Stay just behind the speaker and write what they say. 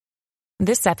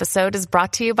This episode is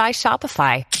brought to you by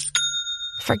Shopify.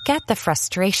 Forget the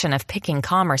frustration of picking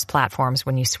commerce platforms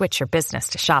when you switch your business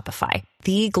to Shopify,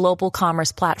 the global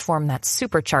commerce platform that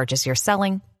supercharges your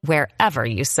selling wherever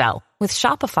you sell. With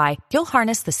Shopify, you'll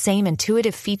harness the same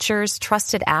intuitive features,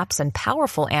 trusted apps, and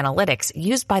powerful analytics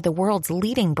used by the world's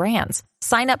leading brands.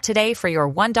 Sign up today for your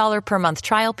 $1 per month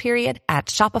trial period at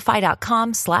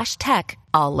shopify.com/tech,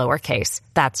 all lowercase.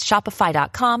 That's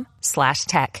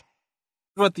shopify.com/tech.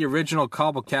 What the original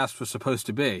Kabul cast was supposed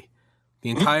to be.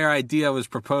 The entire idea was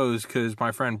proposed because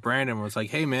my friend Brandon was like,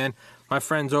 hey, man, my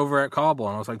friend's over at Kabul.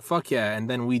 And I was like, fuck yeah. And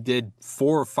then we did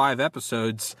 4 or 5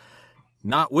 episodes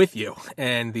not with you.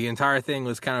 And the entire thing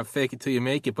was kind of fake it till you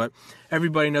make it. But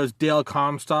everybody knows Dale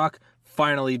Comstock,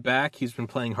 finally back. He's been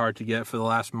playing hard to get for the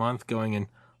last month, going and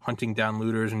hunting down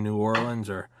looters in New Orleans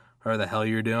or whatever the hell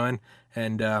you're doing.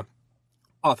 And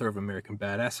author of American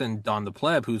Badass. And Don the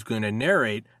Pleb, who's going to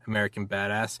narrate American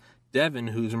Badass. Devin,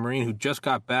 who's a Marine who just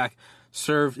got back,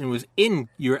 served and was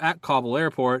you're at Kabul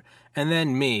Airport, and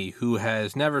then me, who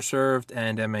has never served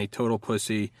and am a total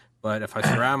pussy. But if I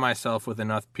surround myself with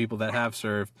enough people that have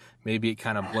served, maybe it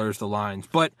kind of blurs the lines.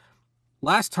 But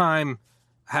last time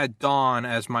I had Dawn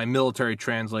as my military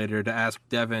translator to ask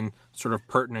Devin sort of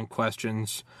pertinent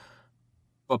questions.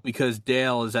 But because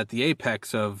Dale is at the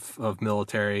apex of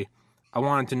military, I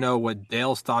wanted to know what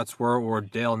Dale's thoughts were, or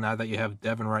Dale, now that you have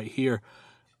Devin right here,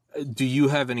 do you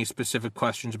have any specific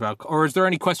questions about, or is there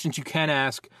any questions you can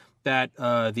ask that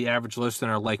the average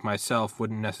listener like myself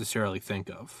wouldn't necessarily think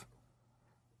of?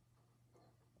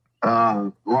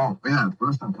 Well, yeah,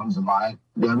 first one comes to mind,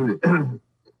 Devin.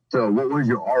 So what was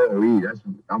your ROE?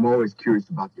 I'm always curious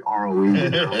about the ROE. You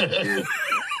know?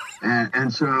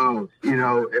 and so, you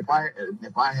know, if I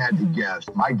had to guess,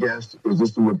 my guess is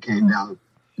this is what came down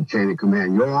the chain of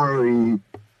command. Your ROE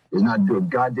is not do a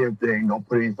goddamn thing. Don't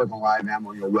put any fucking live ammo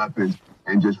on your weapons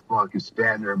and just fucking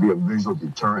stand there and be a visual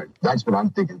deterrent. That's what I'm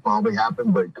thinking probably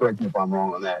happened, but correct me if I'm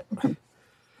wrong on that.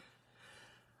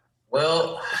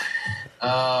 Well,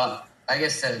 I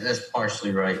guess that's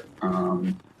partially right.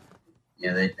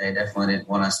 Yeah, they definitely didn't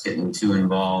want us getting too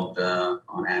involved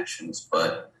on actions,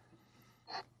 but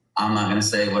I'm not going to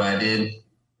say what I did.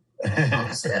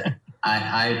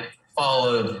 I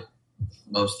followed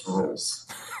most rules.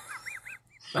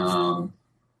 Yeah,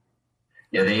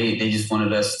 they just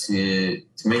wanted us to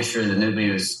make sure that nobody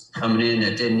was coming in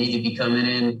that didn't need to be coming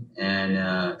in, and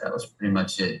that was pretty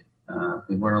much it.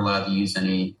 We weren't allowed to use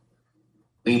any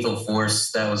lethal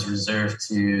force. That was reserved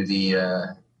to the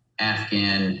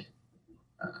Afghan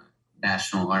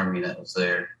National Army that was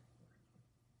there.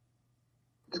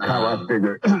 It's kind of what I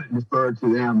figured. Defer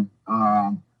to them.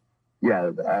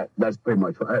 Yeah, that's pretty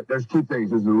much right. There's two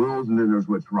things. There's the rules, and then there's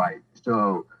what's right.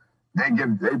 So they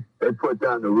put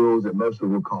down the rules that most of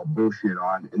them will call bullshit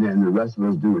on, and then the rest of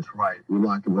us do what's right. We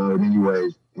like the road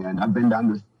anyways. And I've been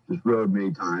down this road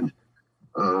many times.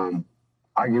 If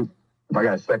I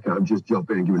got a second, I'll just jump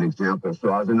in and give an example.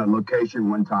 So I was in a location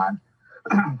one time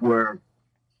where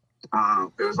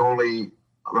there was only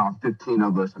around 15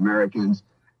 of us Americans,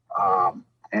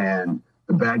 and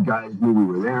the bad guys knew we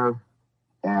were there,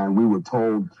 and we were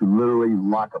told to literally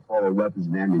lock up all our weapons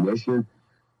and ammunition.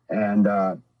 And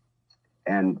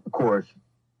of course,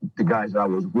 the guys I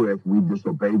was with, we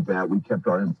disobeyed that. We kept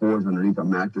our M4s underneath our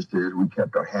mattresses. We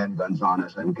kept our handguns on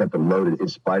us, and we kept them loaded in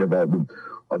spite of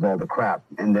all the crap.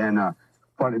 And then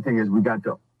funny thing is, we got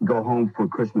to go home for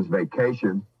Christmas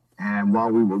vacation, and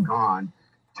while we were gone,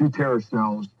 2 terror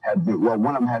cells had been, well,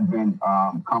 one of them had been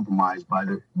compromised by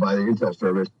the intel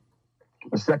service.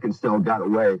 The second cell got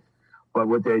away, but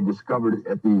what they discovered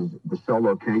at the cell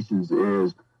locations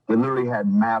is they literally had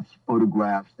maps,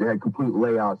 photographs. They had complete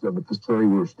layouts of the facility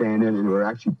we were staying in, and they were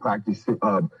actually practicing,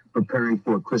 preparing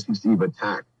for a Christmas Eve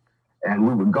attack. And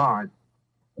we were gone.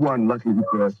 One, lucky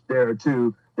for us there.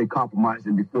 2, they compromised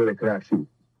it before they could actually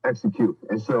execute.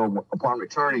 And so upon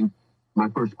returning, my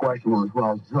first question was,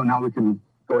 well, so now we can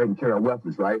go ahead and carry our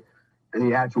weapons, right? And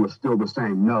the answer was still the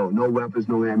same. No weapons,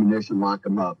 no ammunition, lock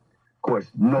them up. Of course,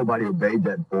 nobody obeyed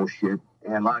that bullshit.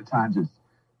 And a lot of times it's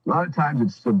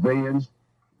civilians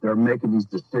that are making these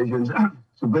decisions.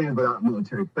 Civilians without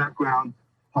military background,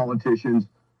 politicians,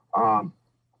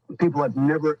 people that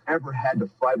never ever had to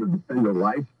fight or defend their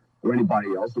life, or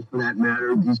anybody else's for that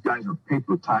matter. These guys are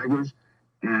paper tigers,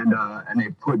 and they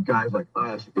put guys like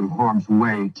us in harm's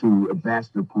way to advance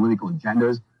their political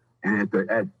agendas, and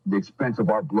at the expense of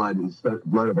our blood and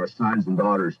blood of our sons and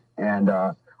daughters. And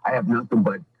I have nothing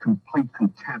but complete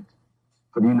contempt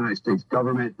for the United States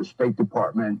government, the State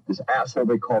Department, this asshole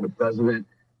they call the president,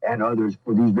 and others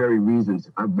for these very reasons.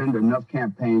 I've been to enough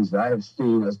campaigns that I have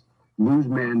seen us lose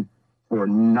men for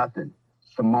nothing.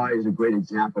 Somalia is a great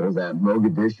example of that.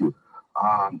 Mogadishu,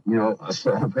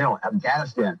 hell,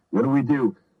 Afghanistan. What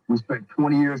do? We spent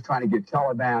 20 years trying to get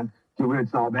rid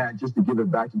of Taliban just to give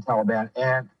it back to Taliban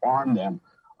and arm them,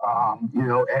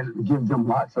 and give them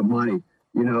lots of money,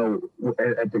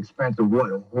 at the expense of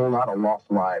what? A whole lot of lost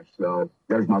lives. So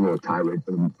there's my little tirade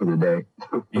for the day.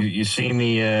 You seen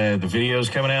the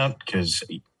videos coming out? Because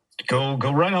go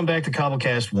right on back to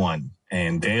Cobblecast 1.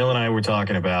 And Dale and I were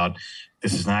talking about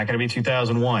this is not going to be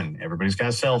 2001. Everybody's got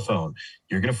a cell phone.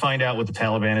 You're going to find out what the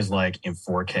Taliban is like in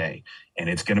 4K. And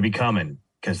it's going to be coming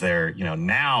because they're,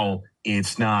 now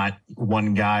it's not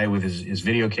one guy with his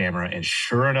video camera. And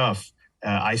sure enough,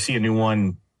 I see a new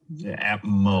one at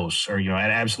most, or,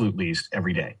 at absolute least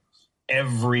every day.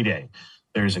 Every day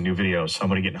there's a new video of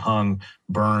somebody getting hung,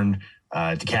 burned,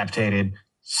 decapitated,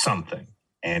 something.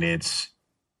 And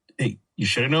you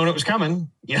should have known it was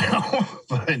coming,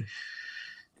 but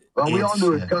well, we all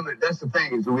knew it was coming. That's the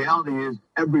thing. Is the reality is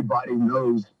everybody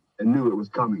knows and knew it was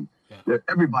coming. Yeah.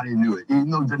 Everybody knew it. Even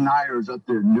though deniers up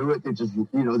there knew it, they just,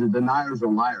 the deniers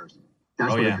are liars.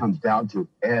 That's what it comes down to.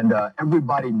 And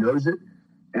everybody knows it.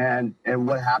 And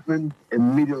what happened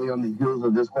immediately on the heels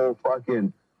of this whole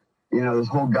fucking, this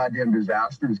whole goddamn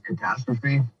disaster, this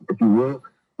catastrophe, if you will,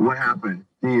 what happened?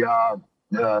 The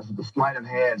sleight of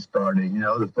hand started,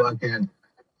 the fucking,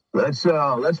 let's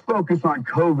focus on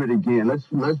COVID again. Let's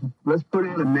put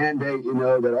in a mandate,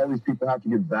 that all these people have to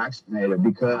get vaccinated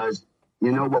because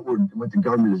what the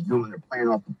government is doing. They're playing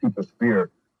off the people's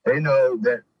fear. They know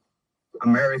that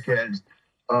Americans,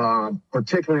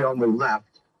 particularly on the left,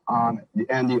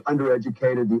 and the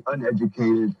undereducated, the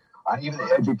uneducated, even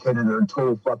the educated are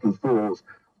total fucking fools.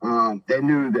 They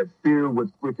knew that fear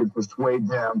would freaking persuade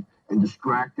them and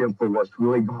distract them from what's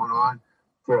really going on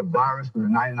for a virus with a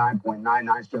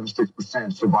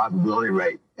 99.9976% survivability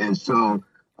rate. And so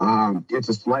it's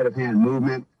a sleight of hand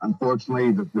movement.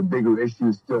 Unfortunately, the bigger issue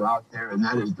is still out there, and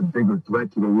that is the bigger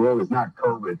threat to the world. It's not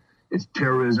COVID, it's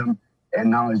terrorism.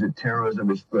 And not only is it terrorism,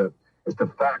 it's the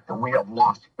fact that we have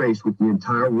lost face with the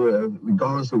entire world,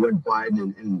 regardless of what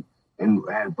Biden and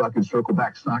fucking circle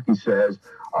back Psaki says.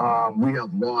 We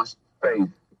have lost face,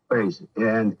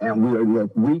 and we are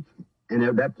weak in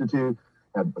ineptitude,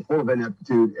 full of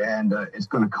ineptitude, and it's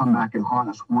going to come back and haunt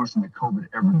us worse than the COVID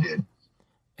ever did.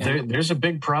 There's a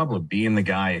big problem being the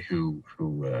guy who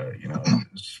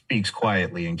speaks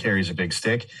quietly and carries a big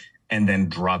stick, and then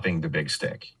dropping the big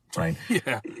stick. Right.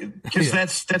 Yeah. Because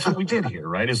that's what we did here.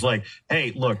 Right. It's like,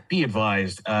 hey, look, be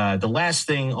advised. The last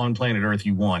thing on planet Earth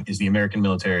you want is the American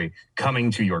military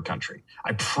coming to your country.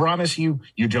 I promise you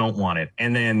don't want it.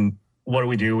 And then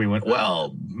what do? We went,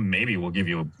 well, maybe we'll give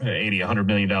you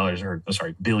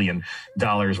 $100 billion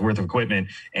worth of equipment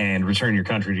and return your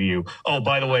country to you. Oh,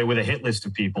 by the way, with a hit list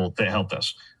of people that helped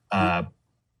us.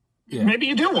 Yeah. Maybe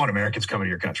you do want Americans coming to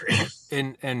your country.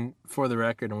 And for the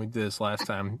record, and we did this last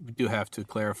time, we do have to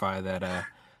clarify that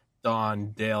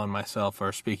Dawn, Dale, and myself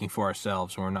are speaking for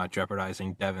ourselves, and we're not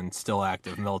jeopardizing Devin's still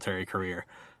active military career.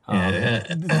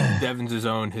 Devin's his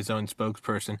own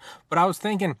spokesperson. But I was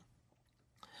thinking,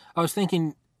 I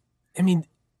mean,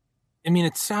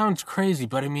 it sounds crazy,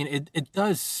 but I mean, it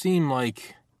does seem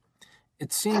like.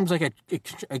 It seems like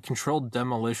a controlled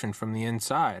demolition from the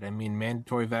inside. I mean,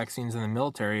 mandatory vaccines in the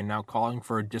military are now calling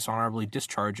for dishonorably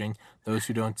discharging those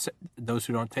who don't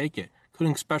take it,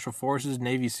 including special forces,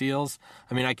 Navy SEALs.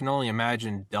 I mean, I can only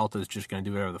imagine Delta's just going to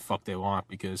do whatever the fuck they want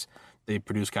because they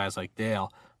produce guys like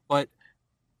Dale. But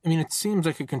I mean, it seems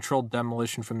like a controlled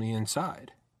demolition from the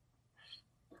inside.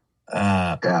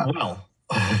 Well,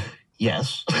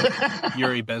 yes.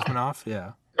 Yuri Bezmenov,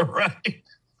 yeah. Right.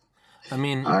 I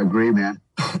mean, I agree, man.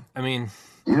 I mean,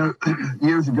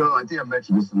 years ago, I think I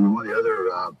mentioned this in one of the other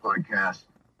podcasts.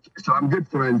 So I'm good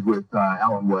friends with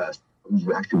Alan West, who's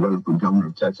actually running for governor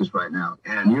of Texas right now.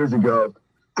 And years ago,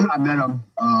 I met him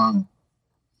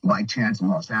by chance in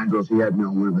Los Angeles. He had me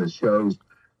on one of his shows.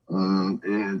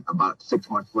 And about 6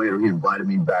 months later, he invited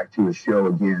me back to his show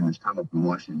again, this time up in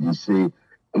Washington, D.C. And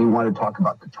he wanted to talk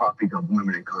about the topic of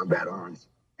women in combat arms.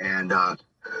 And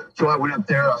so I went up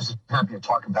there. I was happy to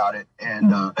talk about it,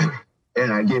 and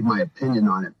I gave my opinion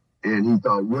on it. And he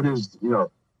thought, what's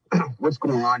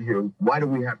going on here? Why do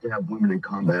we have to have women in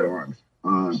combat arms?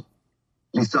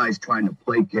 Besides trying to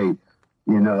placate,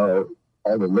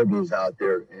 all the liberals out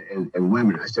there and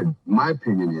women. I said,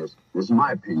 this is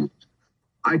my opinion.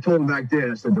 I told him back then,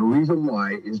 I said, the reason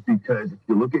why is because if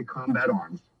you look at combat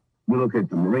arms, you look at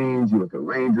the Marines, you look at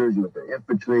Rangers, you look at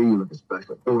infantry, you look at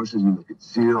special forces, you look at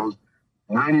SEALs,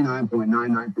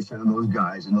 99.99% of those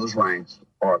guys in those ranks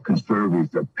are conservatives.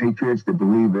 They're patriots that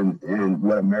believe in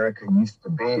what America used to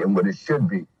be and what it should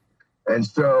be. And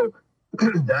so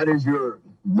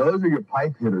those are your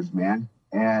pipe hitters, man.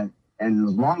 And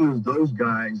as long as those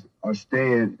guys are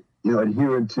staying,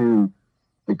 adherent to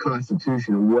the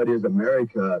Constitution and what is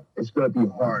America, it's going to be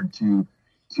hard to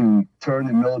turn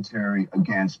the military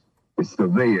against the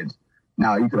civilians.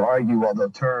 Now, you could argue, well, they'll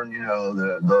turn,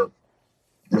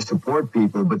 the support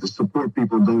people, but the support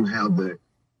people don't have the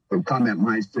combat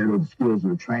mindset or the skills or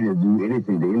the training to do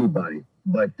anything to anybody.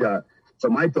 But so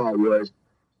my thought was,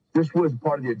 this was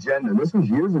part of the agenda. This was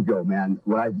years ago, man.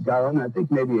 When I got on, I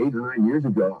think maybe 8 or 9 years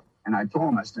ago, and I told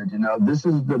him, I said, this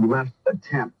is the left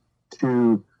attempt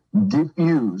to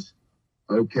diffuse,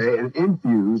 and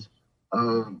infuse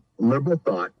liberal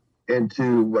thought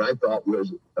into what I thought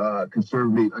was a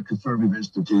conservative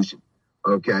institution,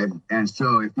 okay? And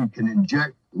so if you can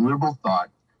inject liberal thought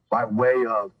by way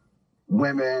of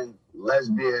women,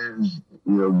 lesbians,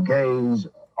 gays,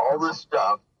 all this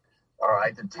stuff, all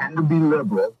right, that tend to be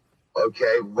liberal,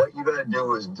 okay, what you're going to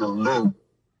do is dilute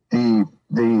the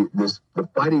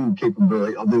fighting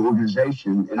capability of the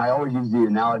organization. And I always use the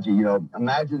analogy,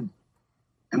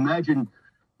 imagine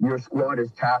your squad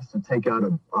is tasked to take out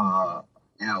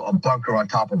a bunker on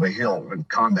top of a hill in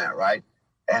combat, right?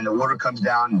 And the order comes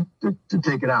down to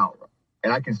take it out.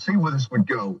 And I can see where this would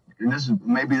go. And this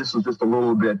is just a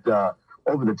little bit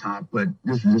over the top, but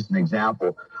this is just an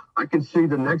example. I can see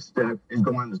the next step is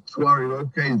going to swear,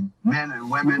 okay, men and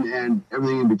women and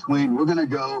everything in between, we're going to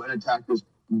go and attack this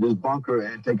bunker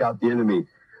and take out the enemy.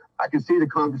 I can see the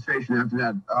conversation after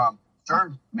that.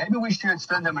 Sir, maybe we should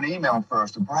send them an email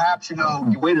first. And perhaps, you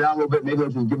wait it out a little bit. Maybe they'll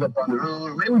just give up on their own.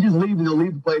 Or maybe we just leave and they'll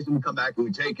leave the place and we come back and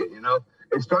we take it,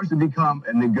 It starts to become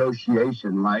a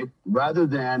negotiation, right? Rather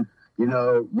than,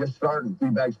 just starting 3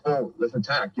 bags full, let's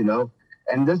attack,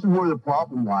 And this is where the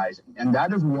problem lies. And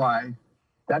that is why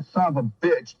that son of a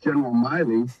bitch, General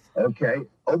Miley,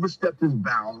 overstepped his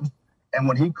bounds. And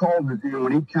when he called his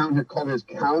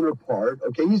counterpart,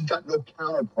 he's got no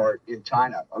counterpart in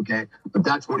China, but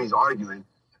that's what he's arguing,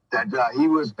 that he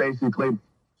was basically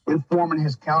informing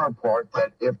his counterpart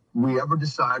that if we ever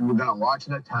decide we're going to launch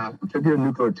an attack, particularly a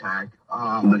nuclear attack,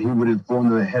 that he would inform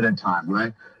them ahead of time,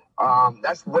 right?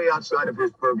 That's way outside of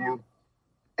his purview.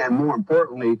 And more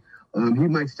importantly, he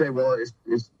might say, well, it's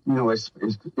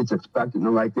expected and the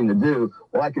right thing to do.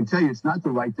 Well, I can tell you it's not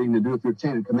the right thing to do if your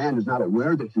chain of command is not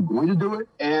aware that you're going to do it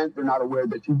and they're not aware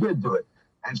that you did do it.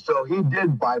 And so he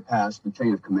did bypass the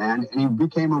chain of command and he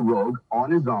became a rogue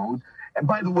on his own. And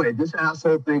by the way, this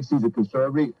asshole thinks he's a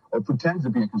conservative or pretends to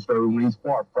be a conservative when he's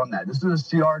far from that. This is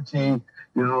a CRT,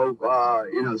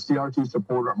 CRT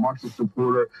supporter, a Marxist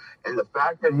supporter. And the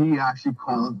fact that he actually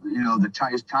called, the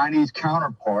Chinese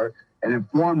counterpart and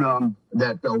informed them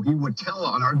that he would tell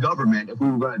on our government if we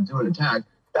were going to do an attack,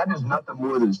 that is nothing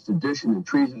more than sedition and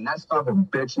treason. That son of a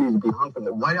bitch needs to be hung from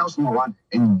the White House lawn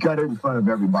and gutted in front of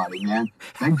everybody, man.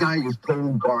 That guy is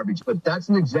total garbage. But that's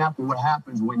an example of what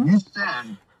happens when you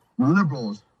send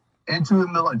liberals into the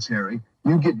military.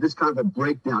 You get this kind of a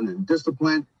breakdown in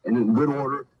discipline and in good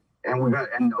order, and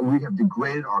we have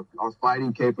degraded our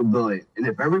fighting capability. And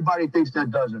if everybody thinks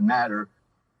that doesn't matter,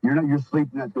 you're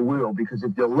sleeping at the wheel, because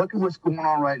if you look at what's going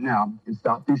on right now in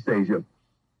Southeast Asia,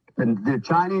 and the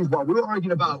Chinese, while we're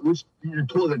arguing about which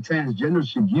tool that transgenders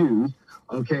should use,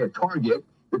 a target,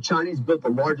 the Chinese built the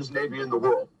largest navy in the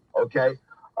world,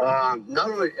 not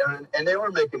only, and they are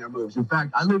making their moves. In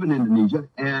fact, I live in Indonesia,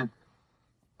 and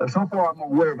so far I'm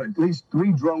aware of at least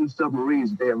 3 drone submarines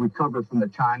that they have recovered from the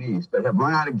Chinese that have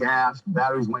run out of gas,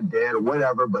 batteries went dead or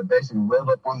whatever, but basically live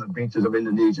up on the beaches of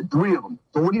Indonesia. 3 of them.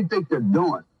 So what do you think they're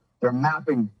doing? They're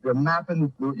mapping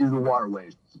the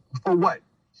waterways. For what?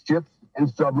 Ships and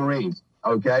submarines.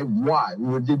 Why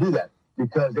would they do that?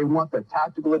 Because they want the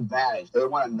tactical advantage. They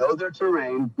want to know their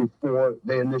terrain before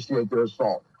they initiate their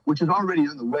assault, which is already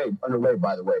underway,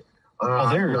 by the way.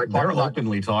 They're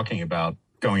openly talking about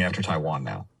going after Taiwan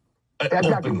now.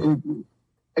 Exactly.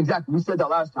 We said that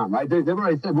last time, right? They've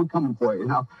already said, we're coming for you,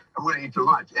 and we're going to eat your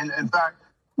lunch. And in fact,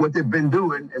 what they've been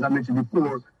doing, as I mentioned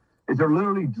before, is they're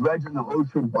literally dredging the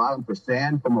ocean bottom for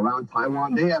sand from around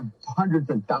Taiwan. They have hundreds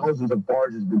and thousands of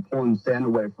barges been pulling sand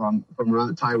away from around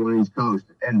the Taiwanese coast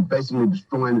and basically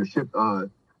destroying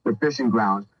their fishing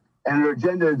grounds. And their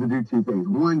agenda is to do 2 things.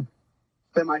 1,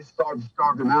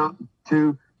 starve them out.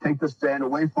 2, take the sand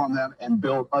away from them and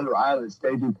build other islands,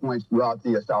 staging points throughout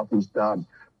the southeast, to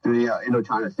the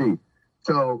Indochina Sea.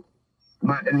 So,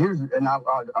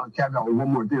 I'll caveat with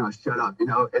one more thing. I'll shut up.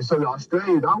 And so the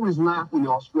Australians, I always laugh when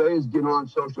the Australians get on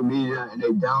social media and they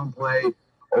downplay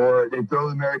or they throw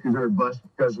the Americans under the bus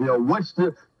because what's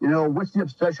the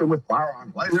obsession with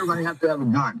firearms? Why does everybody have to have a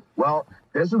gun? Well,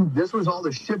 this was all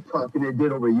the shit talking they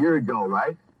did over a year ago,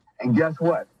 right? And guess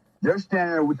what? they're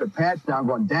standing there with their pants down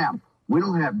going, damn, we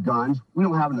don't have guns. We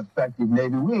don't have an effective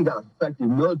Navy. We ain't got an effective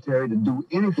military to do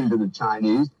anything to the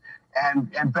Chinese.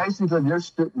 And basically, they're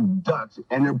sitting ducks.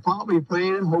 And they're probably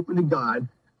praying and hoping to God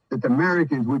that the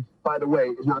Americans, which, by the way,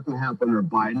 is not going to happen under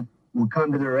Biden, will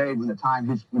come to their aid when the time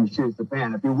hits, when the shit hits the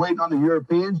fan. If you're waiting on the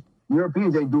Europeans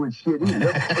ain't doing shit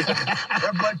either.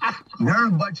 They're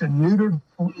a bunch of neutered,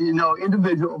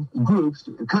 individual groups,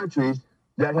 countries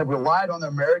that have relied on the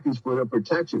Americans for their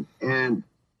protection. And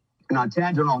our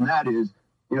tangent on that is,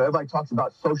 everybody talks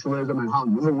about socialism and how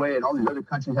Norway and all these other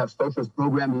countries have socialist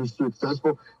programs that are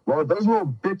successful. Well, if those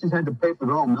little bitches had to pay for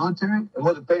their own military and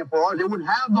wasn't paying for ours, they wouldn't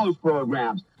have those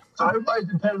programs. So everybody's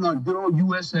dependent on good old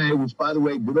USA, which, by the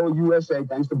way, good old USA,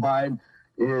 thanks to Biden,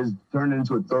 is turned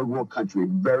into a third world country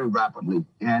very rapidly.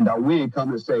 And we ain't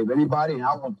coming to save anybody. And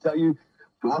I will tell you,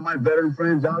 to all my veteran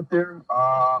friends out there,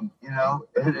 and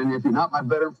if you're not my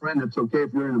veteran friend, it's okay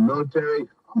if you're in the military.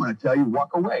 I'm going to tell you,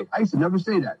 walk away. I used to never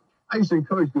say that. I used to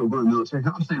encourage people to go in the military.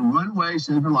 I'm saying run away,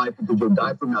 save your life, because you'll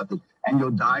die for nothing. And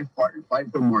you'll die fighting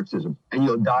for Marxism. And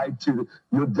you'll die at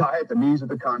the knees of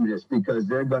the communists, because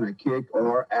they're going to kick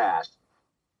our ass.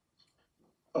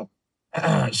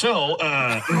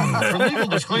 For legal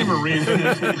disclaimer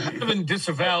reasons, Devin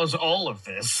disavows all of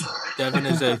this. Devin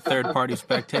is a third-party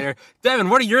spectator. Devin,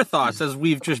 what are your thoughts as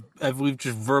we've just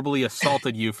verbally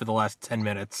assaulted you for the last 10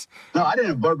 minutes? No, I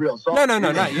didn't verbally assault. No,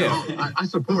 not you. I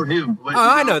support him. But,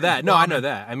 I know that. No, I know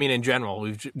that. I mean, in general,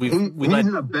 he's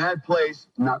in a bad place,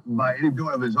 not by any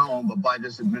doing of his own, but by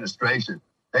this administration.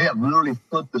 They have literally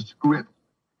flipped the script,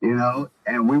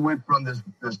 and we went from this.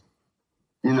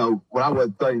 What I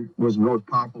would think was the most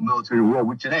powerful military in the world,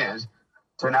 which it is,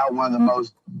 to now one of the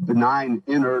most benign,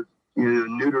 inert,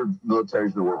 neutered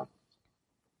militaries in the world.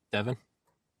 Devin?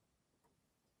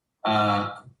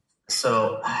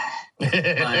 So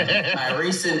my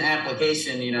recent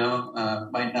application,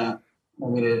 might not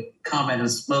want me to comment on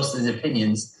most of his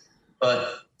opinions,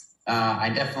 but I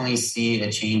definitely see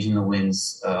a change in the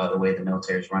winds, the way the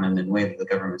military is running and the way that the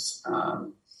government's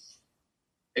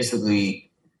basically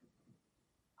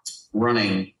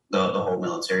running the whole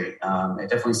military. It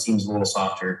definitely seems a little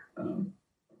softer.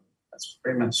 That's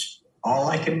pretty much all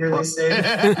I can really say.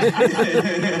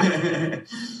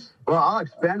 Well, I'll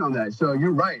expand on that. So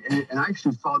you're right. And I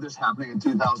actually saw this happening in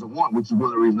 2001, which is one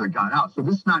of the reasons I got out. So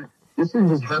this didn't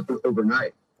just happen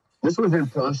overnight. This was in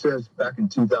process back in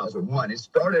 2001. It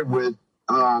started with,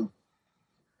 the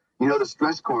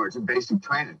stress cards and basic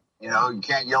training. You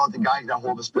can't yell at the guy. You got to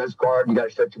hold the stress card. You got to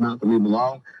shut your mouth and leave him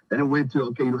alone. Then it went to,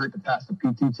 okay, you don't have to pass the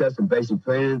PT test and basic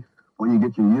training. When you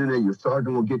get your unit, your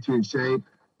sergeant will get you in shape.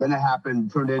 Then it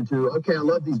turned into, okay, I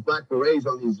love these black berets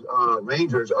on these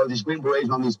Rangers, or these green berets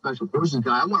on these special forces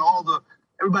guys. I want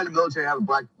everybody in the military to have a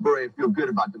black beret and feel good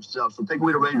about themselves. So take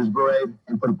away the Rangers beret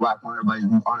and put a black one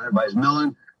on everybody's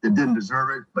milling that didn't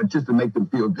deserve it, but just to make them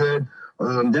feel good.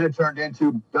 Then it turned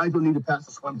into, guys don't need to pass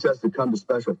the swim test to come to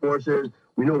special forces.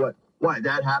 We know why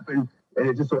that happened, and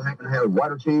it just so happened to have a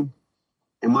water team.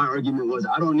 And my argument was,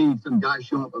 I don't need some guy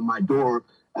showing up at my door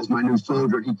as my new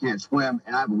soldier, and he can't swim,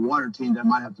 and I have a water team that I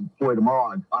might have to deploy tomorrow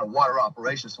on a water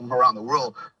operation somewhere around the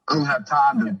world. I don't have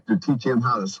time to teach him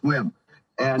how to swim.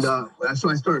 And so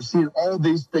I started seeing all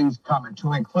these things coming,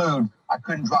 to include, I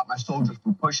couldn't drop my soldiers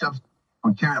for push-ups,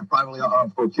 for carrying an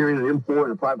M4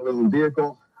 in a privately owned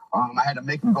vehicle. I had to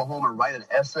make them go home and write an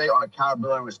essay on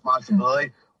accountability and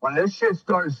responsibility. When this shit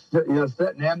started,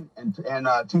 setting in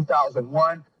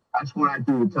 2001, that's when I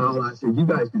threw the towel and I said, you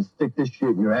guys can stick this shit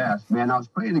in your ass, man. I was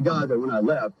praying to God that when I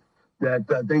left, that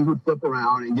things would flip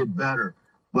around and get better.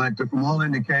 But from all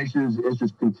indications, it's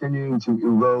just continuing to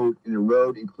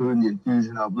erode, including the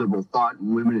infusion of liberal thought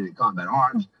and women in combat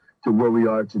arms to where we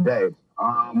are today.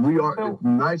 The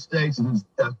United States is in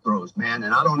death throes, man.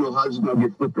 And I don't know how this is going to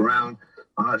get flipped around.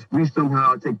 If we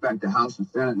somehow take back the House and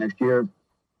Senate next year,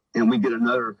 and we get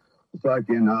another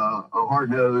fucking a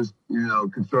hard-nosed,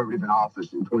 conservative in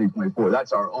office in 2024. That's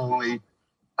the only thing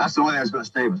that's going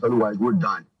to save us. Otherwise, we're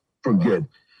done for good.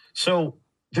 So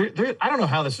I don't know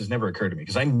how this has never occurred to me,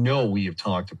 because I know we have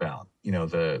talked about,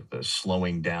 the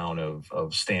slowing down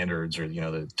of standards, or,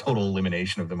 the total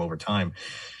elimination of them over time.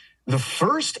 The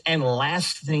first and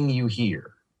last thing you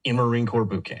hear in Marine Corps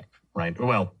boot camp, right?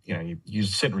 Well, you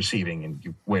sit receiving and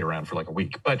you wait around for like a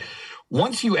week. But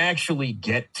once you actually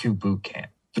get to boot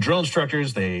camp, the drill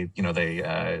instructors,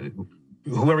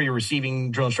 whoever your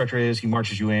receiving drill instructor is, he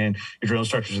marches you in. Your drill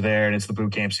instructors are there, and it's the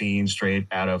boot camp scene straight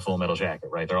out of Full Metal Jacket,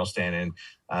 right? They're all standing,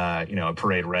 a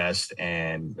parade rest.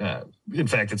 And in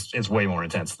fact, it's way more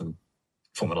intense than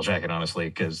Full Metal Jacket, honestly,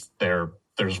 because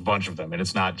there's a bunch of them, and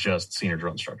it's not just senior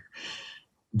drill instructor.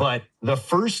 But the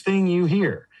first thing you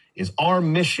hear is our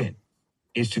mission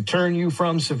is to turn you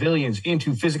from civilians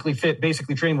into physically fit,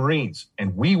 basically trained Marines.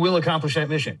 And we will accomplish that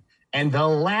mission. And the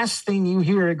last thing you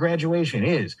hear at graduation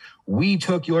is, we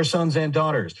took your sons and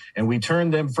daughters and we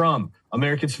turned them from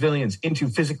American civilians into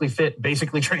physically fit,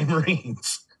 basically trained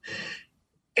Marines.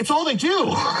 It's all they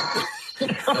do.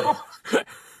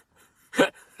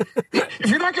 If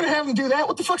you're not going to have them do that,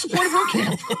 what the fuck's the point of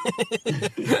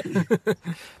boot camp?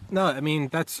 No, I mean,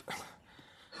 that's...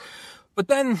 But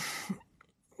then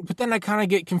I kind of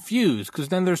get confused, because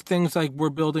then there's things like we're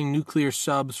building nuclear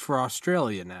subs for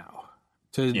Australia now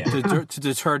to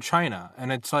deter China.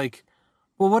 And it's like,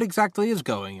 well, what exactly is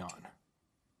going on?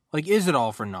 Like, is it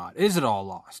all for naught? Is it all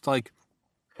lost? Like,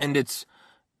 and it's...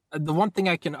 The one thing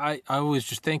I always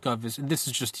just think of is, and this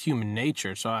is just human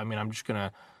nature, so, I mean, I'm just going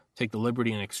to take the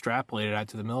liberty and extrapolate it out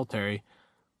to the military.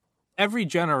 Every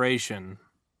generation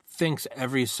thinks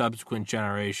every subsequent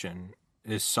generation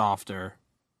is softer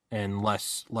and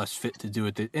less fit to do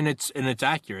it, and it's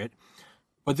accurate.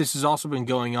 But this has also been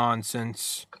going on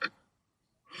since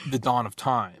the dawn of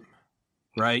time,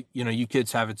 right? You know, you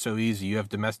kids have it so easy. You have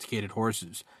domesticated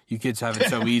horses. You kids have it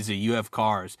so easy. You have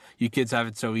cars. You kids have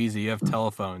it so easy. You have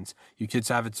telephones. You kids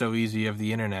have it so easy. You have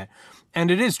the internet. And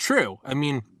it is true. I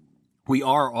mean, we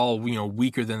are all, you know,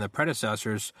 weaker than the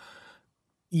predecessors,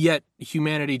 yet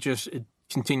humanity just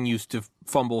continues to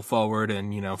fumble forward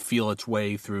and, you know, feel its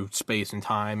way through space and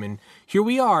time. And here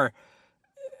we are.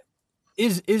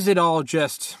 Is it all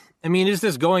just, I mean, is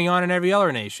this going on in every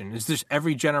other nation? Is this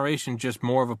every generation just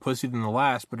more of a pussy than the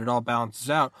last, but it all balances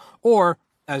out? Or,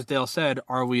 as Dale said,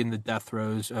 are we in the death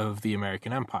throes of the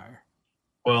American empire?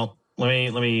 Well, let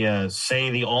me say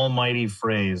the almighty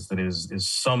phrase that is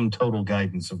sum total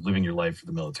guidance of living your life for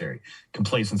the military.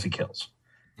 Complacency kills.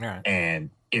 All right. And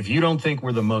if you don't think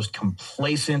we're the most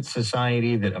complacent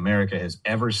society that America has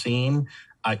ever seen,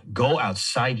 go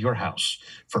outside your house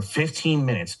for 15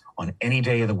 minutes on any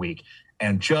day of the week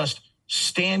and just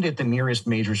stand at the nearest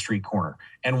major street corner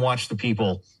and watch the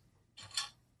people.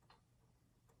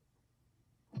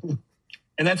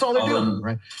 And that's all they're doing,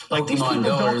 right? Like, these people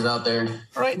don't, out there.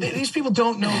 Right? These people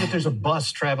don't know that there's a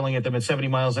bus traveling at them at 70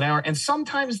 miles an hour. And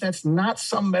sometimes that's not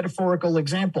some metaphorical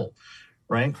example,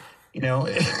 right? You know,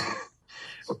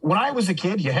 when I was a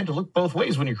kid, you had to look both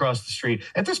ways when you crossed the street.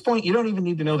 At this point, you don't even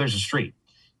need to know there's a street.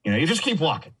 You know, you just keep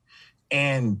walking.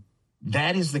 And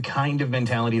that is the kind of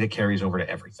mentality that carries over to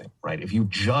everything, right? If you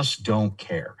just don't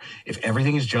care, if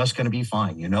everything is just going to be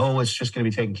fine, you know, it's just going to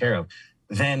be taken care of,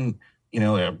 then, you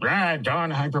know,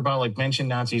 Don Hyperbolic mentioned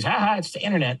Nazis. It's the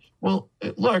internet. Well,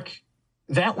 look,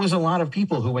 that was a lot of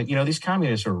people who went, you know, these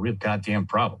communists are a real goddamn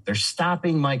problem. They're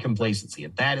stopping my complacency,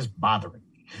 and that is bothering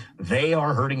me. They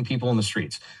are hurting people in the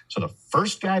streets. So the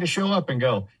first guy to show up and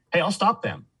go, hey, I'll stop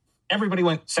them. Everybody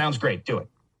went, sounds great, do it.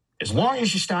 As long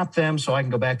as you stop them so I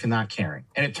can go back to not caring.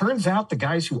 And it turns out the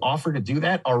guys who offer to do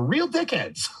that are real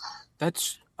dickheads.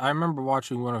 I remember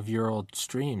watching one of your old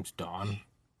streams, Don.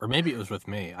 Or maybe it was with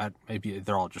me. Maybe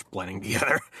they're all just blending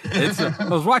together. I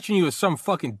was watching you with some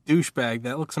fucking douchebag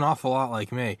that looks an awful lot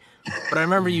like me. But I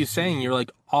remember you saying you're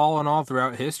like all in all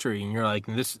throughout history, and you're like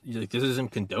this isn't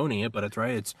condoning it, but it's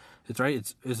right. It's right.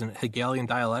 It isn't Hegelian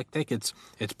dialectic. It's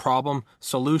problem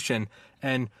solution.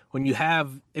 And when you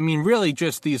have, I mean, really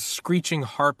just these screeching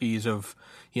harpies of,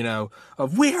 you know,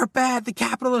 of we are bad. The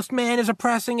capitalist man is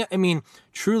oppressing. I mean,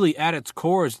 truly at its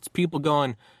core, it's people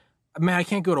going, man, I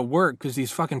can't go to work because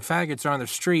these fucking faggots are on the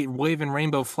street waving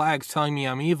rainbow flags telling me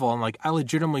I'm evil. And like, I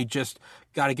legitimately just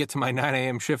got to get to my 9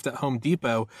 a.m. shift at Home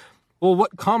Depot. Well,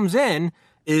 what comes in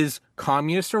is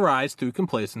communists arise through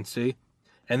complacency.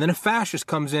 And then a fascist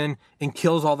comes in and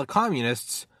kills all the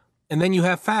communists. And then you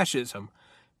have fascism.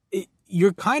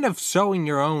 You're kind of sowing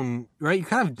your own, right? You're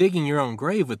kind of digging your own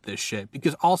grave with this shit,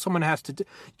 because all someone has to do,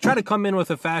 try to come in with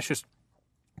a fascist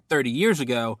 30 years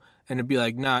ago and it'd be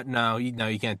like, no,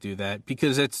 you can't do that,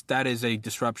 because that is a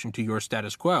disruption to your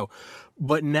status quo.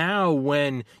 But now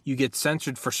when you get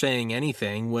censored for saying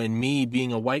anything, when me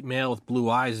being a white male with blue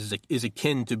eyes is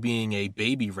akin to being a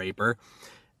baby raper,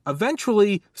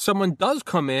 eventually someone does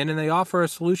come in and they offer a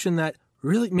solution that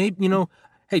really maybe, you know,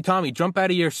 hey, Tommy, jump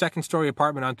out of your second-story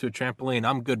apartment onto a trampoline.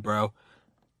 I'm good, bro.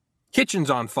 Kitchen's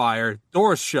on fire.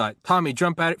 Door's shut. Tommy,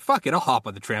 jump at it. Fuck it, I'll hop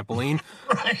on the trampoline.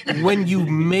 Right. When you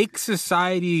make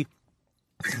society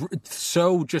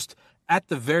so just, at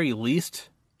the very least,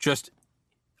 just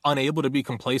unable to be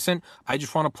complacent, I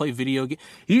just want to play video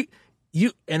games.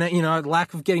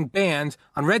 Lack of getting banned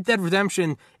on Red Dead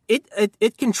Redemption,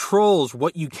 it controls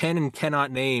what you can and cannot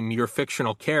name your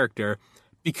fictional character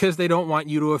because they don't want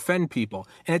you to offend people.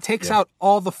 And it takes out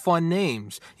all the fun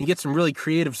names. You get some really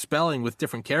creative spelling with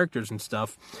different characters and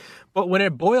stuff. But when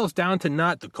it boils down to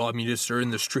not the communists are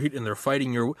in the street and they're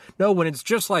fighting your... No, when it's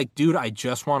just like, dude, I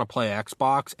just want to play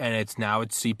Xbox and it's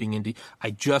seeping into...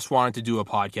 I just wanted to do a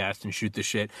podcast and shoot the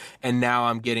shit. And now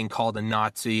I'm getting called a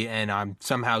Nazi and I'm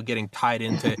somehow getting tied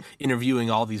into interviewing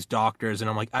all these doctors. And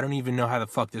I'm like, I don't even know how the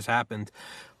fuck this happened.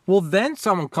 Well, then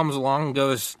someone comes along and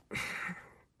goes...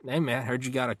 Hey, man, heard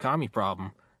you got a commie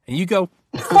problem. And you go,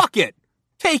 fuck it.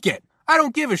 Take it. I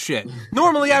don't give a shit.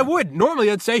 Normally I would.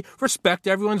 Normally I'd say respect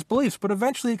everyone's beliefs. But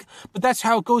that's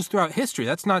how it goes throughout history.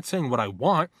 That's not saying what I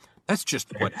want. That's just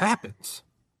what happens.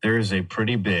 There is a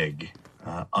pretty big,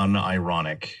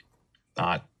 unironic,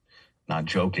 not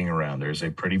joking around. There's a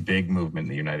pretty big movement in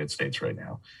the United States right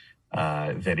now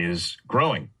that is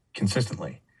growing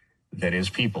consistently. That is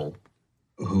people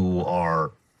who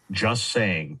are just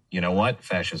saying, you know what,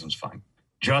 fascism's fine.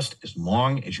 Just as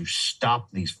long as you stop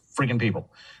these freaking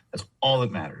people. That's all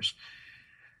that matters.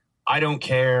 I don't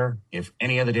care if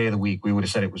any other day of the week we would have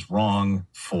said it was wrong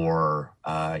for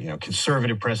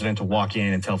conservative president to walk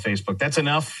in and tell Facebook, that's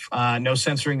enough, no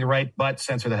censoring the right, but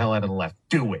censor the hell out of the left.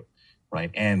 Do it,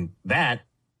 right? And that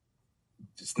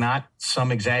is not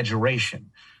some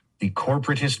exaggeration. The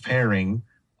corporatist pairing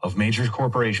of major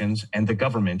corporations and the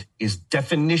government is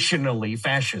definitionally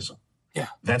fascism. Yeah.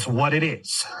 That's what it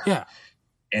is. Yeah.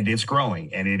 And it's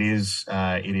growing, and it is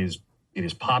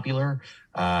popular,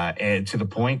 and to the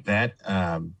point that,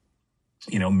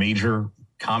 major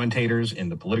commentators in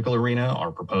the political arena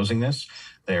are proposing this.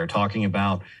 They are talking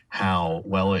about how,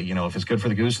 well, if it's good for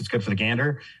the goose, it's good for the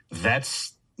gander.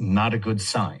 That's not a good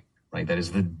sign, right? That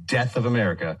is the death of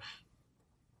America.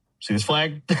 See this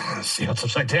flag? See how it's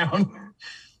upside down?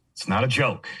 It's not a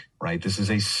joke, right? This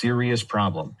is a serious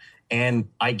problem. And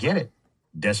I get it.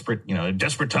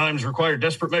 Desperate times require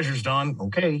desperate measures, Don.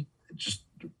 Okay. Just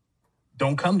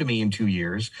don't come to me in 2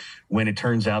 years when it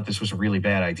turns out this was a really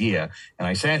bad idea. And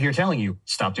I sat here telling you,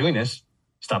 stop doing this.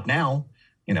 Stop now,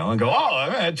 and go,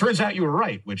 it turns out you were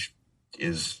right, which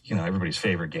is, everybody's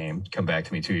favorite game. Come back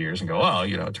to me 2 years and go,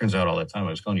 it turns out all that time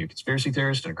I was calling you a conspiracy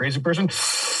theorist and a crazy person.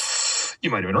 You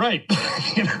might have been right.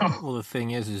 Well, the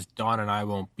thing is Dawn and I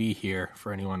won't be here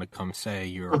for anyone to come say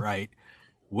you're right.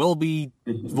 We'll be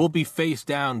face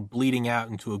down, bleeding out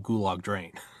into a gulag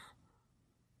drain.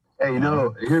 Hey,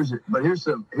 here's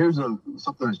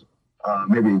something that's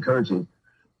maybe encouraging.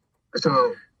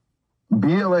 So,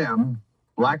 BLM,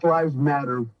 Black Lives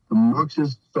Matter, the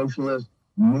Marxist Socialist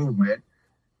movement,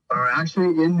 are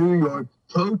actually in New York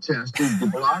protesting de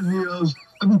Blasio's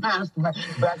mask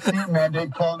vaccine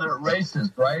mandate, calling it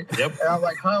racist, right? Yep. And I'm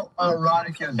like, how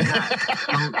ironic is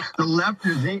that? The left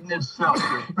is eating itself.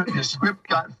 The script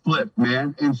got flipped,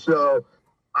 man. And so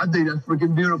I think that's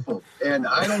freaking beautiful. And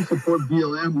I don't support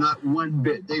BLM, not one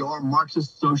bit. They are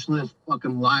Marxist, socialist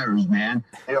fucking liars, man.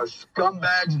 They are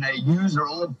scumbags, and they use their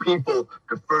own people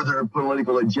to further their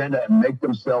political agenda and make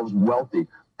themselves wealthy.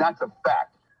 That's a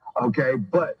fact, okay?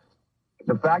 But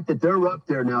the fact that they're up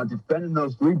there now defending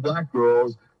those 3 black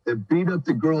girls that beat up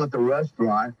the girl at the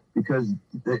restaurant because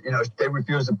they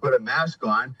refused to put a mask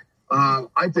on,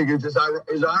 I think it's just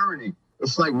is irony.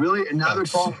 It's like, really? And now they're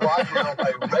calling black girls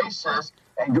a racist,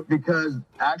 and because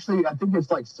actually I think it's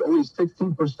like only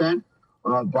 16%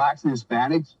 of blacks and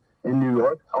Hispanics in New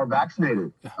York are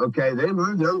vaccinated. Okay, they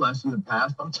learned their lesson in the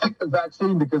past. Don't take the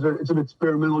vaccine because it's an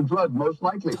experimental drug, most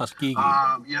likely. Tuskegee.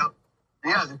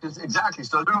 Yeah, exactly.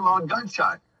 So they're a long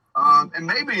gunshot. And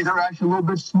maybe they're actually a little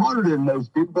bit smarter than those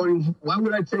people going, why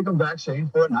would I take a vaccine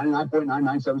for a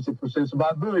 99.9976%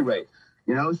 survivability rate?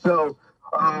 So,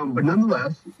 but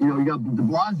nonetheless, you got de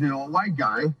Blasio, a white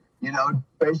guy,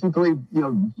 basically,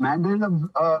 mandating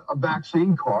a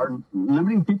vaccine card,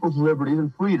 limiting people's liberties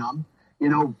and freedom,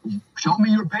 show me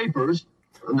your papers,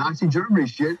 Nazi Germany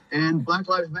shit, and Black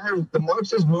Lives Matter. The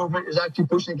Marxist movement is actually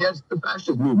pushing against the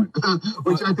fascist movement,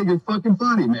 which I think is fucking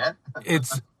funny, man.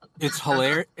 It's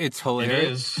hilarious. It's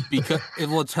hilarious because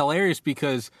it's hilarious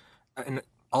because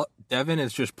Devin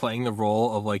is just playing the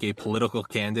role of like a political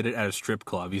candidate at a strip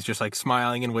club. He's just like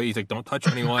smiling and waiting. He's like, "Don't touch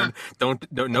anyone. Don't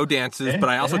no dances." But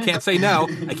I also can't say no.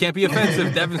 I can't be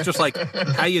offensive. Devin's just like,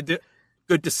 "How you do?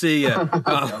 Good to see you."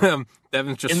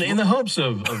 Devin's just in the hopes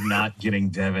of not getting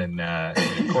Devin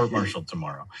court-martialed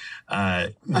tomorrow.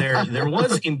 There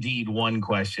was indeed one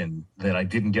question that I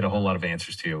didn't get a whole lot of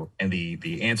answers to, and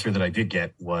the answer that I did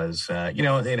get was,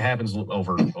 it happens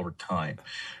over time,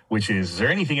 which is there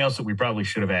anything else that we probably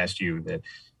should have asked you that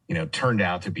turned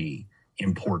out to be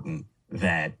important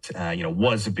that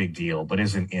was a big deal but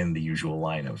isn't in the usual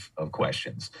line of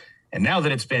questions? And now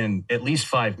that it's been at least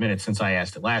 5 minutes since I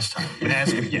asked it last time, I'm going to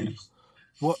ask it again.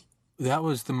 What? That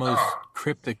was the most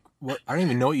cryptic. What? I don't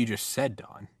even know what you just said,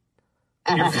 Don.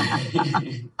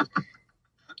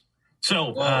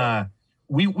 So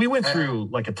we went through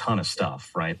like a ton of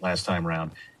stuff, right, last time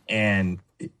around. And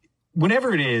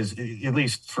whenever it is, at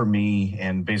least for me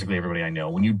and basically everybody I know,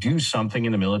 when you do something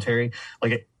in the military,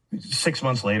 like 6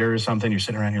 months later or something, you're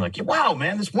sitting around, you're like, wow,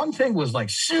 man, this one thing was like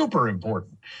super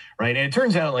important, right? And it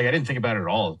turns out, like, I didn't think about it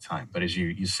all the time, but as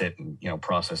you sit and,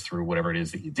 process through whatever it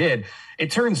is that you did, it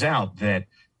turns out that,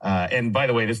 and by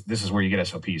the way, this is where you get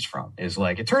SOPs from, is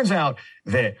like, it turns out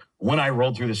that when I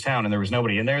rolled through this town and there was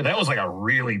nobody in there, that was like a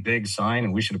really big sign,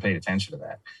 and we should have paid attention to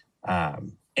that.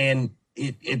 And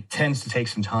it tends to take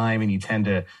some time, and you tend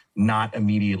to not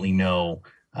immediately know.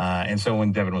 And so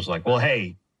when Devin was like, well,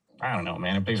 hey, I don't know,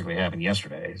 man, it basically happened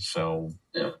yesterday. So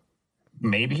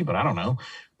maybe, but I don't know.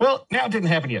 Well, now it didn't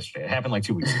happen yesterday. It happened like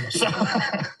 2 weeks ago. So.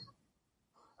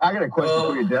 I got a question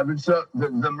for you, Devin. So the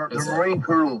Marine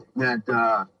colonel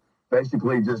that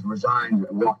basically just resigned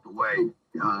and walked away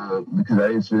because of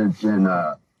that incident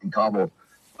in Kabul.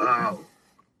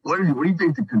 What do you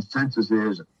think the consensus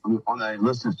is on the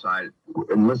enlisted side,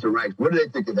 enlisted ranks? What do they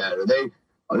think of that? Are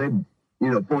they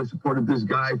fully supportive of this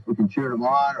guy? We can cheer him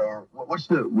on, or what's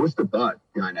the thought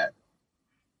behind that?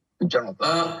 The general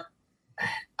thought.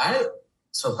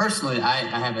 So personally, I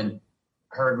haven't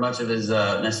heard much of his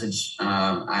message.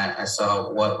 I saw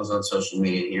what was on social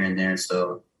media here and there.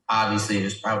 So obviously it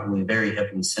was probably very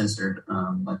heavily censored,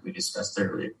 like we discussed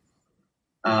earlier.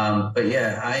 But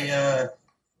yeah,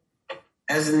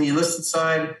 as in the enlisted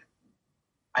side,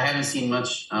 I haven't seen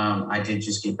much. I did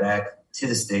just get back to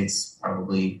the States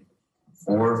probably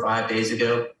 4 or 5 days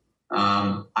ago.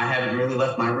 I haven't really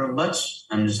left my room much.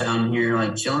 I'm just down here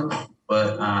like chilling,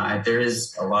 but there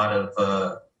is a lot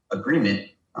of agreement.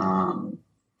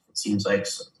 It seems like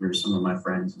through some of my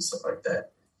friends and stuff like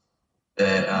that,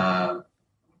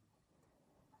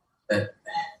 that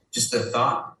just the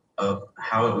thought of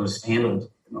how it was handled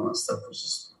and all that stuff was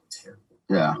just terrible.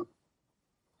 Yeah.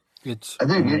 I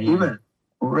think even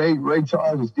Ray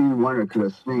Charles and Stevie Wonder could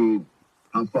have seen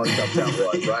how fucked up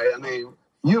that was, right? I mean,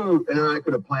 you and I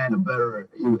could have planned a better,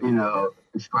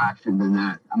 extraction than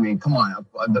that. I mean, come on,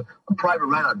 a private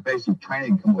right-out basic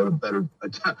training come with a better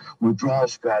withdrawal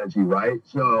strategy, right?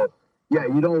 So, yeah,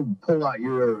 you don't pull out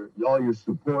all your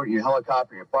support, your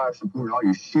helicopter, your fire support, and all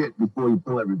your shit before you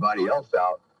pull everybody else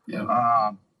out.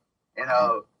 Yeah. And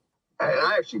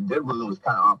I actually did one of those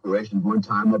kind of operations one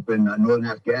time up in northern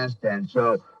Afghanistan.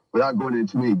 So without going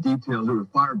into too many details, there was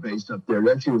a fire base up there.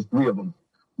 There actually was 3 of them.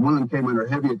 One of them came under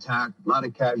heavy attack, a lot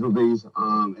of casualties,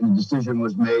 and the decision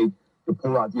was made to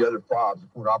pull out the other FOBs, the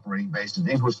forward operating bases.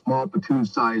 These were small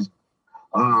platoon-sized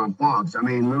FOBs. I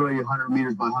mean, literally 100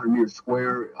 meters by 100 meters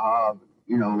square,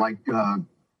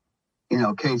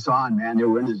 case on, man. They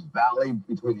were in this valley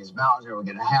between these mountains. They were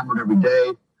getting hammered every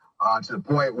day. To the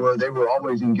point where they were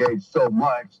always engaged so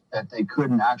much that they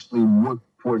couldn't actually work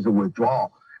towards a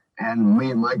withdrawal. And me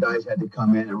and my guys had to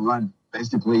come in and run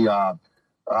basically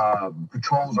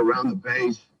patrols around the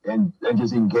base and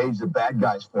just engage the bad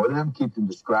guys for them, keep them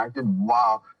distracted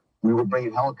while we were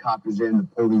bringing helicopters in to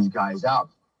pull these guys out.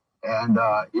 And,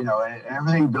 and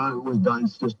everything was done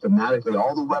systematically.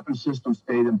 All the weapon systems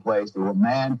stayed in place. They were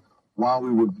manned while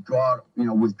we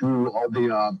withdrew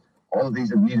all of these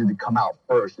that needed to come out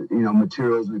first,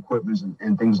 materials and equipment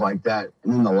and things like that.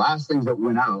 And then the last things that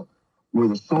went out were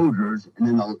the soldiers, and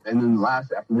then the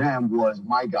last after them was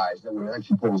my guys that were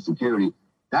actually pulling security.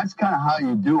 That's kind of how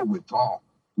you do it with withdrawal.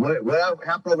 What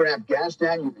happened over in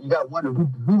Afghanistan, you got to wonder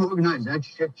who organized that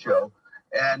shit show.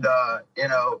 And,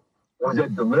 was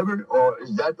it delivered, or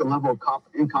is that the level of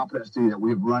incompetency that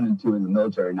we've run into in the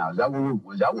military now? Is that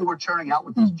what we're churning out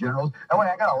with these generals? That way,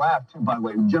 I got to laugh, too, by the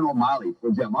way. General Miley, for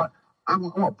example. I'm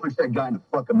going to punch that guy in the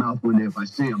fucking mouth one day if I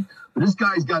see him. But this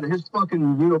guy's got his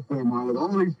fucking uniform on with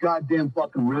all these goddamn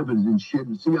fucking ribbons and shit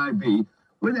and CIB.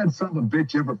 What did that son of a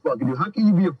bitch ever fucking do? How can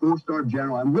you be a 4-star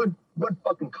general? And what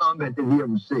fucking combat did he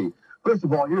ever see? First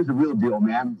of all, here's the real deal,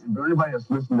 man. And for anybody that's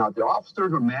listening out there,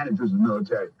 officers are managers in the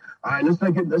military. All right, let's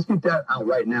get that out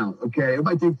right now, okay?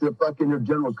 Everybody thinks they're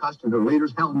general custody, they're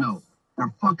leaders. Hell no.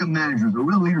 They're fucking managers. The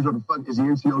real leaders of the fuck is the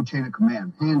NCO chain of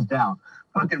command, hands down.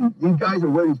 Fucking, these guys are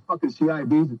wearing these fucking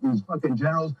CIBs, these fucking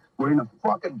generals. We're in a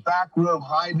fucking back room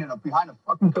hiding behind a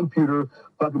fucking computer,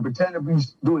 fucking pretending to be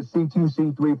doing C2,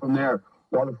 C3 from there,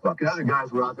 while the fucking other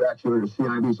guys were out there actually wearing a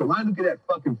CIB. So when I look at that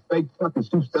fucking fake fucking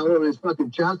Stu Stellar in his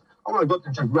fucking chest, I want to go up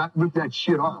there and just rip that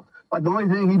shit off. Like, the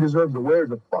only thing he deserves to wear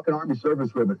is a fucking Army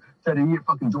service ribbon. Said he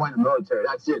fucking joined the military.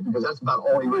 That's it, because that's about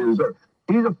all he really deserves.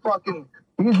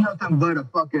 He's nothing but a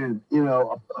fucking,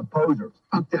 a poser.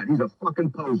 Fuck that. He's a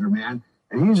fucking poser, man.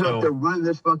 And he's up there running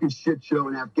this fucking shit show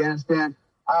in Afghanistan.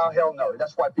 Oh, hell no.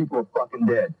 That's why people are fucking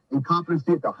dead.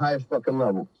 Incompetency at the highest fucking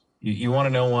level. You want to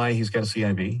know why he's got a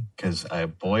CIB? Because,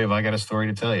 boy, have I got a story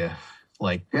to tell you.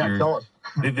 Tell us.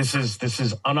 This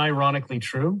is unironically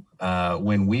true.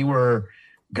 When we were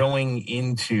going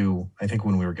into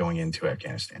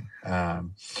Afghanistan,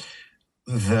 one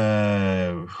of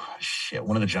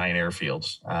the giant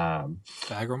airfields.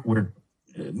 Bagram?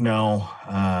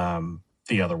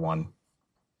 The other one.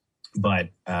 But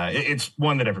it's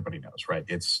one that everybody knows, right?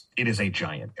 It is a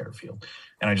giant airfield,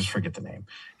 and I just forget the name.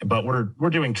 But we're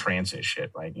doing transit shit,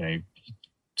 right?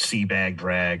 Sea bag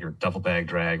drag or duffel bag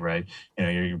drag, right?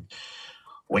 You're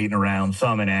waiting around,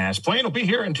 thumb and ass. Plane will be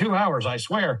here in 2 hours, I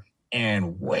swear.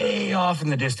 And way off in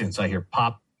the distance, I hear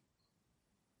pop.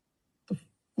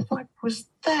 What was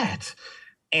that?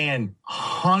 And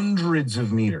hundreds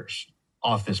of meters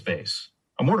off this base,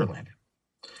 a mortar landed,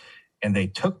 and they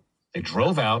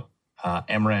drove out.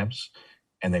 MRABs,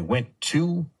 and they went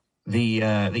to the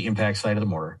impact site of the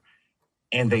mortar,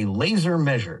 and they laser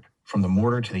measured from the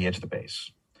mortar to the edge of the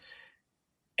base.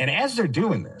 And as they're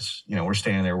doing this, we're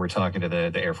standing there, we're talking to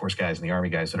the Air Force guys and the Army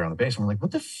guys that are on the base, and we're like,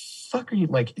 what the fuck are you,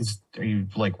 are you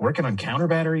working on counter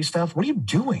battery stuff? What are you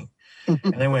doing?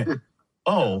 And they went,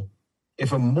 oh,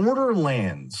 if a mortar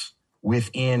lands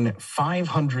within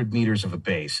 500 meters of a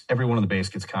base, everyone on the base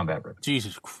gets combat ribbon.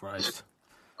 Jesus Christ.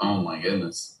 Oh, my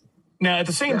goodness. Now, at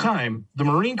the same time, the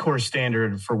Marine Corps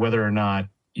standard for whether or not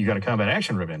you got a combat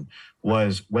action ribbon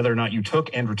was whether or not you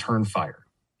took and returned fire.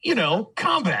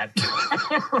 Combat. Weird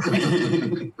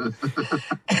how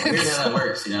that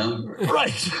works,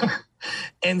 Right.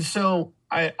 And so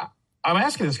I'm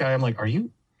asking this guy, I'm like,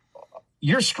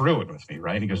 you're screwing with me,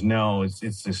 right? He goes, no, it's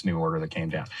this new order that came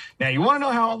down. Now, you want to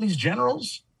know how all these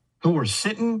generals who were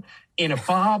sitting in a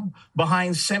fob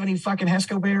behind 70 fucking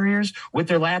HESCO barriers with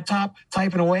their laptop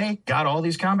typing away got all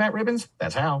these combat ribbons?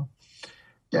 That's how.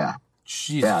 Yeah.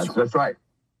 Jesus. Yeah, that's right.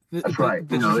 That's right.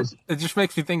 It just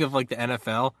makes me think of the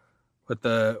NFL with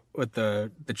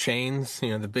the chains,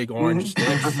 the big orange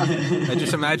sticks. I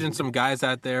just imagine some guys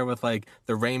out there with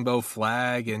the rainbow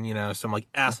flag and some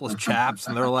assless chaps,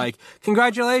 and they're like,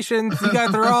 "Congratulations, you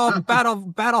guys are all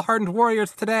battle hardened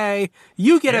warriors today.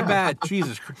 You get a badge."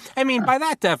 Jesus Christ. By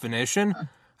that definition,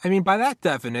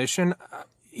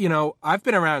 I've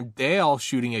been around Dale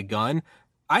shooting a gun.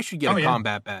 I should get a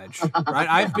combat badge, right?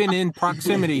 I've been in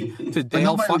proximity to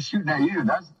Dale. Nobody was shooting at you.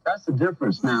 That's the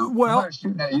difference now. Well, nobody's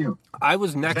shooting at you. I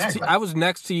was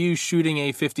next to you shooting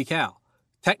a 50 cal.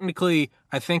 Technically,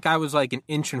 I think I was an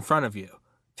inch in front of you.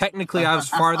 Technically, I was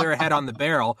farther ahead on the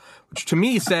barrel, which to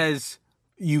me says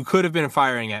you could have been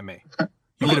firing at me.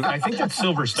 I think that's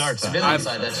Silver Star. I'm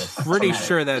pretty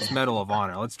sure that's Medal of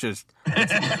Honor. Let's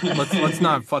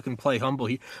not fucking play humble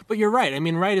here. But you're right.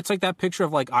 Right? It's that picture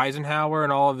of Eisenhower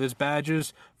and all of his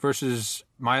badges versus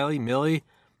Millie,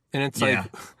 and it's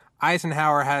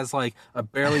Eisenhower has a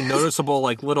barely noticeable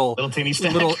little teeny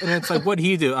stack. And it's what'd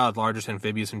he do? The largest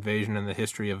amphibious invasion in the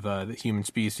history of the human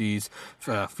species.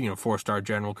 4-star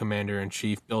general, commander in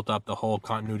chief, built up the whole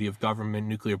continuity of government,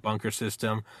 nuclear bunker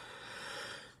system.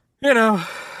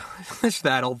 It's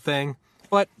that old thing.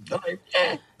 But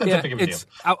it's.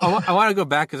 I want to go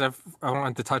back because I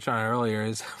wanted to touch on it earlier.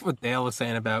 Is what Dale was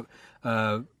saying about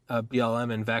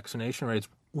BLM and vaccination rates,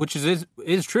 which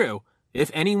is true.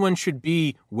 If anyone should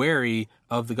be wary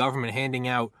of the government handing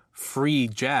out free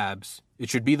jabs, it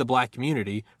should be the black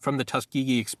community from the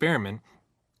Tuskegee experiment.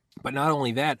 But not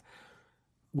only that,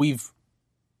 it's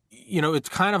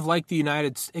kind of like the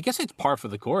United States. I guess it's par for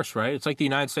the course, right? It's like the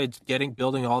United States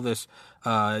building all this,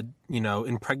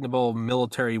 impregnable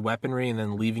military weaponry and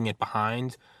then leaving it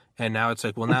behind. And now it's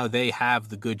now they have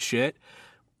the good shit.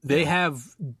 They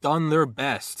have done their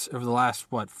best over the last,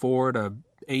 4 to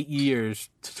 8 years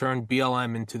to turn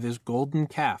BLM into this golden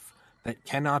calf that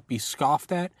cannot be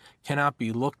scoffed at, cannot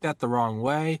be looked at the wrong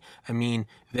way.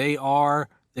 They are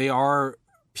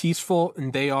peaceful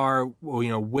and they are,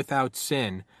 without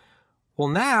sin. Well,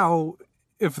 now,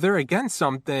 if they're against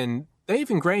something, they've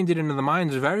ingrained it into the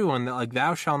minds of everyone that,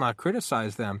 thou shalt not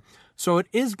criticize them. So it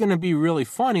is going to be really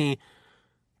funny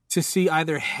to see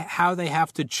either how they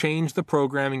have to change the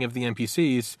programming of the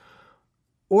NPCs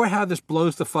or how this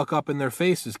blows the fuck up in their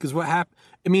faces. Because what happened,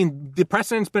 the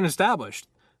precedent's been established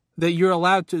that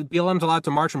BLM's allowed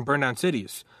to march and burn down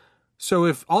cities. So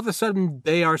if all of a sudden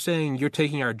they are saying you're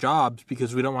taking our jobs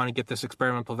because we don't want to get this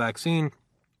experimental vaccine,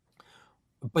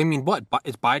 what?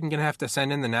 Is Biden going to have to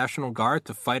send in the National Guard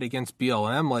to fight against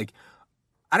BLM?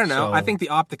 I don't know. I think the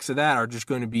optics of that are just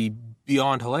going to be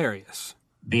beyond hilarious.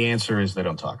 the answer is they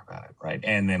don't talk about it, right?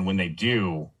 And then when they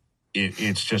do,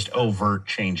 it's just overt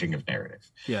changing of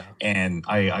narrative. Yeah. And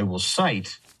I will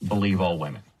cite Believe All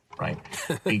Women, right?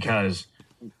 Because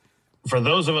for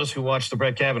those of us who watched the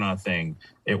Brett Kavanaugh thing,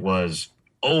 it was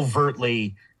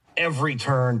overtly every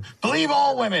turn, believe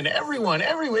all women, everyone,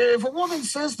 everywhere. If a woman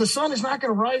says the sun is not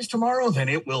going to rise tomorrow, then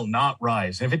it will not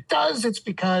rise. If it does, it's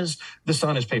because the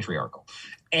sun is patriarchal.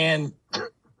 And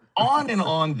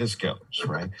on this goes,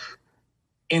 right?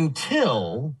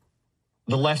 Until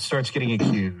the left starts getting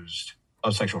accused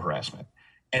of sexual harassment.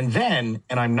 And then,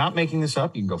 and I'm not making this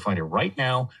up, you can go find it right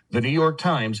now, the New York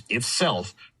Times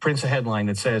itself prints a headline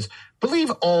that says,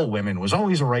 believe all women was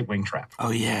always a right-wing trap.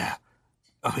 Oh, yeah.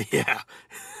 Oh, yeah.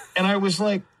 And I was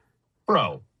like,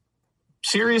 bro,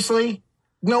 seriously?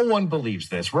 No one believes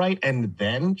this, right? And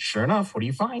then, sure enough, what do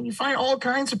you find? You find all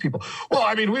kinds of people. Well,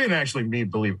 I mean, we didn't actually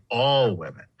believe all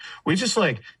women. We just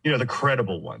the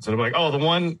credible ones. And I'm like, oh, the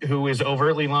one who is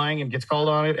overtly lying and gets called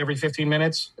on it every 15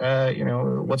 minutes.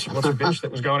 What's the bitch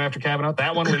that was going after Kavanaugh?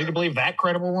 That one, we need to believe that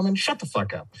credible woman? Shut the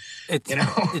fuck up.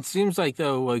 It seems like,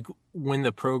 though, like when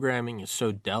the programming is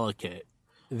so delicate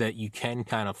that you can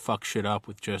kind of fuck shit up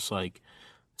with just like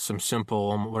some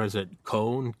simple, what is it,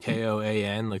 koan,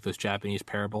 K-O-A-N, like those Japanese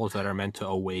parables that are meant to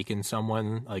awaken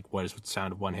someone, like what is the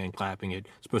sound of one hand clapping, it's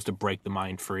supposed to break the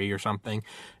mind free or something.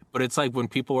 But it's like when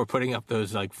people were putting up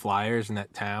those like flyers in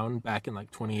that town back in like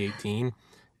 2018,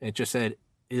 it just said,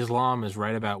 Islam is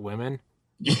right about women.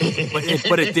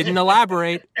 but it didn't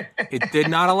elaborate. It did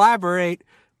not elaborate.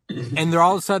 And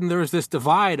all of a sudden there was this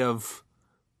divide of,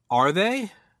 are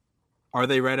they? Are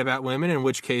they right about women? In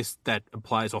which case that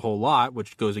applies a whole lot,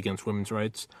 which goes against women's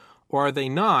rights. Or are they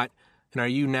not? And are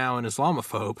you now an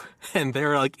Islamophobe? And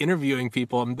they're like interviewing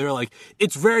people and they're like,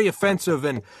 it's very offensive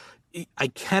and I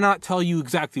cannot tell you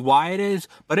exactly why it is,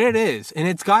 but it is. And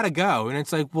it's got to go. And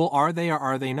it's like, well, are they or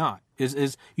are they not?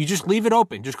 Is you just leave it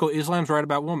open. Just go, Islam's right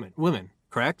about women,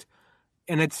 correct?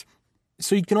 And it's,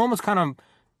 so you can almost kind of,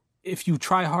 if you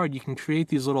try hard, you can create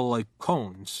these little like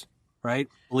cones. Right?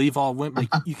 Believe all women.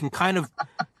 Like, you can kind of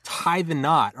tie the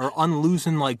knot or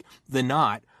unloosen like the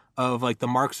knot of like the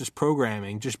Marxist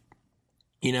programming. Just,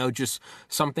 just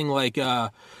something like,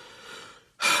 I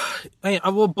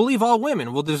will believe all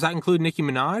women. Well, does that include Nicki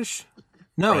Minaj?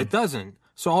 No, right. It doesn't.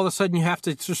 So all of a sudden you have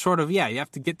to just sort of, you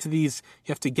have to get to these,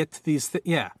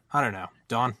 I don't know.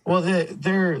 Don? Well,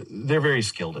 they're very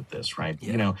skilled at this, right?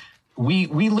 Yeah. We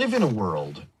live in a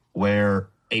world where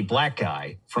a black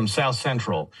guy from South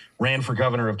Central ran for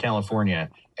governor of California,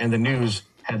 and the news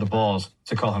had the balls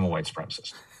to call him a white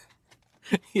supremacist.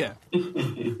 Yeah.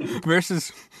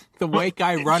 Versus the white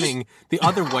guy running, the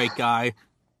other white guy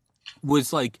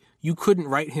was like, you couldn't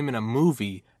write him in a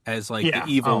movie as like the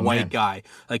evil white guy.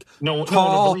 Like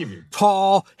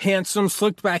tall, handsome,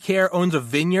 slicked back hair, owns a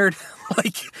vineyard.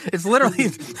 Like it's literally,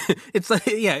 it's like,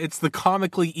 it's the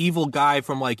comically evil guy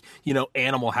from like,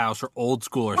 Animal House or Old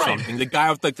School or something. The guy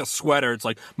with like the sweater. It's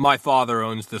like, my father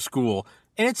owns the school.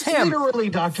 And it's him. Literally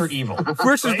Dr. Evil.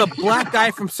 Versus the black guy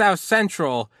from South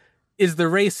Central is the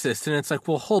racist. And it's like,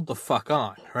 well, hold the fuck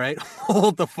on, right?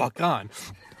 Hold the fuck on.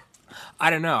 I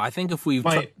don't know. I think if we...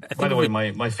 By the way,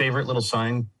 my favorite little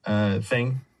sign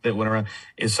thing that went around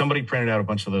is somebody printed out a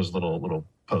bunch of those little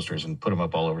posters and put them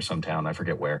up all over some town. I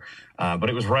forget where. But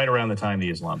it was right around the time the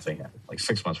Islam thing happened, like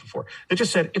 6 months before. It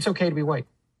just said, it's okay to be white.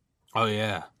 Oh,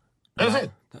 yeah. That was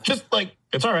it. Just like,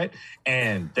 it's all right.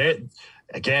 And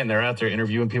they're out there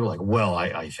interviewing people like, well,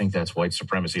 I think that's white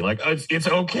supremacy. Like, it's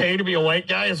okay to be a white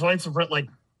guy? It's white supremacy. Like,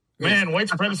 man, white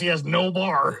supremacy has no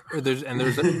bar. There's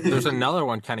another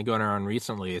one kind of going around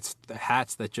recently. It's the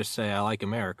hats that just say, I like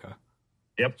America.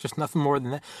 Yep. Just nothing more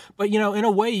than that. But, in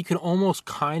a way, you can almost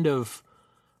kind of,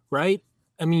 right?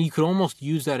 I mean, you could almost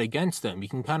use that against them. You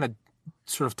can kind of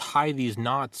sort of tie these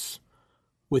knots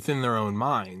within their own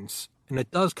minds. And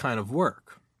it does kind of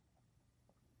work.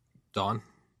 Don?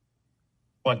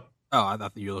 What? Oh, I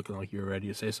thought that you were looking like you were ready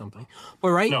to say something. But,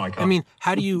 right? No, I can't. I mean,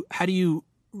 how do you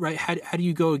right? How do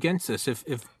you go against this if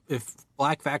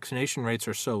black vaccination rates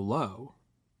are so low,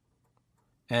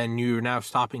 and you're now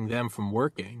stopping them from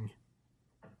working?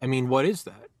 I mean, what is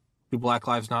that? Do Black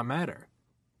Lives not matter?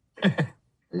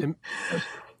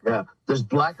 Yeah, does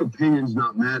black opinions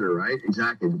not matter? Right?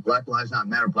 Exactly. Do Black Lives not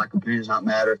matter? Black opinions not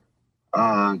matter?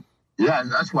 Yeah,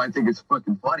 that's why I think it's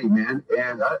fucking funny, man.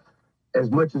 And as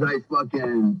much as I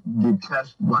fucking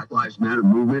detest Black Lives Matter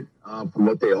movement for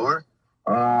what they are.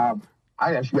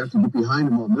 I actually have to get behind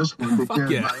him on this one because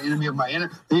the enemy of my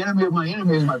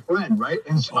enemy is my friend, right?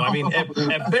 And so, well, I mean,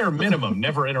 at bare minimum,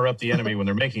 never interrupt the enemy when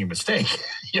they're making a mistake.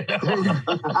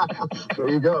 There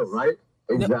you go, right?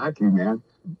 Exactly, man.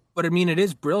 But I mean, it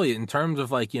is brilliant in terms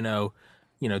of like,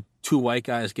 two white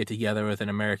guys get together with an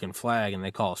American flag and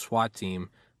they call a SWAT team.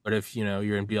 But if,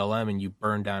 you're in BLM and you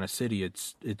burn down a city,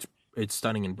 it's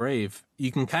stunning and brave.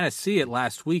 You can kind of see it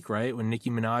last week, right? When Nicki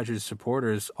Minaj's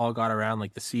supporters all got around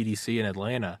like the CDC in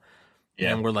Atlanta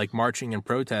and were like marching and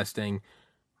protesting.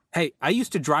 Hey, I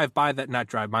used to drive by that, not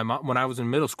drive, my mom, when I was in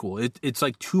middle school. It's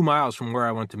like 2 miles from where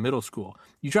I went to middle school.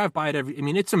 You drive by it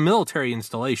it's a military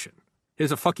installation.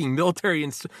 There's a fucking military,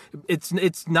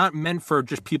 it's not meant for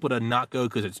just people to not go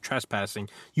because it's trespassing.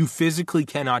 You physically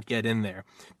cannot get in there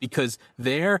because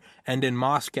there and in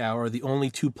Moscow are the only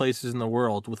two places in the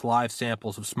world with live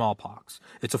samples of smallpox.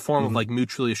 It's a form of like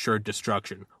mutually assured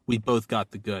destruction. We both got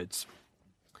the goods.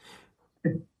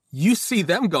 You see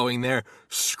them going there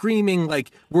screaming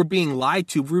like we're being lied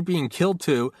to, we're being killed,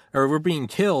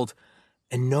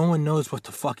 and no one knows what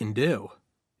to fucking do.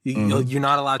 You're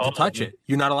not allowed to touch it.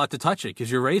 You're not allowed to touch it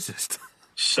because you're racist.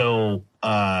 So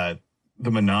the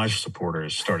Minaj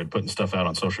supporters started putting stuff out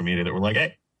on social media that were like,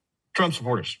 hey, Trump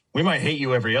supporters, we might hate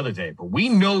you every other day, but we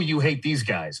know you hate these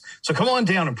guys. So come on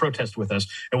down and protest with us,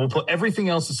 and we'll put everything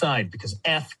else aside because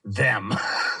F them.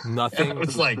 Nothing.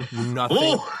 It's like,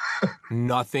 nothing.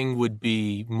 Nothing would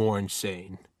be more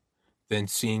insane than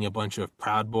seeing a bunch of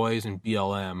Proud Boys and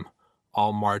BLM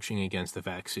all marching against the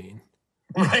vaccine.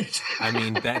 Right. I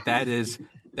mean,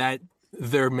 that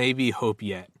there may be hope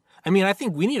yet. I mean, I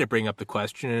think we need to bring up the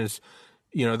question is,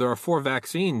 there are 4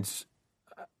 vaccines.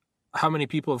 How many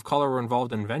people of color were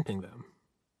involved in inventing them?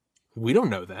 We don't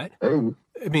know that. Hey,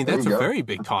 I mean, that's a very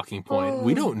big talking point.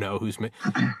 We don't know who's...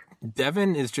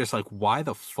 Devin is just like, why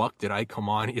the fuck did I come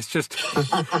on? It's just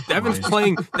Devin's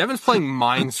playing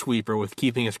Minesweeper with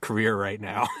keeping his career right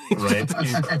now. Right.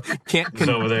 He's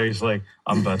over there. He's like,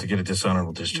 I'm about to get a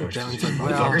dishonorable discharge. Devin's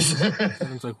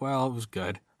like, well, it was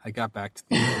good. I got back to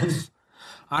the US.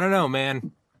 I don't know,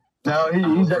 man. No,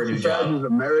 he's exercising his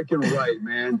American right,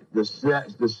 man, to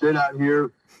sit out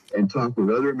here and talk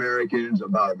with other Americans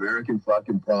about American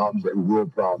fucking problems and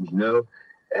world problems,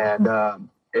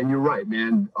 And you're right,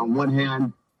 man. On one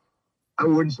hand, I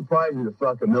wouldn't surprise you if the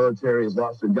fucking military has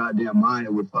lost their goddamn mind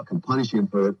and would fucking punish him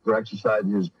for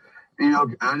exercising his.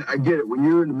 I get it. When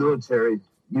you're in the military,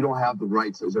 you don't have the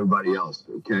rights as everybody else,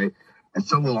 okay? And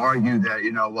some will argue that,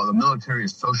 the military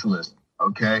is socialist,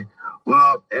 okay?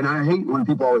 Well, and I hate when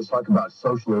people always talk about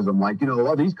socialism, like,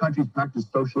 these countries practice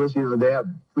socialism, they have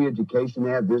free education,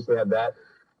 they have this, they have that.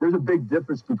 There's a big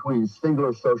difference between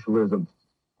singular socialism,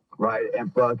 right,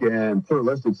 and fucking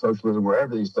pluralistic socialism, where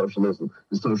everything's socialism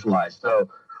is socialized. So,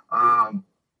 but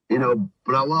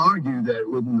I will argue that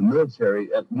within the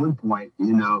military, at one point,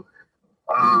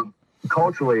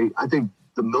 culturally, I think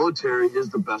the military is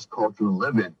the best culture to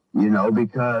live in,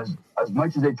 because as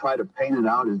much as they try to paint it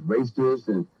out as racist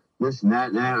and this and that,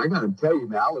 and I got to tell you,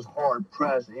 man, I was hard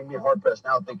pressed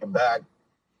now thinking back,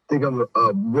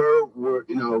 where were,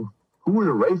 who were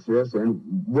the racists and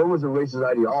what was the racist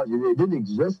ideology? It didn't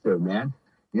exist there, man.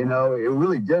 It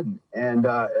really didn't. And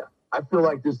I feel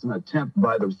like this is an attempt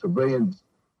by the civilians,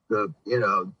 the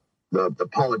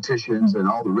politicians and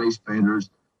all the race painters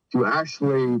to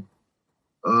actually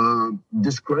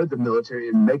discredit the military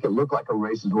and make it look like a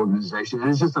racist organization. And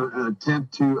it's just an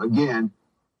attempt to, again,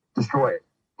 destroy it.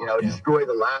 Destroy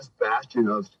the last bastion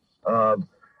of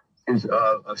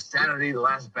sanity, the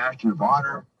last bastion of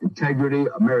honor, integrity,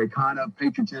 Americana,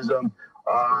 patriotism.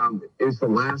 It's the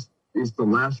last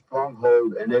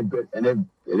stronghold, and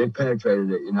they've penetrated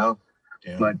it.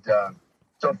 Yeah. But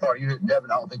so far,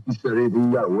 Devin, I don't think you said anything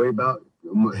you got to worry about.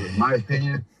 In my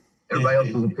opinion, everybody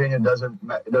else's opinion doesn't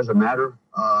matter.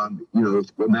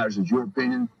 What matters is your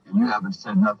opinion, and you haven't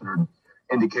said nothing or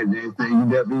indicated anything. You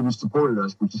never even supported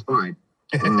us, which is fine.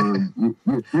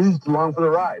 You're just along for the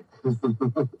ride.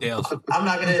 I'm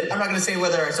not gonna say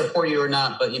whether I support you or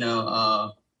not, but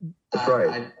that's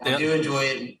right. I do enjoy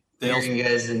it. Hearing you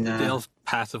guys and Dale's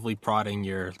passively prodding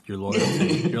your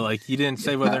loyalty. You're like, you didn't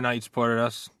say whether or not you supported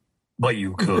us. But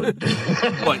you could.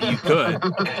 But you could.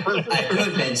 I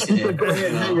could mention it. Go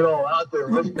ahead and hang it all out there.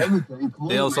 Risk everything.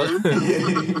 Dale's like,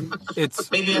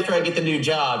 it's maybe after I get the new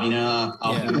job,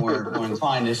 I'll be more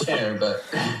inclined to share. But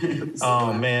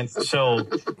oh man, so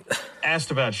asked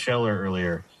about Scheller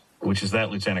earlier, which is that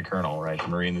lieutenant colonel, right? The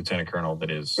Marine lieutenant colonel that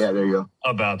is there you go.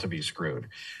 About to be screwed.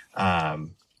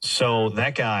 So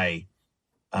that guy,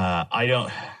 I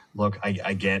don't look.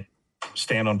 I get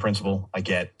stand on principle. I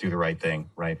get do the right thing,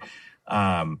 right?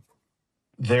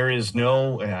 There is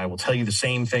no, I will tell you the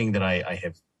same thing that I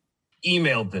have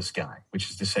emailed this guy, which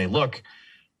is to say, look,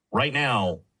 right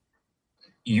now,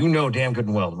 damn good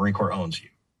and well, the Marine Corps owns you,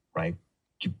 right?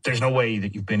 there's no way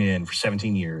that you've been in for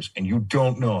 17 years and you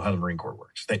don't know how the Marine Corps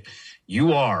works. That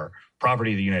you are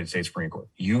property of the United States Marine Corps.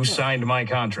 You signed my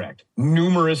contract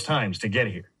numerous times to get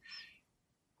here.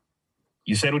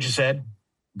 You said what you said.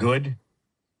 Good.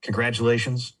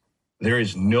 Congratulations. There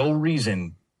is no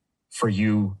reason for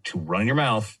you to run your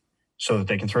mouth so that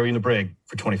they can throw you in the brig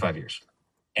for 25 years.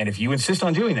 And if you insist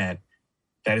on doing that,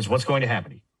 that is what's going to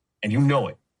happen to you. And you know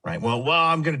it, right? Well,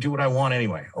 I'm going to do what I want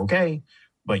anyway. Okay.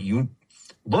 But you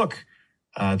look,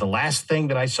 the last thing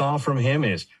that I saw from him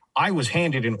is I was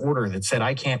handed an order that said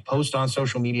I can't post on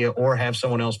social media or have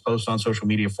someone else post on social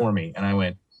media for me. And I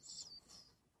went,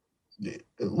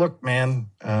 look, man,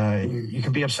 you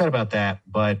can be upset about that,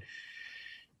 but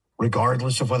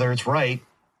regardless of whether it's right,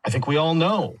 I think we all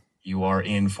know you are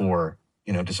in for,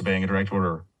 disobeying a direct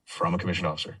order from a commissioned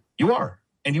officer. You are,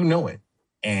 and you know it.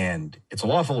 And it's a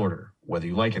lawful order, whether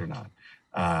you like it or not.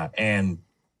 And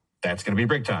that's going to be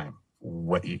brig time.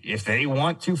 If they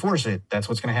want to force it, that's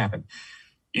what's going to happen.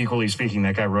 Equally speaking,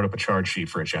 that guy wrote up a charge sheet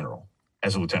for a general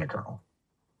as a lieutenant colonel.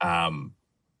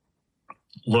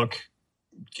 Look,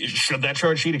 should that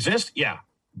charge sheet exist? Yeah.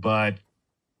 But,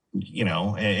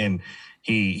 and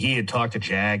he had talked to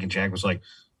Jag, and Jag was like,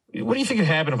 what do you think would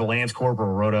happen if a Lance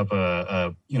Corporal wrote up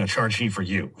a charge sheet for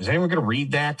you? Is anyone going to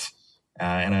read that?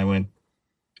 And I went,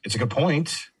 it's a good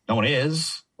point. No one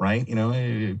is, right?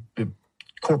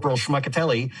 Corporal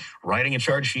Schmuckatelli writing a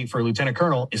charge sheet for a lieutenant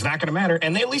colonel is not going to matter.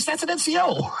 And at least that's an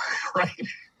NCO,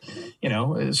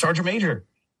 right? Sergeant major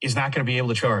is not going to be able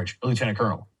to charge a lieutenant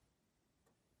colonel.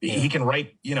 He can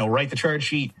write the charge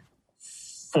sheet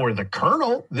for the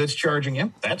colonel that's charging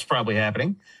him. That's probably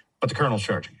happening, but the colonel's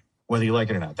charging him, whether you like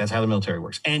it or not. That's how the military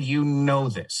works. And you know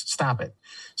this. Stop it.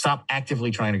 Stop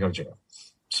actively trying to go to jail.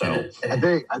 So I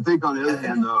think on the other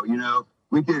hand, though,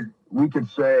 we could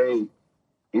say,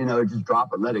 just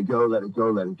drop it, let it go, let it go,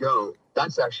 let it go.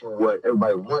 That's actually what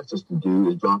everybody wants us to do,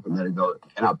 is drop it, let it go,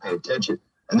 and not pay attention.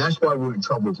 And that's why we're in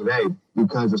trouble today,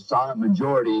 because the silent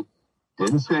majority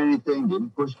didn't say anything,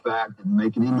 didn't push back, didn't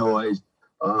make any noise,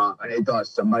 and they thought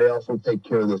somebody else will take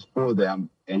care of this for them,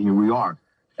 and here we are.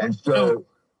 And so,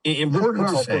 important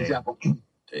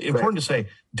to say,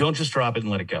 don't just drop it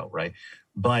and let it go, right?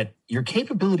 But your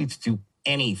capability to do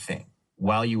anything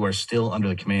while you are still under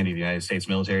the command of the United States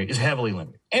military is heavily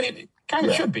limited. And it kind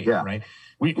of should be, right?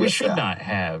 We should not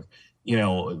have,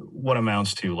 what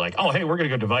amounts to like, oh, hey, we're going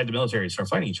to go divide the military and start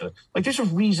fighting each other. Like, there's a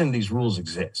reason these rules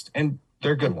exist, and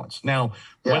they're good ones. Now,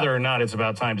 whether or not it's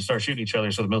about time to start shooting each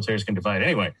other so the militaries can divide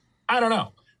anyway, I don't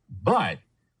know. But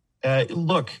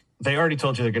look, they already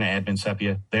told you they're going to admin sep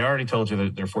you. They already told you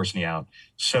that they're forcing you out.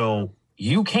 So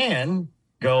you can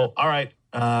go, all right,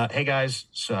 hey guys,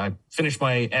 so I finished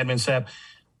my admin sep.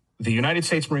 The United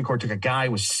States Marine Corps took a guy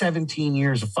with 17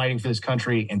 years of fighting for this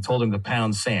country and told him to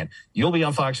pound sand. You'll be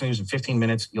on Fox News in 15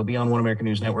 minutes. You'll be on One American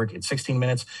News Network in 16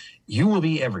 minutes. You will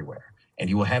be everywhere, and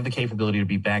you will have the capability to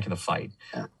be back in the fight.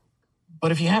 Yeah.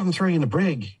 But if you have them throw you in the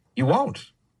brig, you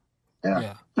won't.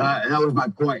 Yeah. And that was my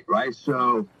point, right?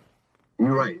 So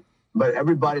you're right. But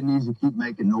everybody needs to keep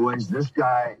making noise. This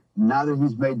guy, now that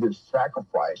he's made this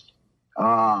sacrifice,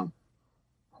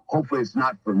 hopefully it's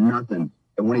not for nothing.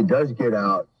 And when he does get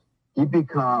out, he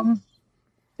becomes,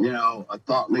 a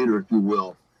thought leader, if you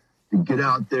will, to get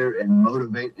out there and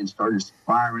motivate and start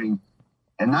inspiring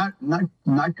and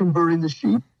not converting the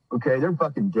sheep. Okay, they're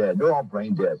fucking dead. They're all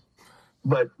brain dead.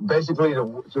 But basically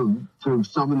to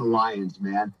summon the lions,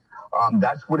 man.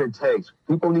 That's what it takes.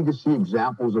 People need to see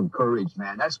examples of courage,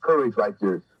 man. That's courage right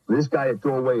there. For this guy to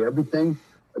throw away everything,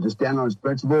 to stand on his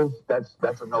principles,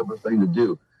 that's a noble thing to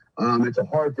do. It's a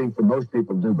hard thing for most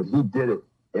people to do, but he did it.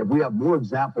 If we have more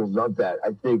examples of that,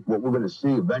 I think what we're going to see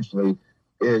eventually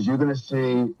is you're going to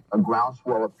see a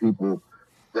groundswell of people.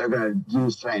 They're going to do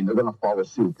the same. They're going to follow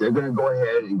suit. They're going to go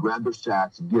ahead and grab their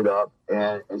sacks, get up,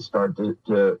 and start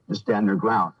to stand their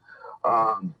ground.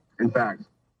 In fact,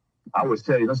 I would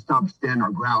say, let's stop standing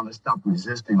our ground. Let's stop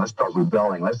resisting. Let's start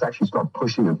rebelling. Let's actually start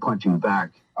pushing and punching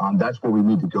back. That's where we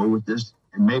need to go with this.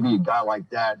 And maybe a guy like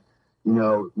that,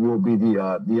 will be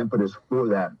the impetus for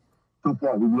that. So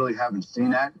far, we really haven't seen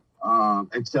that,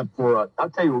 except for, I'll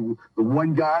tell you, the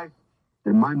one guy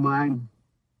in my mind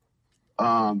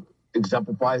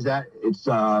exemplifies that. It's,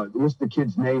 what's the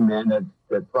kid's name, man,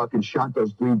 that fucking shot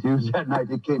those three dudes that night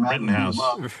that came out? Rittenhouse.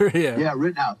 Yeah,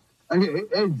 Rittenhouse. Okay,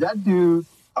 hey, that dude,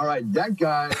 all right, that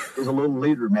guy is a little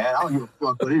leader, man. I don't give a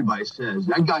fuck what anybody says.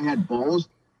 That guy had balls,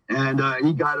 and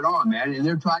he got it on, man. And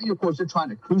they're trying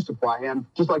to crucify him,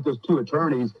 just like those two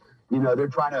attorneys. They're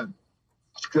trying to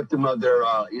strip them of their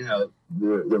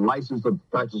license to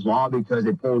practice law because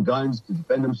they pulled guns to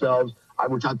defend themselves,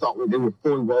 which I thought they were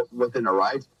fully well within their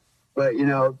rights. But,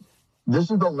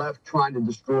 this is the left trying to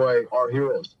destroy our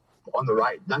heroes on the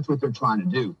right. That's what they're trying to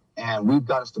do. And we've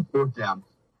got to support them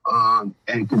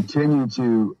and continue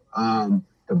to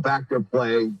back their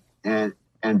play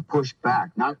and push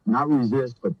back. Not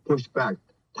resist, but push back.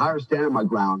 Tired of standing my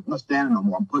ground. I'm not standing no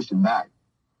more. I'm pushing back.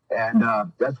 And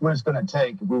that's what it's going to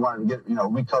take if we want to get,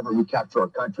 recapture our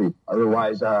country.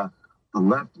 Otherwise, the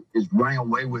left is running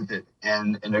away with it.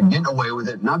 And they're getting away with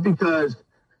it, not because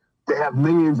they have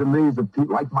millions and millions of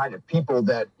like-minded people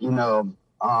that,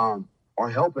 are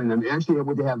helping them. Actually,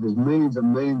 what they have is millions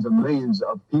and millions and millions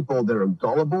of people that are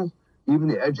gullible. Even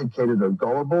the educated are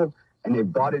gullible, and they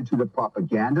bought into the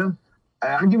propaganda.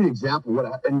 I'll give you an example.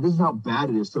 And this is how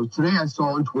bad it is. So today I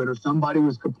saw on Twitter, somebody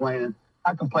was complaining.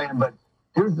 Not complaining, but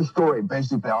here's the story.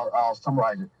 Basically, I'll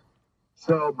summarize it.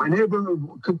 So my neighbor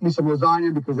cooked me some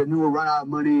lasagna because they knew we run out of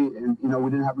money and, we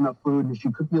didn't have enough food. And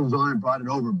she cooked me lasagna and brought it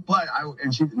over. But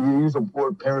she used the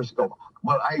word periscope.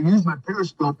 Well, I used my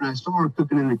periscope and I saw her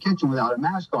cooking in the kitchen without a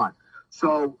mask on.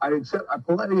 So I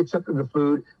politely accepted the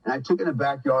food and I took it in the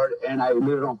backyard and I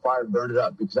lit it on fire and burned it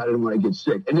up because I didn't want to get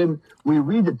sick. And then when you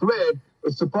read the thread,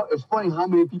 it's funny how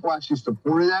many people actually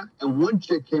supported that. And one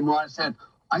chick came on and said,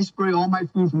 I spray all my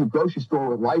food from the grocery store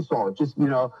with Lysol. Just,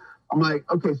 I'm like,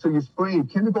 okay, so you're spraying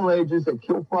chemical agents that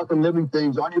kill fucking living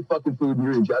things on your fucking food and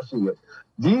you're ingesting it.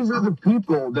 These are the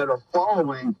people that are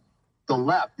following the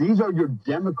left. These are your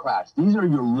Democrats. These are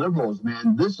your liberals,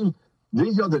 man. These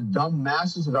are the dumb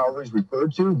masses that I always refer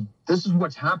to. This is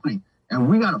what's happening. And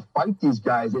we got to fight these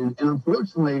guys. And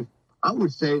unfortunately, I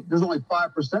would say there's only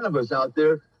 5% of us out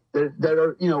there that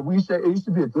are, we say it used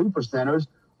to be the 3%ers.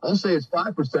 I'll say it's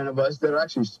 5% of us that are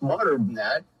actually smarter than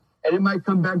that. And it might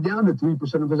come back down to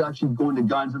 3% of us actually going to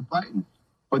guns and fighting.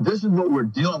 But this is what we're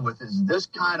dealing with, is this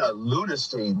kind of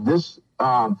lunacy, this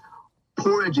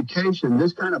poor education,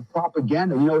 this kind of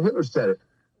propaganda. Hitler said it.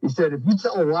 He said, if you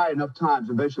tell a lie enough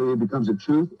times, eventually it becomes a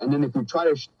truth. And then if you try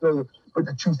to put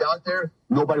the truth out there,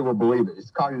 nobody will believe it. It's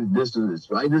cognitive dissonance,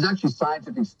 right? There's actually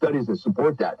scientific studies that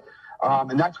support that.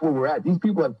 And that's where we're at. These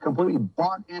people have completely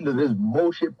bought into this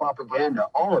bullshit propaganda,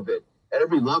 all of it, at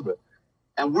every level.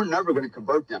 And we're never going to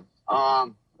convert them.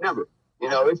 Never.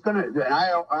 It's going to, and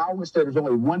I always say there's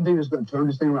only one thing that's going to turn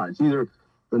this thing around. It's either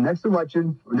the next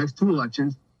election or next two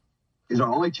elections is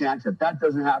our only chance. If that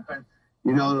doesn't happen,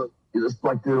 it's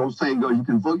like the old saying goes, you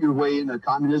can vote your way into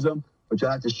communism, but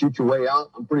you'll have to shoot your way out.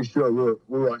 I'm pretty sure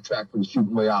we're on track for the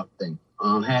shooting way out thing,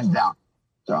 hands down.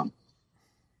 So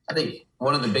I think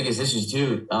one of the biggest issues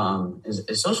too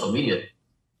is social media,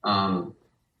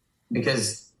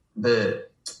 because the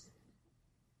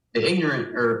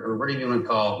ignorant or whatever you want to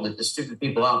call the stupid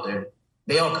people out there,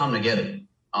 they all come together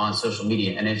on social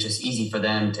media, and it's just easy for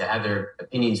them to have their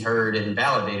opinions heard and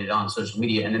validated on social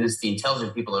media. And then it's the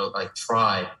intelligent people that like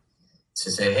try to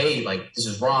say, hey, like this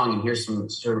is wrong, and here's some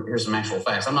actual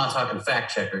facts. I'm not talking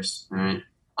fact checkers, all right?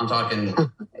 I'm talking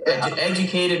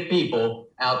educated people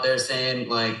out there saying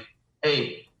like,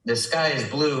 hey, the sky is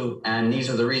blue and these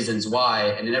are the reasons why.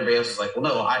 And then everybody else is like, well,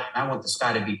 no, I want the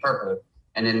sky to be purple.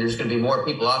 And then there's going to be more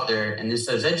people out there. And those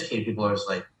educated people are just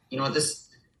like, you know what, this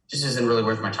just isn't really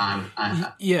worth my time. I'm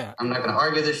not going to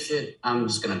argue this shit. I'm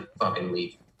just going to fucking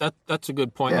leave. That's a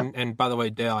good point. Yeah. And by the way,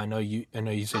 Dale, I know you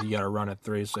said you got to run at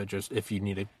 3, so just if you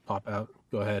need to pop out,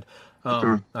 go ahead.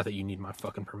 Sure. Not that you need my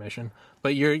fucking permission,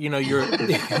 but you're I'm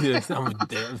a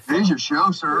damn. It is your show,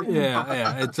 sir.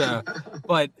 Yeah. It's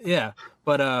but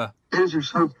it is your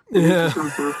show. Yeah.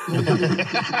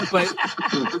 But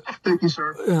Thank you,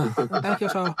 sir. Thank you,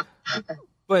 sir.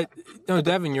 But no,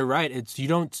 Devin, you're right.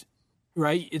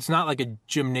 Right? It's not like a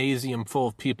gymnasium full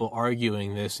of people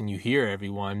arguing this and you hear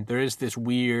everyone. There is this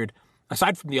weird,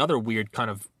 aside from the other weird kind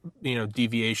of,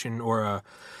 deviation or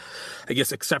I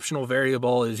guess exceptional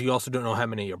variable is you also don't know how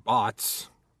many are bots.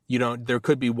 There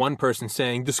could be one person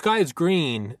saying the sky is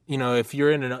green. If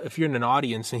you're in an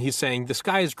audience and he's saying the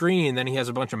sky is green, then he has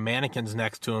a bunch of mannequins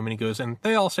next to him and he goes, and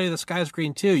they all say the sky is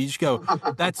green too. You just go,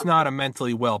 that's not a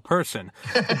mentally well person.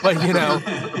 But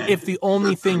if the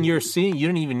only thing you're seeing, you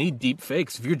don't even need deep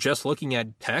fakes. If you're just looking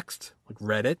at text like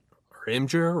Reddit or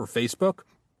Imgur or Facebook,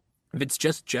 if it's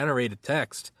just generated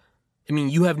text,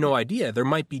 you have no idea. There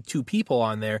might be 2 people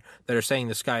on there that are saying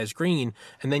the sky is green,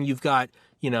 and then you've got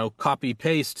copy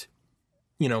paste,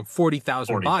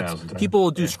 40,000 bots. People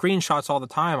will do screenshots all the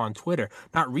time on Twitter,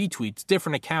 not retweets,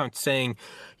 different accounts saying,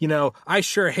 I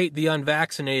sure hate the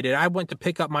unvaccinated. I went to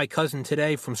pick up my cousin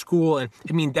today from school, and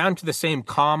down to the same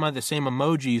comma, the same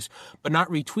emojis, but not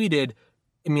retweeted.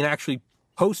 Actually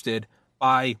posted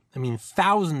by,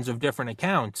 thousands of different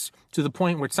accounts to the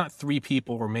point where it's not 3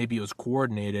 people or maybe it was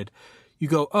coordinated. you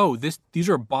go, oh, these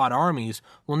are bot armies.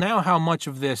 Well, now how much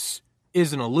of this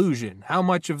is an illusion? How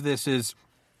much of this is,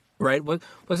 right?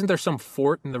 Wasn't there some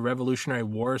fort in the Revolutionary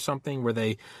War or something where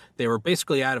they were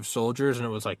basically out of soldiers and it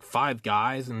was like 5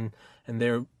 guys and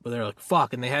they're like,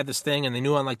 fuck, and they had this thing and they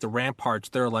knew on like the ramparts,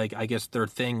 they're like, I guess their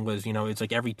thing was, it's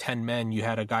like every 10 men you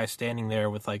had a guy standing there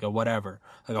with like a whatever,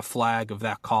 like a flag of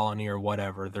that colony or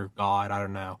whatever, their god, I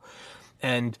don't know.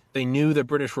 And they knew the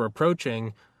British were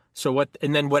approaching. So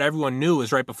then what everyone knew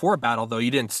was right before a battle, though,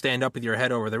 you didn't stand up with your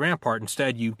head over the rampart.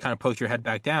 Instead, you kind of poked your head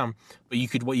back down. But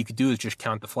what you could do is just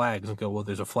count the flags and go, well,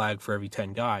 there's a flag for every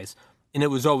 10 guys. And it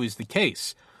was always the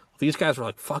case. These guys were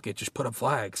like, fuck it, just put up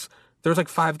flags. There's like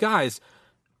 5 guys.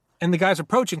 And the guys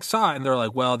approaching saw it, and they're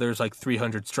like, well, there's like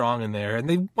 300 strong in there. And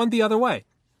they went the other way.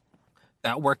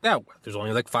 That worked out. There's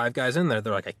only like 5 guys in there.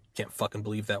 They're like, I can't fucking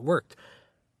believe that worked.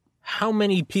 How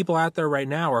many people out there right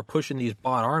now are pushing these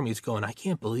bot armies going, I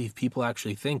can't believe people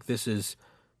actually think this is,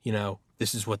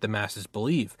 this is what the masses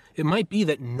believe. It might be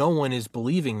that no one is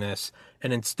believing this,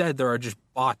 and instead there are just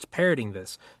bots parroting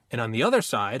this. And on the other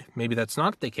side, maybe that's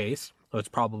not the case, though it's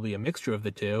probably a mixture of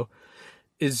the two,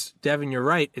 is, Devin, you're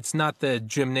right, it's not the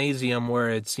gymnasium where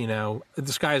it's, the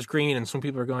sky is green and some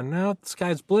people are going, no, the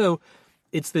sky's blue.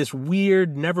 It's this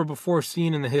weird, never before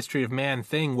seen in the history of man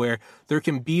thing where there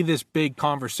can be this big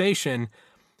conversation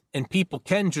and people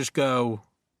can just go,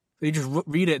 they just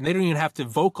read it and they don't even have to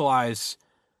vocalize,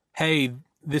 hey,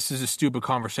 this is a stupid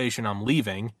conversation, I'm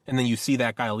leaving. And then you see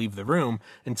that guy leave the room.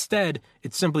 Instead,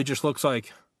 it simply just looks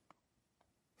like,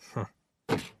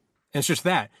 And it's just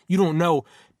that. You don't know,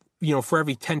 for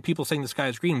every 10 people saying the sky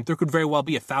is green, there could very well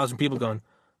be 1,000 people going,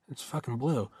 it's fucking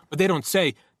blue. But they don't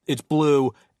say, it's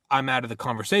blue, I'm out of the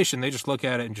conversation. They just look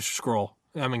at it and just scroll.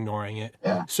 I'm ignoring it.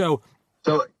 Yeah. So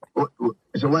one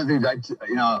of the things I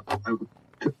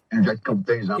interject a couple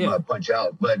things. I'm gonna punch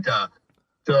out, but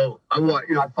so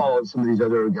I followed some of these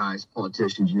other guys,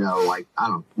 politicians. Like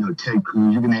Ted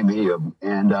Cruz. You can name any of them,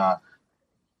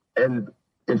 and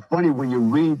it's funny when you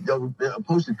read the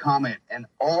posted comment, and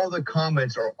all the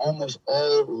comments are almost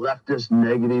all leftist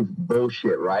negative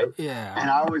bullshit, right? Yeah. And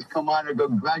I always come on and go,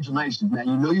 congratulations,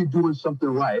 man. You're doing something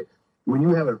right when you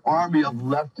have an army of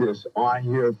leftists on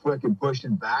here freaking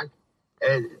pushing back.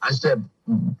 And I said,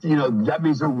 that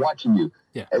means they're watching you.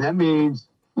 Yeah. And that means,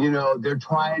 they're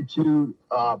trying to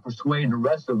persuade the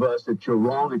rest of us that you're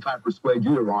wrong and trying to persuade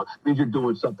you you're wrong. It means you're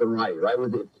doing something right?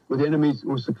 With enemies,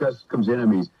 with success comes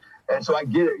enemies. And so I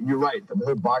get it. You're right. The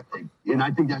whole bot thing. And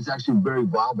I think that's actually a very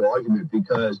viable argument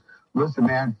because, listen,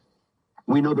 man,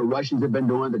 we know the Russians have been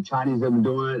doing it. The Chinese have been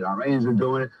doing it. The Iranians are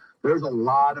doing it. There's a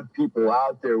lot of people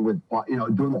out there with,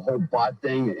 doing the whole bot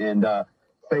thing and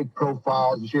fake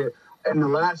profiles and shit. In the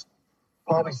last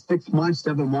probably 6 months,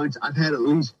 7 months, I've had at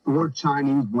least 4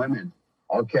 Chinese women,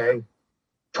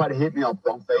 try to hit me up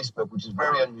on Facebook, which is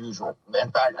very unusual.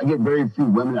 In fact, I get very few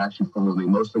women actually follow me,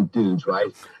 mostly dudes,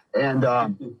 right? And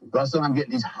last time I'm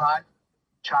getting these hot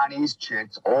Chinese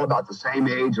chicks, all about the same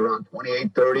age, around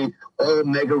 28, 30, all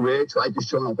mega rich, like just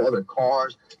showing off all their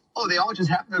cars. Oh, they all just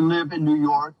happen to live in New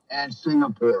York and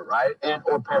Singapore, right?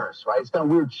 Or Paris, right? It's kind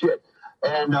of weird shit.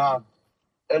 And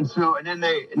then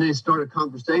they start a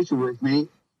conversation with me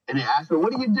and they ask me,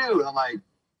 what do you do? And I'm like,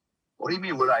 what do you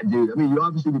mean what I do? I mean, you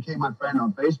obviously became my friend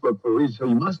on Facebook for a reason, so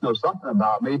you must know something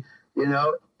about me, and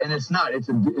it's not, it's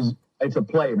a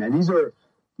play, man. These are,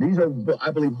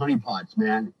 I believe, honeypots,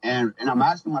 man. And I'm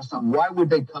asking myself, why would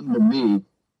they come to me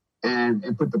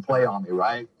and put the play on me,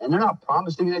 right? And they're not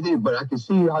promising anything, but I can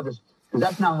see how this, because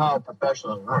that's not how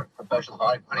professionals work, professional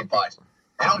honeypots.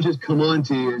 They don't just come on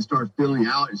to you and start filling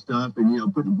out and stuff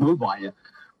and, put the move on you.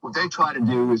 What they try to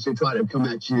do is they try to come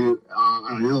at you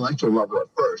on an intellectual level at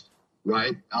first,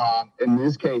 right? In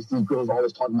this case, these girls are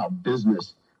always talking about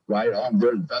business, right?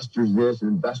 They're investors this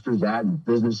and investors that and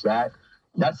business that.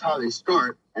 That's how they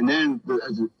start. And then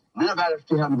I've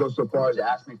actually had to go so far as to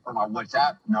ask me for my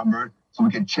WhatsApp number so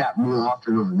we can chat more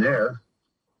often over there,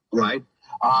 right?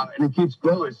 And it keeps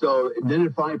growing. So then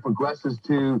it finally progresses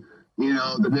to,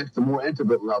 the next, the more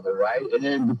intimate level, right? And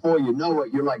then before you know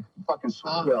it, you're like fucking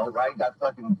Swalwell, right?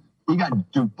 He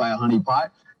got duped by a honeypot.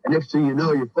 And next thing you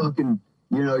know, you're fucking,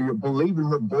 you're believing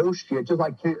her bullshit, just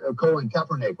like Colin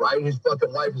Kaepernick, right? His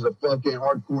fucking wife is a fucking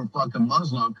hardcore fucking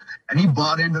Muslim, and he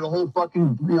bought into the whole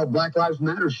fucking, Black Lives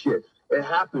Matter shit. It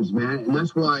happens, man. And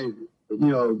that's why,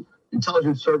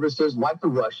 intelligence services like the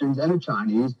Russians and the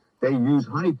Chinese, they use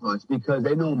honeypots because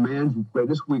they know man's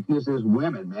greatest weakness is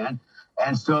women, man.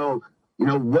 And so,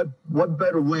 what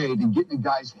better way to get in a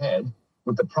guy's head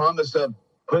with the promise of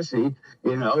pussy,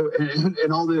 and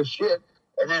all this shit.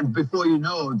 And then before you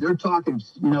know, they're talking,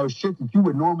 shit that you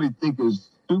would normally think is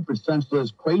stupid,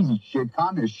 senseless, crazy shit,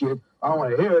 communist shit. I don't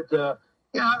want to hear it.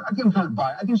 Yeah, I can kind of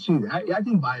buy it. I can see that. Yeah, I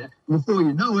can buy it. Before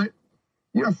you know it,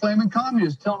 you're a flaming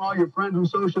communist telling all your friends on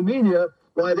social media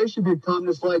why they should be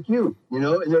communists like you. You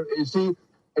know, and you see,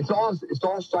 it's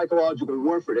all psychological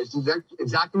warfare. It's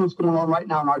exactly what's going on right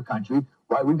now in our country.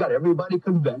 Right, we've got everybody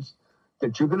convinced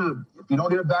that if you don't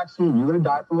get a vaccine, you're gonna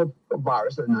die from a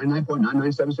virus at a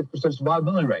 99.9976%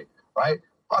 survivability rate. Right?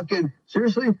 Fucking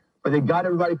seriously. But they got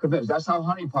everybody convinced. That's how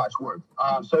honeypots work.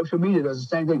 Social media does the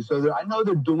same thing. So I know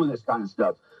they're doing this kind of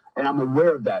stuff, and I'm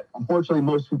aware of that. Unfortunately,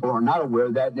 most people are not aware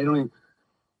of that. They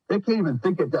can't even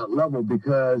think at that level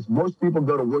because most people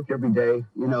go to work every day,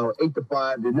 8 to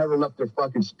 5. They never left their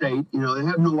fucking state. They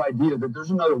have no idea that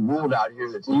there's another world out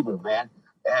here that's evil, man.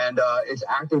 And it's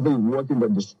actively working to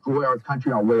destroy our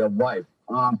country, our way of life.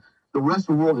 The rest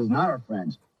of the world is not our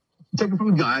friends. Take it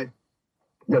from a guy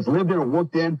that's lived in or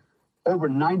worked in over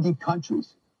 90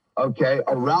 countries, okay,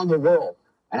 around the world.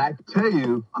 And I can tell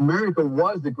you, America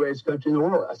was the greatest country in the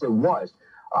world. I said was.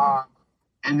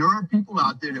 And there are people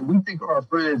out there that we think are our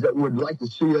friends that would like to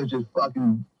see us just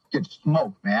fucking get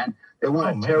smoked, man. They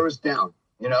want to tear us down,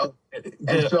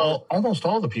 And so almost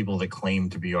all the people that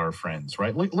claim to be our friends,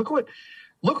 right? Look what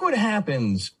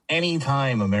happens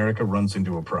anytime America runs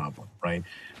into a problem, right?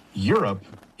 Europe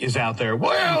is out there.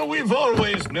 Well, we've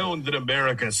always known that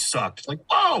America sucked. Like,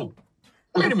 whoa,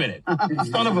 wait a minute,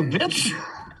 son of a bitch.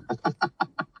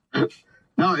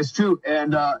 No, it's true.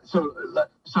 And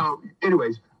so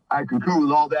anyways, I concur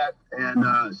with all that.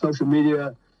 And social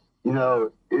media,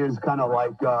 is kind of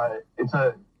like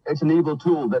it's an evil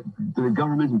tool that the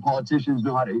government and politicians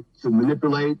know how to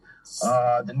manipulate.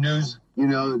 The news,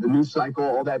 the news cycle,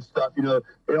 all that stuff.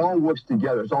 It all works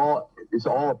together. It's all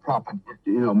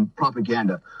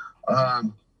propaganda.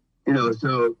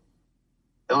 So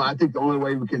I think the only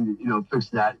way we can fix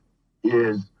that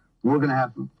is we're going to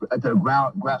have to, at the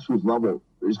grassroots level,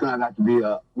 we're going to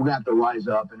have to rise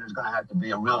up, and there's going to have to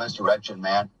be a real insurrection,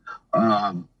 man.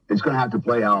 It's going to have to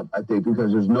play out, I think,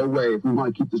 because there's no way, if we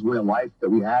want to keep this way of life that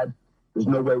we had, there's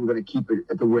no way we're going to keep it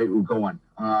at the rate we're going.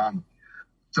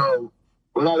 So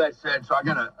with all that said, so I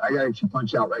gotta actually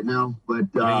punch out right now. But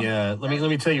let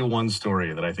me tell you one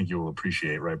story that I think you will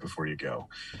appreciate right before you go.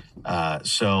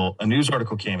 So a news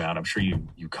article came out. I'm sure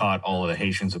you caught all of the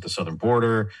Haitians at the southern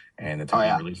border, and that they're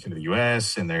being released into the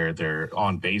U.S. and they're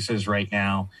on bases right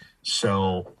now.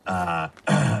 So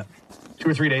 2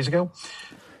 or 3 days ago,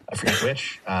 I forget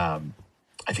which. I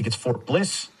think it's Fort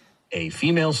Bliss. A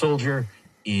female soldier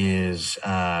is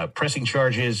pressing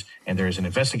charges, and there's an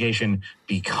investigation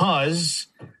because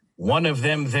one of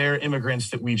them, their immigrants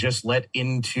that we just let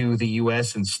into the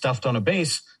U.S. and stuffed on a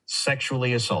base,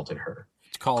 sexually assaulted her.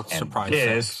 It's called surprise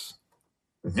sex.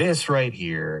 This right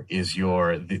here is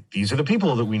these are the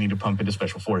people that we need to pump into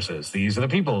special forces. These are the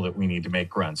people that we need to make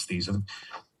grunts.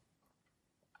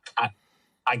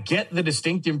 I get the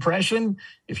distinct impression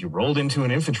if you rolled into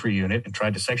an infantry unit and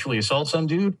tried to sexually assault some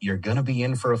dude, you're going to be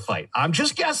in for a fight. I'm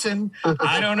just guessing.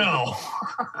 I don't know.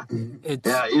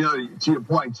 Yeah, to your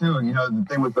point, too, the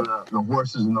thing with the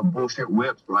horses and the bullshit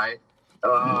whips, right?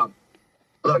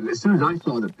 Look, as soon as I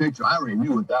saw the picture, I already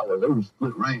knew what that was. It was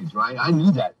split range, right? I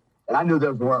knew that. And I knew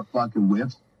those weren't fucking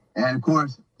whips. And, of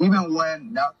course, even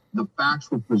when the facts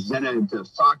were presented to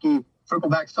Psaki,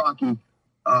 Trickleback Psaki,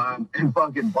 and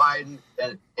fucking Biden,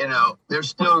 and they're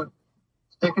still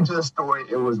sticking to the story.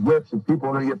 It was whips, and people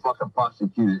are gonna get fucking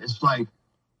prosecuted. It's like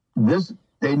this.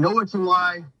 They know it's a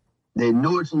lie. They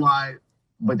know it's a lie,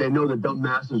 but they know the dumb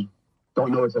masses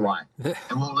don't know it's a lie and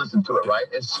won't listen to it, right?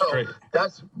 And so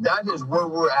that is where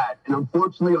we're at. And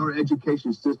unfortunately, our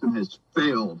education system has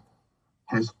failed.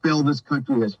 Has failed this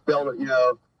country. Has failed.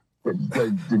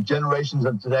 The generations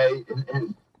of today.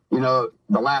 And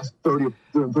the last 3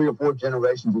 or 4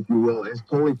 generations, if you will, has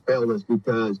totally failed us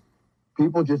because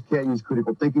people just can't use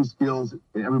critical thinking skills.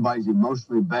 And everybody's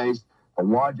emotionally based. The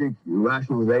logic, the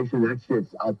rationalization, that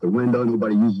shit's out the window.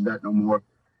 Nobody uses that no more.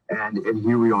 And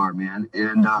here we are, man.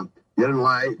 And the other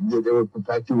lie that they were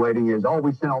perpetuating is,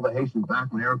 we sent all the Haitians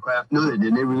back on aircraft. No, they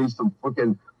didn't. They released some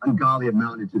freaking ungodly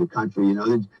amount into the country.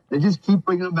 They just keep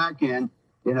bringing them back in.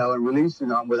 And releasing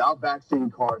them without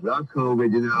vaccine cards, without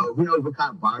COVID, who knows what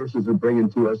kind of viruses they're bringing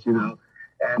to us,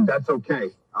 and that's okay.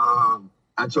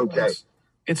 That's okay.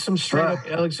 It's some straight up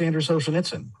Alexander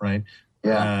Solzhenitsyn, right?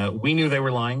 Yeah. We knew they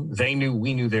were lying. They knew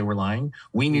we knew they were lying.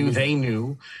 We knew they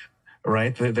knew,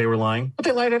 right, that they were lying, but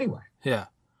they lied anyway. Yeah.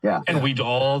 Yeah. And we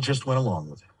all just went along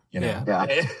with it, Yeah.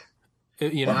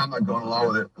 Well, I'm not going along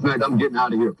with it. In fact, I'm getting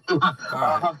out of here.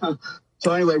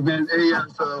 So anyway, man,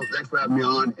 so thanks for having me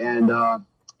on, and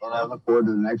I look forward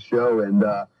to the next show. And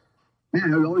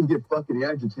Man, I always get fucking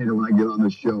agitated when I get on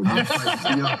this show.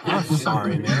 I'm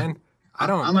sorry, man. I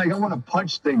want to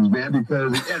punch things, man,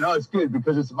 because it's good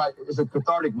because it's a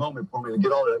cathartic moment for me to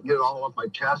get it all off my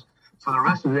chest. For the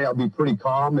rest of the day, I'll be pretty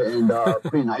calm and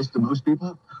pretty nice to most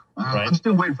people. Right. I'm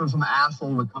still waiting for some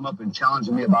asshole to come up and challenge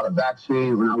me about a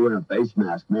vaccine when I'm wearing a face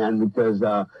mask, man, because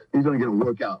he's going to get a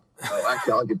workout.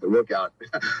 Actually, I'll get the workout.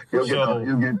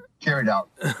 You'll get carried out.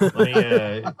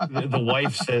 The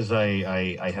wife says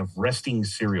I have resting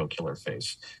serial killer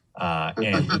face.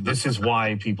 And this is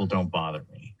why people don't bother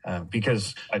me.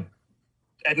 Because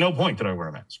at no point did I wear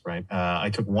a mask, right? I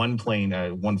took one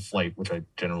flight, which I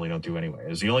generally don't do anyway. It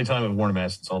was the only time I've worn a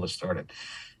mask since all this started.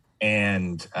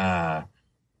 And, I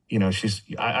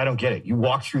don't get it. You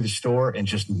walk through the store and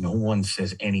just no one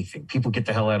says anything. People get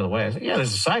the hell out of the way. I say, yeah,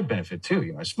 there's a side benefit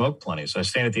too. I smoke plenty. So I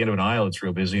stand at the end of an aisle that's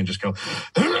real busy and just go,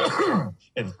 and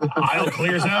the aisle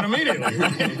clears out immediately.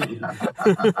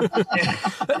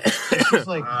 It's just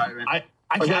like, I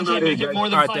can't make it more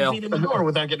than 5 feet in the door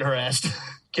without getting harassed.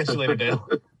 Catch you later, Dale.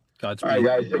 Godspeed. All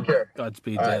right, guys, take care.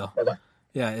 Godspeed, Dale. Right,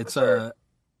 yeah, it's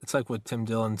like what Tim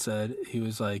Dillon said. He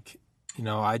was like,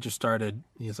 I just started.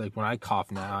 He's like, when I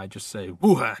cough now, I just say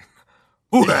Wuhan,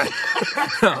 Wuhan.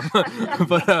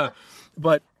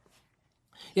 but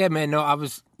yeah, man. No, I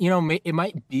was. It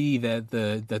might be that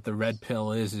the red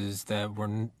pill is that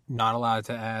we're not allowed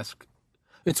to ask.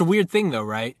 It's a weird thing, though,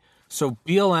 right? So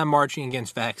BLM marching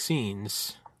against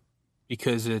vaccines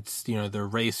because it's they're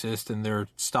racist and they're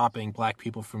stopping black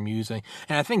people from using.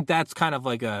 And I think that's kind of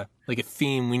like a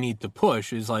theme we need to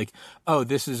push is like, oh,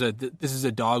 this is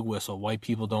a dog whistle. White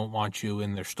people don't want you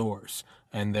in their stores,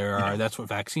 and that's what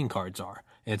vaccine cards are.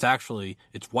 And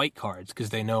it's white cards because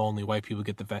they know only white people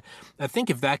get the vaccine. I think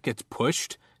if that gets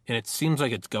pushed, and it seems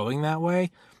like it's going that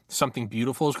way, something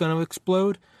beautiful is going to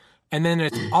explode. And then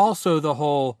it's also the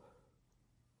whole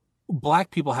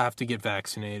black people have to get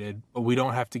vaccinated, but we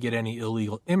don't have to get any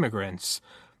illegal immigrants.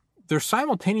 They're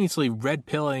simultaneously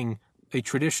red-pilling a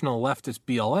traditional leftist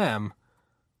BLM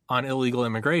on illegal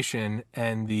immigration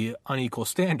and the unequal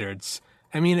standards.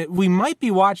 I mean, we might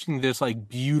be watching this like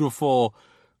beautiful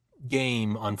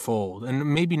game unfold,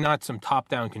 and maybe not some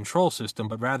top-down control system,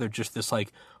 but rather just this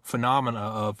like phenomena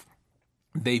of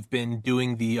they've been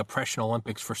doing the oppression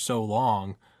Olympics for so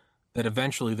long that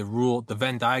eventually the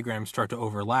Venn diagrams start to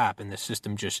overlap and the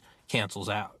system just cancels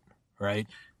out, right?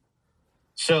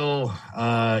 So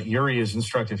Yuri is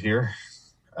instructive here.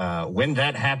 When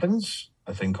that happens,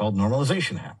 a thing called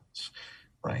normalization happens,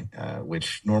 right?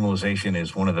 Which normalization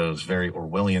is one of those very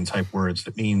Orwellian type words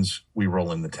that means we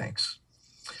roll in the tanks.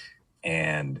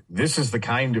 And this is the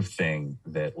kind of thing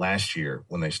that last year,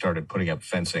 when they started putting up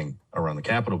fencing around the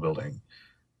Capitol building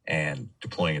and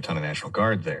deploying a ton of National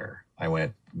Guard there, I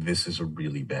went, this is a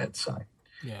really bad sign.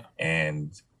 Yeah.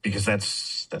 And because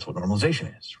that's what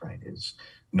normalization is, right? Is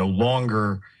no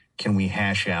longer can we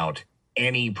hash out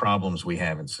any problems we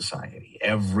have in society.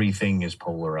 Everything is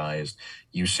polarized.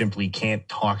 You simply can't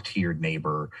talk to your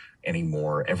neighbor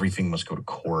anymore. Everything must go to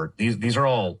court. These are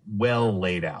all well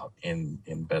laid out in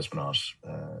Bezmenov's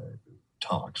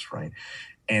talks, right?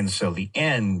 And so the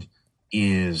end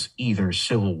is either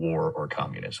civil war or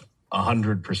communism,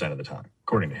 100% of the time,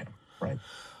 according to him. Right.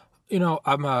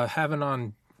 I'm having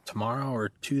on tomorrow or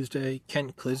Tuesday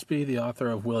Kent Clisby, the author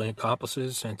of Willing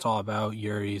Accomplices, and it's all about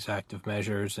Yuri's active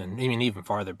measures, and I mean even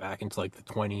farther back into like the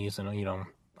 1920s, and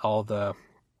all the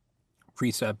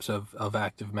precepts of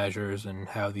active measures and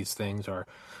how these things are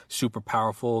super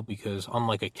powerful because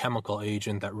unlike a chemical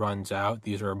agent that runs out,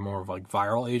 these are more of like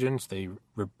viral agents. They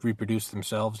reproduce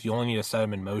themselves. You only need to set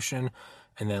them in motion,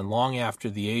 and then long after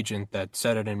the agent that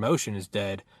set it in motion is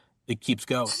dead, it keeps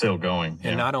going. Still going. Yeah.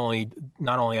 And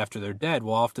not only after they're dead,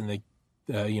 well, often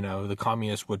the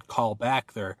communists would call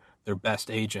back their best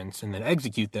agents and then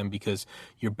execute them because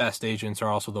your best agents are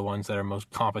also the ones that are most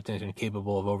competent and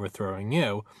capable of overthrowing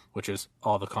you, which is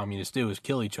all the communists do is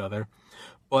kill each other.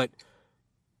 But,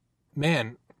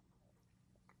 man,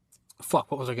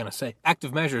 what was I going to say?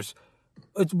 Active measures.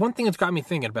 It's one thing that's got me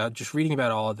thinking about just reading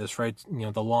about all of this, right?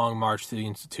 The long march to the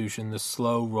institution, the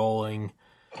slow rolling.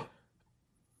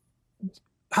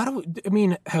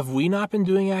 Have we not been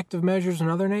doing active measures in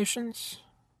other nations?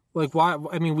 Like, why?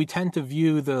 I mean, we tend to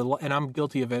view and I'm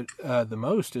guilty of it the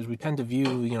most, is we tend to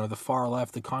view, the far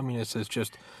left, the communists, as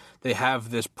just, they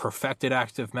have this perfected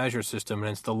active measure system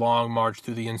and it's the long march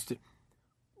through the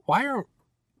how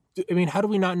do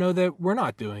we not know that we're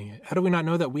not doing it? How do we not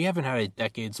know that we haven't had a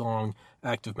decades-long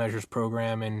active measures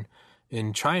program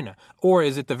in China? Or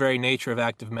is it the very nature of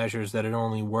active measures that it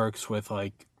only works with,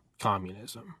 like,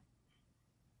 communism?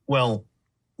 Well,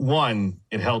 one,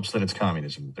 it helps that it's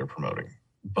communism that they're promoting.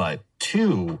 But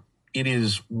two, it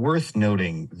is worth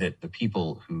noting that the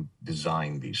people who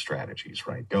design these strategies,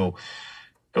 right, go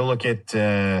look at,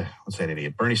 what's that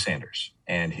idiot, Bernie Sanders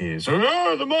and his,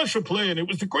 the Marshall Plan, it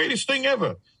was the greatest thing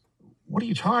ever. What are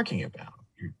you talking about?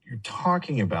 You're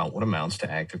talking about what amounts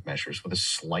to active measures with a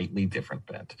slightly different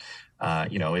bent.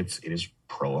 It is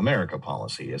pro-America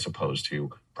policy as opposed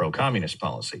to pro-communist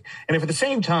policy. And if at the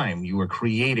same time you are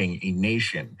creating a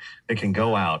nation that can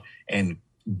go out and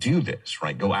do this,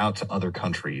 right, go out to other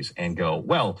countries and go,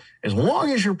 well, as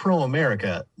long as you're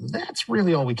pro-America, that's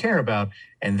really all we care about.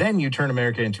 And then you turn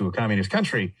America into a communist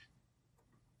country.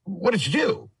 What did you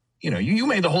do? You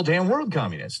made the whole damn world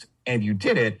communist, and you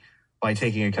did it by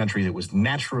taking a country that was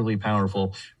naturally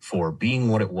powerful for being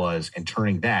what it was and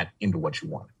turning that into what you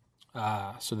wanted.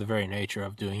 So the very nature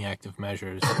of doing active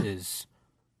measures is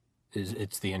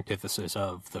it's the antithesis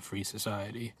of the free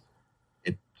society.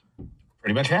 It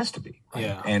pretty much has to be. Right?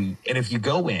 Yeah. And if you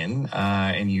go in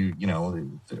and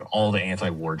all the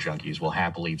anti-war junkies will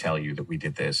happily tell you that we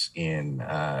did this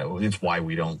it's why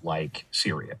we don't like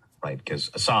Syria, right? Because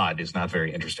Assad is not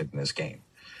very interested in this game.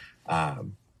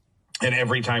 And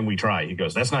every time we try, he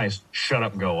goes, that's nice, shut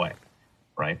up and go away,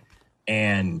 right?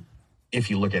 And if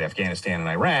you look at Afghanistan and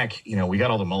Iraq, we got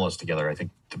all the mullahs together, I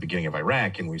think, at the beginning of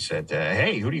Iraq, and we said,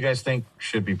 hey, who do you guys think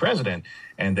should be president?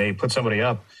 And they put somebody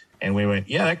up, and we went,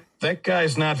 yeah, that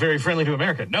guy's not very friendly to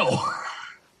America. No.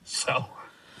 So.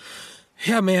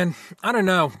 Yeah, man, I don't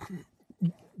know.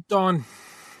 Dawn,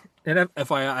 and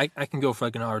FYI, I can go for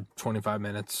like an hour, 25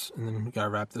 minutes, and then we got to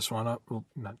wrap this one up. Well,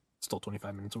 not still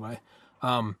 25 minutes away.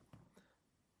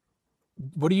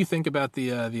 What do you think about the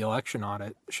election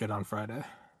audit shit on Friday?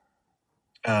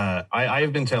 I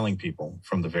have been telling people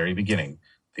from the very beginning,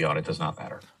 the audit does not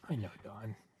matter. I know,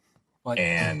 Don. But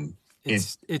and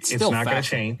it's still not going to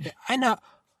change. I know.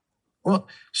 Well,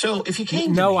 so if you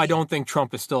came No, I don't think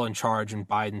Trump is still in charge and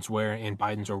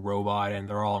Biden's a robot and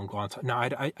they're all in Guantanamo.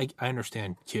 No, I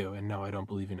understand Q, and no, I don't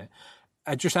believe in it.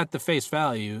 Just at the face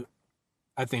value,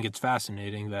 I think it's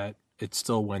fascinating that it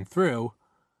still went through.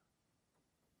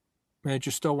 And it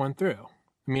just still went through.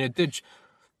 I mean, it did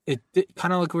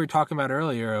kind of like we were talking about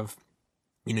earlier of,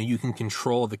 you can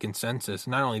control the consensus.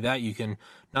 Not only that, you can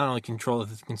not only control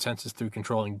the consensus through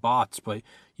controlling bots, but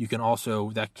you can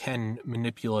also, that can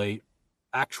manipulate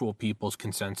actual people's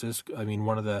consensus. I mean,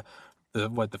 one of the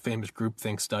famous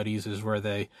groupthink studies is where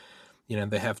they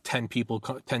have 10 people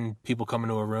come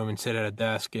into a room and sit at a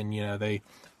desk, and,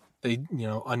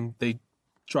 they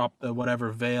drop the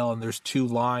whatever veil, and there's two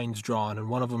lines drawn, and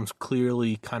one of them's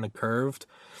clearly kind of curved,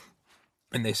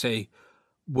 and they say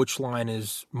which line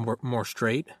is more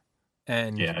straight,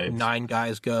 and 9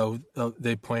 guys go,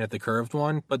 they point at the curved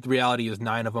one, but the reality is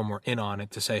 9 of them were in on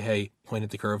it to say, hey, point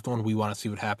at the curved one, we want to see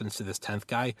what happens to this 10th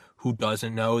guy who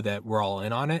doesn't know that we're all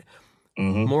in on it.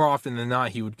 Mm-hmm. More often than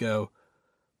not, he would go,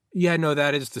 yeah, no,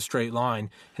 that is the straight line,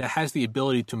 and it has the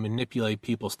ability to manipulate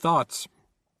people's thoughts.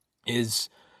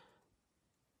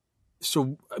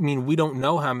 So, I mean, we don't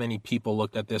know how many people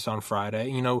looked at this on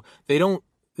Friday. They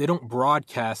don't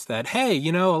broadcast that, hey,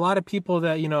 a lot of people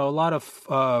that, a lot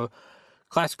of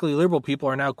classically liberal people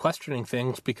are now questioning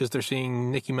things because they're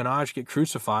seeing Nicki Minaj get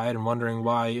crucified and wondering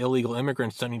why illegal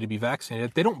immigrants don't need to be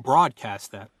vaccinated. They don't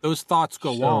broadcast that. Those thoughts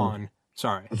go on.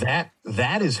 Sorry.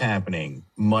 That is happening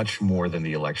much more than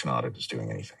the election audit is doing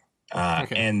anything.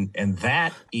 Okay. And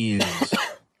that is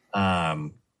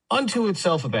unto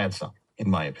itself a bad sign, in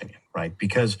my opinion, right?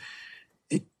 Because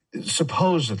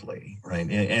supposedly, right,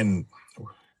 and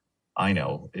I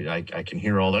know I can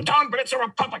hear all the, Don, but it's a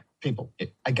republic, people.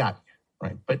 I got you,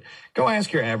 right? But go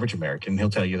ask your average American. He'll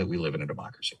tell you that we live in a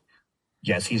democracy.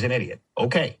 Yes, he's an idiot.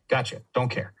 Okay, gotcha. Don't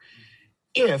care.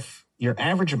 If your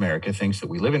average American thinks that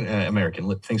we live in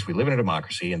thinks we live in a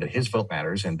democracy and that his vote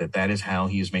matters and that is how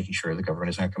he is making sure the government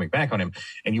is not coming back on him,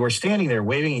 and you are standing there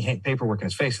waving paperwork in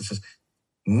his face that says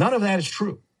none of that is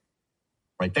true,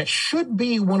 right? That should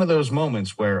be one of those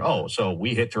moments where, so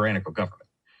we hit tyrannical government.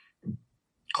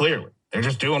 Clearly, they're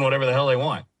just doing whatever the hell they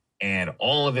want. And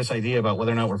all of this idea about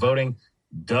whether or not we're voting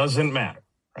doesn't matter,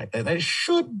 right? That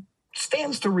should,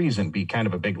 stands to reason, be kind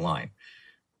of a big line.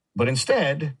 But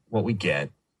instead, what we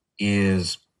get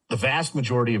is the vast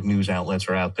majority of news outlets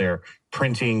are out there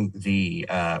printing the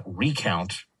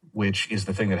recount, which is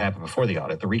the thing that happened before the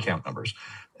audit, the recount numbers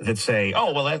that say,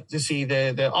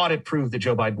 the audit proved that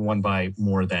Joe Biden won by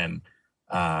more than,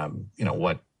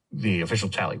 what the official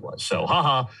tally was.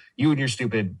 So, you and your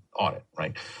stupid audit,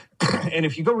 right? And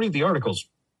if you go read the articles,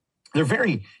 they're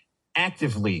very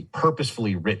actively,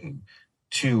 purposefully written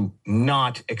to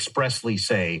not expressly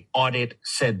say audit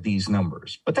said these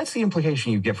numbers. But that's the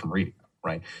implication you get from reading them,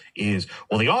 right? Is,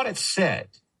 the audit said,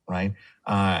 right?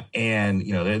 And,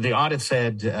 the audit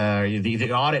said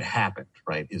the audit happened,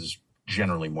 right, is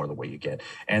generally more the way you get.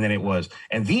 And then it was,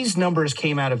 and these numbers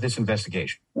came out of this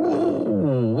investigation.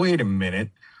 Whoa, wait a minute.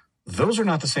 Those are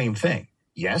not the same thing.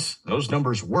 Yes, those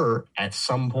numbers were at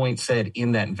some point said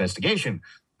in that investigation.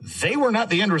 They were not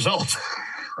the end result,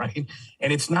 right?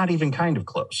 And it's not even kind of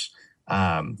close.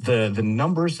 The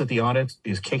numbers that the audit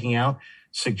is kicking out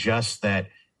suggest that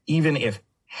even if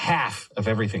half of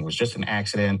everything was just an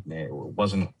accident, it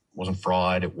wasn't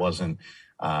fraud, it wasn't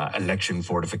election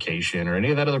fortification or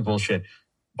any of that other bullshit,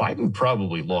 Biden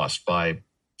probably lost by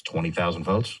 20,000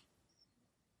 votes.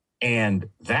 And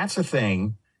that's a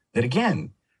thing that,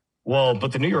 again,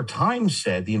 but the New York Times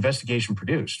said the investigation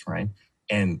produced, right?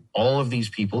 And all of these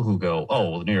people who go,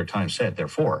 the New York Times said,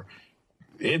 therefore,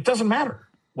 it doesn't matter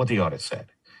what the audit said.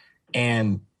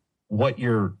 And what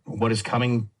is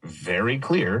coming very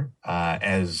clear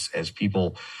as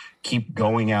people keep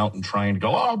going out and trying to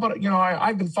go,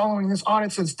 I've been following this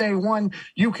audit since day one.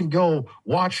 You can go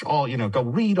watch go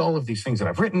read all of these things that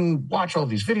I've written, watch all of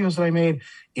these videos that I made,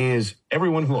 is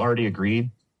everyone who already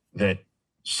agreed that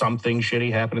something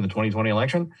shitty happened in the 2020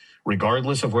 election,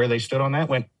 regardless of where they stood on that,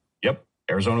 went, yep,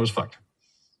 Arizona was fucked.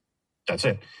 That's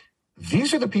it.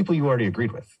 These are the people you already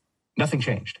agreed with. Nothing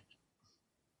changed.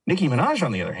 Nicki Minaj,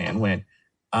 on the other hand, went,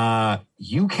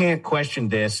 you can't question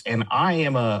this, and I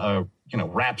am a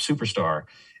rap superstar.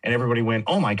 And everybody went,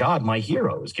 oh my God, my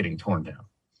hero is getting torn down.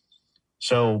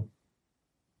 So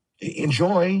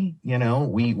enjoy,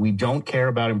 we don't care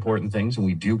about important things, and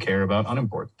we do care about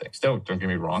unimportant things. Don't get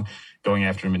me wrong. Going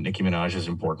after Nicki Minaj is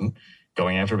important.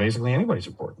 Going after basically anybody's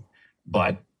important.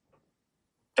 But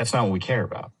that's not what we care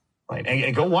about. Right.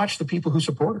 And go watch the people who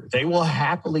support her. They will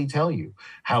happily tell you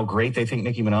how great they think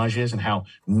Nicki Minaj is and how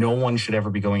no one should ever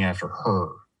be going after her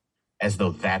as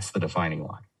though that's the defining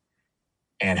line.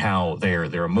 And how they're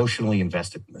emotionally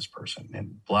invested in this person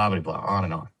and blah, blah, blah, on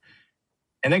and on.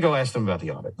 And then go ask them about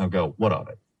the audit. They'll go, what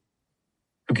audit?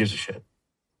 Who gives a shit?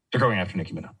 They're going after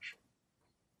Nicki Minaj.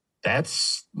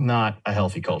 That's not a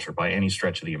healthy culture by any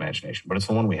stretch of the imagination, but it's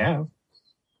the one we have.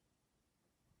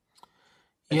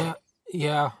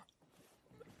 Yeah.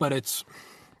 But it's,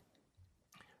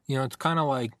 it's kind of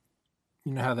like,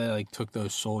 how they took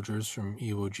those soldiers from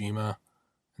Iwo Jima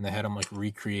and they had them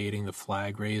recreating the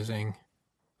flag raising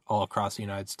all across the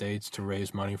United States to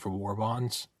raise money for war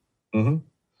bonds. Mm-hmm.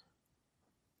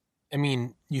 I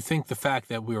mean, you think the fact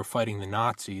that we were fighting the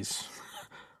Nazis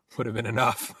would have been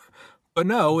enough. But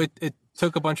no, it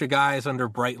took a bunch of guys under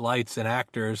bright lights and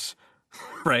actors,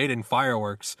 right, and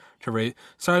fireworks to raise.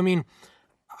 So, I mean,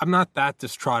 I'm not that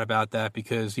distraught about that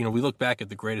because, we look back at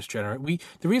the greatest generation.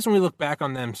 The reason we look back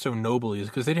on them so nobly is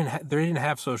because they didn't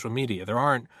have social media. There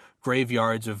aren't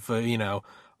graveyards of,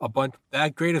 a bunch.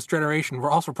 That greatest generation were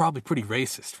also probably pretty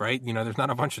racist, right? There's not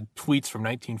a bunch of tweets from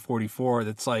 1944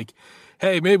 that's like,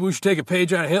 hey, maybe we should take a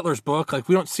page out of Hitler's book.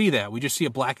 We don't see that. We just see a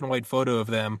black and white photo of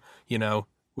them,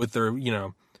 with their,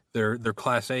 their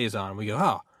Class A's on. We go,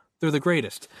 oh, they're the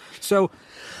greatest. So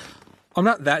I'm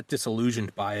not that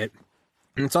disillusioned by it.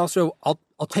 And it's also, I'll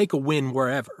take a win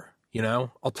wherever,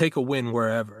 I'll take a win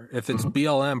wherever. If it's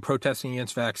BLM protesting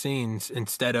against vaccines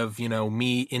instead of,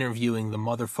 me interviewing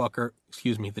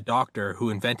the doctor who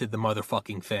invented the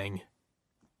motherfucking thing,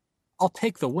 I'll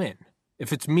take the win.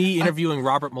 If it's me interviewing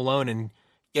Robert Malone and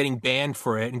getting banned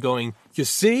for it and going, you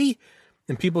see?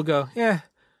 And people go, yeah.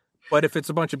 But if it's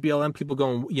a bunch of BLM people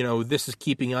going, this is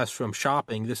keeping us from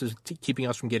shopping, this is keeping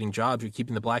us from getting jobs, you're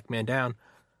keeping the black man down,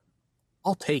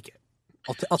 I'll take it.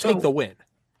 I'll take the win.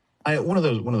 One of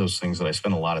those things that I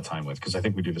spend a lot of time with, because I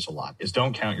think we do this a lot, is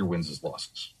don't count your wins as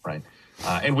losses, right?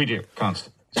 And we do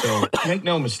constantly. So make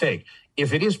no mistake,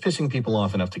 if it is pissing people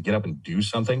off enough to get up and do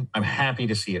something, I'm happy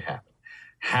to see it happen.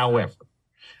 However,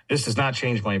 this does not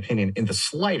change my opinion in the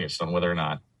slightest on whether or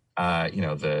not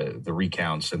the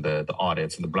recounts and the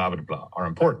audits and the blah blah blah are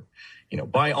important.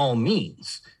 By all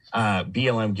means,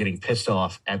 BLM getting pissed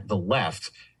off at the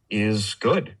left is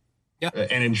good. Yeah.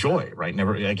 And enjoy, right?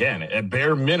 Never, again, at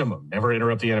bare minimum, never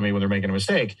interrupt the enemy when they're making a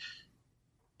mistake.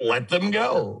 Let them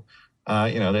go.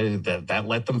 That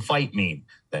let them fight meme.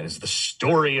 That is the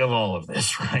story of all of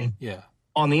this, right? Yeah.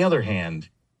 On the other hand,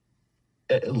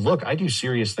 look, I do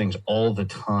serious things all the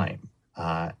time.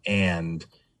 And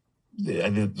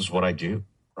this is what I do,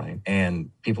 right? And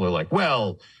people are like,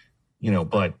 well,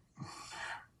 but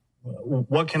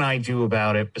what can I do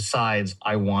about it besides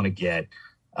I want to get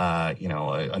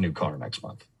a new car next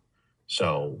month.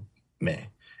 So, meh.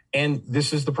 And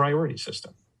this is the priority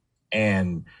system.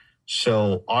 And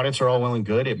So audits are all well and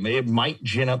good. It might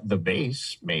gin up the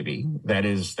base. Maybe that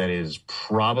is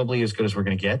probably as good as we're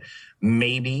going to get.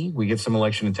 Maybe we get some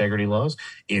election integrity laws.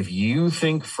 If you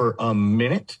think for a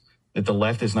minute that the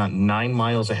left is not 9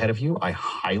 miles ahead of you, I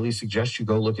highly suggest you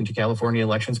go look into California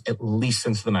elections, at least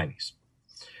since the 90s,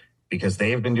 because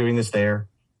they have been doing this there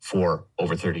for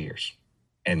over 30 years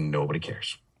and nobody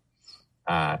cares.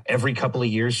 Every couple of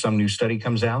years, some new study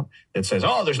comes out that says,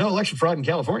 oh, there's no election fraud in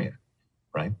California,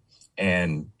 right?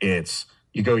 And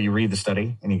you read the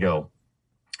study and you go,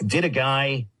 did a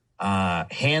guy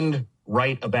hand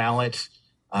write a ballot,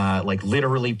 like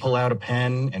literally pull out a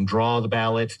pen and draw the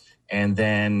ballot and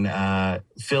then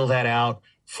fill that out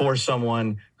for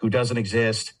someone who doesn't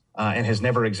exist and has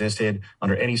never existed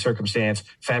under any circumstance,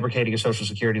 fabricating a social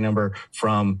security number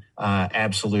from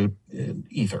absolute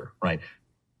ether, right?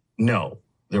 No,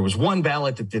 there was one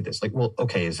ballot that did this. Like, well,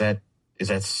 okay, is that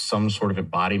some sort of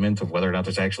embodiment of whether or not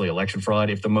there's actually election fraud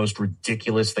if the most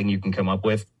ridiculous thing you can come up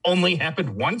with only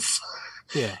happened once?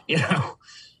 Yeah.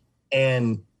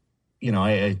 And,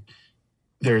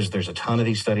 there's a ton of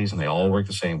these studies and they all work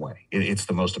the same way. It's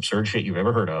the most absurd shit you've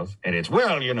ever heard of. And it's,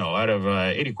 out of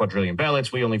 80 quadrillion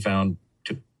ballots, we only found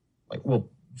 2. Like, well,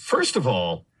 first of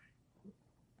all,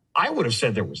 I would have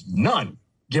said there was none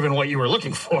given what you were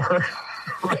looking for.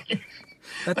 Right.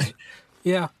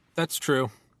 That's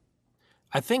true.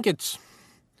 I think it's,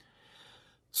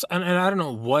 and I don't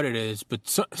know what it is, but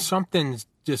something's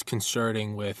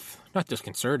disconcerting not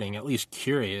disconcerting, at least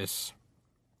curious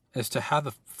as to how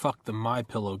the fuck the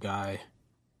MyPillow guy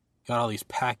got all these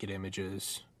packet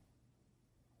images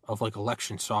of like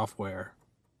election software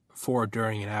before,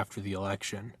 during, and after the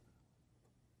election.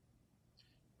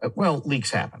 Well,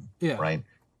 leaks happen. Yeah. Right.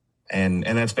 And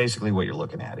that's basically what you're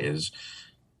looking at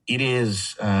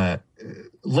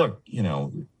look,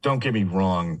 don't get me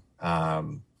wrong.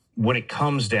 When it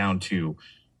comes down to,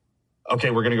 okay,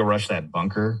 we're going to go rush that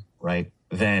bunker, right?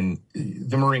 Then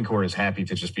the Marine Corps is happy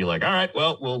to just be like, all right,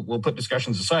 well, we'll put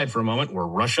discussions aside for a moment. We're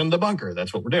rushing the bunker.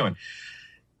 That's what we're doing.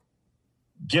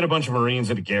 Get a bunch of Marines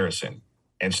at a garrison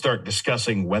and start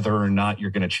discussing whether or not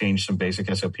you're going to change some basic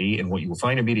SOP. And what you will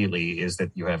find immediately is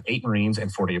that you have 8 Marines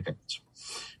and 40 opinions,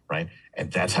 right?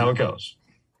 And that's how it goes.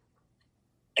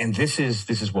 And this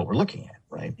is what we're looking at,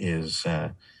 right? Is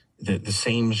the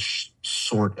same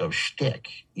sort of shtick,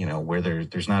 where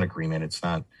there's not agreement.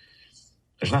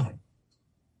 There's nothing.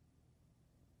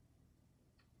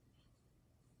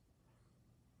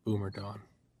 Boomer Dawn.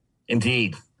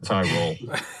 Indeed. That's how I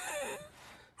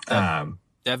roll.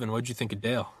 Devin, what'd you think of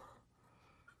Dale?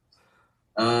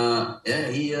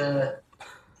 He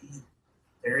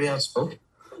very outspoken.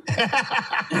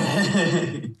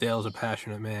 Dale's a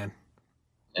passionate man.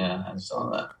 Yeah, I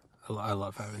saw that. I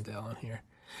love having Dale on here.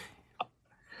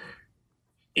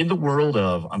 In the world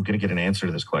of, I'm going to get an answer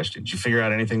to this question. Did you figure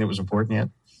out anything that was important yet?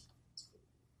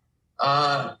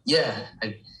 Yeah.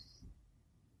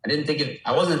 I didn't think it.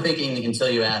 I wasn't thinking until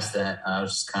you asked that. I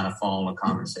was just kind of following the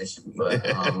conversation, but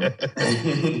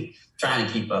trying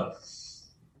to keep up.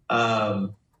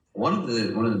 One of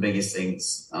the biggest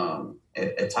things,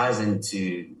 it ties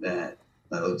into that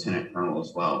lieutenant colonel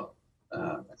as well.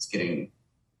 That's getting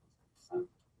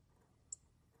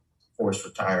forced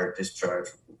retired,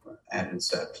 discharged, ad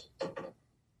incept.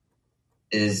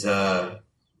 Is like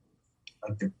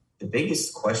the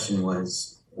biggest question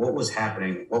was, what was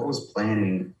happening? What was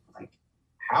planning? Like,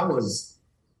 how was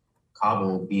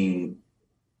Kabul being?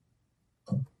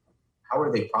 How were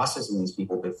they processing these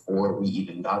people before we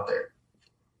even got there?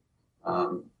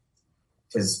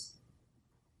 Because,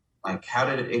 like,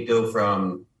 how did it go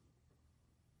from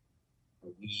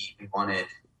we want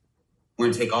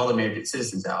to take all the American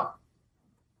citizens out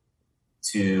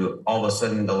to all of a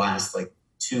sudden the last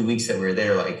 2 weeks that we were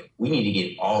there, we need to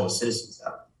get all the citizens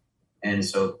out. And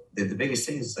so the biggest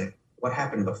thing is what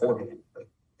happened beforehand?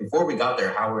 Before we got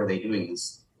there, how were they doing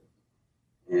this?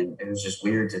 And it was just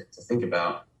weird to think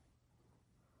about.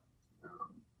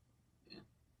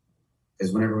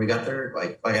 Because whenever we got there,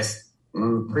 like I said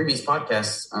in previous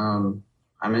podcasts,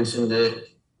 I mentioned that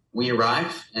we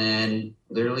arrived, and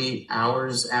literally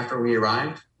hours after we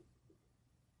arrived,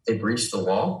 they breached the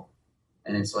wall.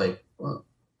 And it's like, well,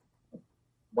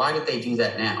 why did they do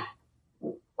that now?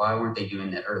 Why weren't they doing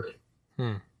that early?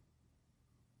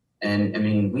 And I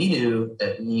mean, we knew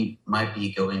that we might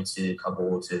be going to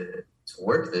Kabul to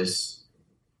work this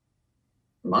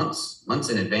months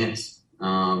in advance.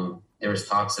 There was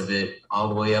talks of it all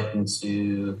the way up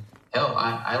into, hell,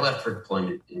 I left for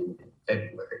deployment in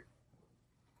February.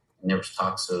 And there was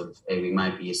talks of, hey, we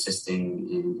might be assisting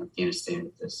in Afghanistan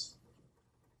with this.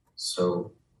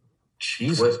 So,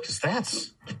 Jesus,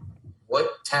 because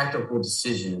what tactical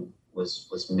decision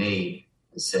was made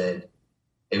and said,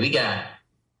 hey, we got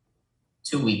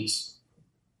 2 weeks.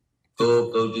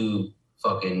 Go do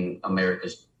fucking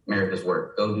America's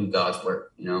work. Go do God's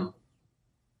work, you know?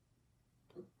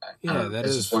 Yeah,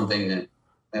 that's just one thing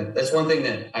that's one thing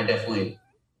that I definitely...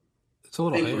 It's a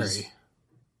little hairy.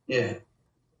 Yeah.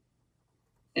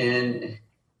 And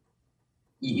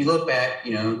you look back,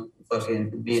 you know,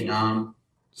 fucking Vietnam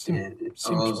and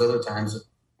all those other times of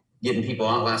getting people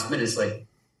out last minute. It's like,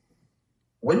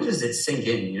 when does it sink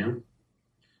in, you know?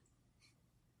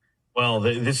 Well,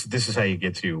 this is how you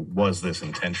get to, was this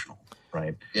intentional,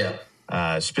 right? Yeah.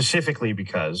 Specifically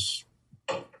because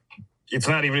it's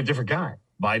not even a different guy.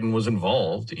 Biden was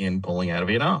involved in pulling out of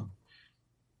Vietnam.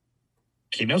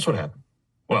 He knows what happened.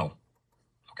 Well,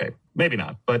 okay, maybe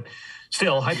not, but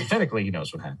still, hypothetically, he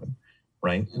knows what happened,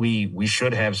 right? We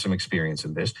should have some experience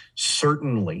in this.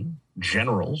 Certainly,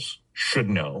 generals should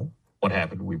know what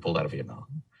happened when we pulled out of Vietnam.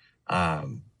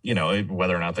 You know,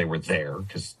 whether or not they were there,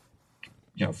 because,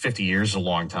 you know, 50 years is a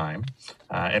long time.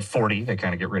 At 40, they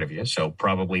kind of get rid of you, so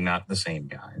probably not the same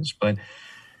guys. But,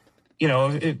 you know,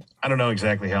 I don't know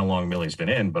exactly how long Milley's been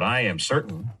in, but I am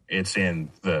certain it's in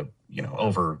the, you know,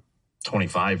 over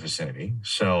 25 vicinity.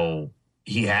 So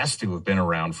he has to have been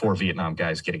around 4 Vietnam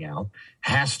guys getting out,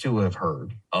 has to have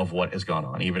heard of what has gone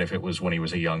on, even if it was when he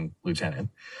was a young lieutenant.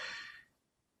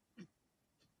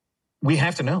 We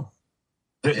have to know.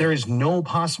 There is no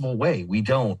possible way we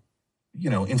don't,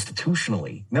 you know,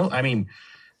 institutionally. No, I mean,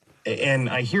 and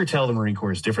I hear tell the Marine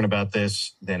Corps is different about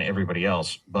this than everybody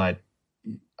else, but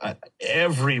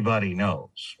everybody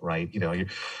knows, right? You know,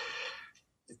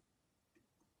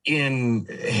 in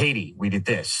Haiti, we did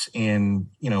this. In,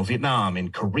 you know, Vietnam,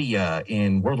 in Korea,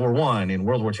 in World War I, in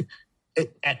World War II.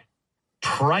 At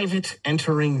private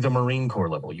entering the Marine Corps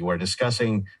level, you are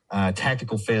discussing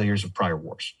tactical failures of prior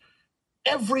wars.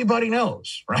 Everybody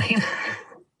knows, right?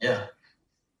 Yeah.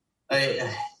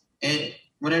 And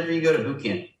whenever you go to boot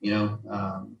camp, you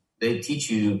know, they teach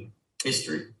you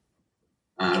history.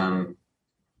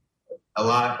 A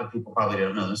lot of people probably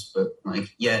don't know this, but like,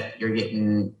 yeah, you're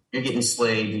getting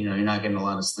slaved. You know, you're not getting a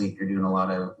lot of sleep. You're doing a lot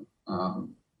of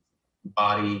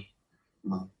body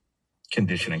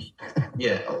conditioning.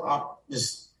 Yeah, a lot,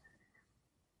 just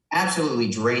absolutely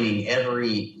draining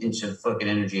every inch of fucking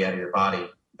energy out of your body.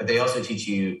 But they also teach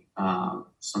you a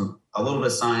little bit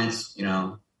of science. You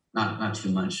know, not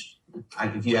too much.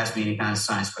 If you ask me any kind of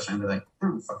science question, I'd be like, I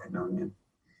don't fucking know, man.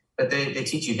 But they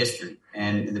teach you history.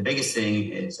 And the biggest thing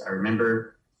is, I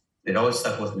remember, it always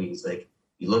stuck with me, is like,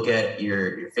 you look at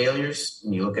your failures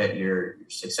and you look at your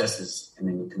successes and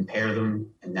then you compare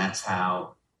them. And that's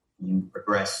how you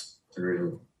progress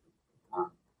through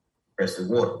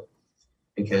war.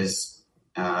 Because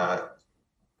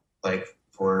like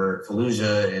for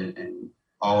Fallujah and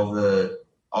all the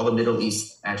Middle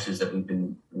East actions that we've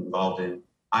been involved in,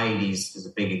 IEDs is a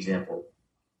big example,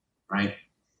 right?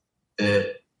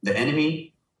 The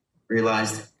enemy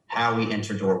realized how we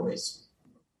enter doorways.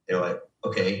 They're like,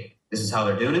 okay, this is how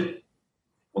they're doing it.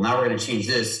 Well, now we're going to change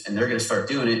this, and they're going to start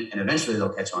doing it, and eventually they'll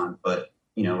catch on. But,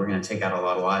 you know, we're going to take out a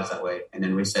lot of lives that way. And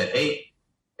then we said, hey,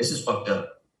 this is fucked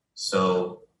up.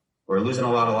 So we're losing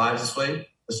a lot of lives this way.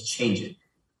 Let's change it,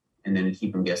 and then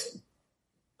keep them guessing.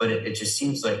 But it just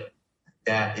seems like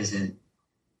that isn't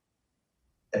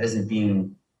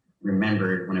being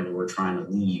remembered whenever we're trying to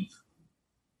leave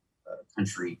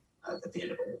country at the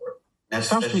end of a war. That's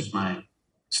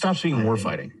stops being war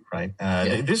fighting, right?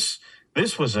 This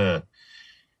was oh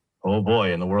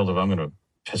boy, in the world of, I'm going to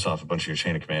piss off a bunch of your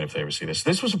chain of command if they ever see this.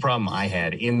 This was a problem I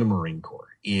had in the Marine Corps.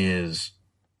 Is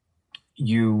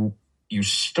you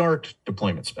start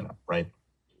deployment spin up, right?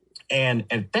 And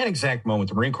at that exact moment,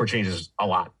 the Marine Corps changes a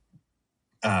lot.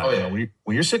 You know,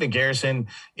 when you're sitting in garrison,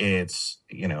 it's,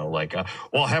 you know, like,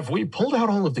 well, have we pulled out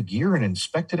all of the gear and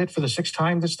inspected it for the 6th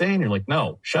time this day? And you're like,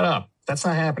 no, shut up. That's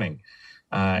not happening.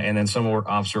 And then some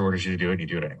officer orders you to do it, and you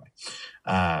do it anyway.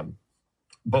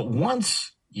 But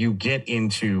once you get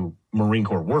into Marine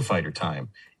Corps warfighter time,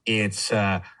 it's,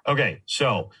 okay,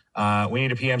 so we need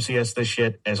to PMCS this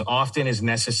shit as often as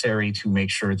necessary to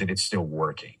make sure that it's still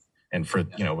working. And for,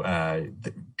 you know,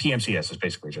 the PMCS is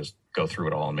basically just go through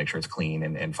it all and make sure it's clean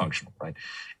and functional, right?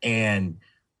 And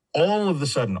all of a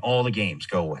sudden, all the games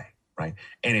go away, right?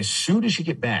 And as soon as you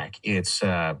get back, it's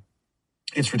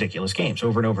ridiculous games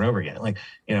over and over and over again. Like,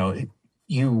 you know,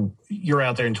 you're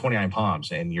out there in 29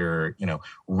 Palms and you're, you know,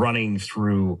 running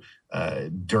through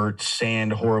dirt,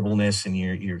 sand, horribleness, and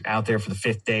you're out there for the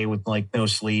 5th day with like no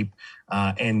sleep,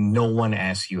 and no one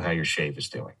asks you how your shave is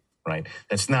doing, right?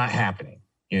 That's not happening.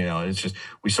 You know, it's just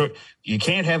you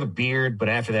can't have a beard, but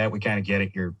after that, we kind of get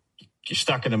it. You're You're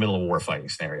stuck in the middle of a war fighting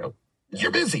scenario.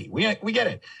 You're busy. We get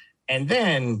it. And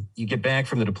then you get back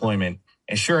from the deployment,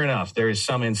 and sure enough, there is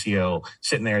some NCO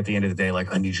sitting there at the end of the day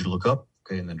like, I need you to look up.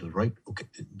 Okay, and then to the right. Okay.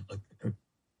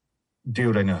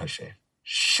 Dude, I know how to shave.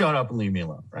 Shut up and leave me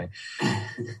alone, right?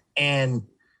 And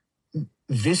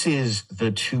this is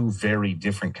the two very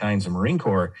different kinds of Marine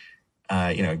Corps.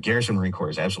 Garrison Marine Corps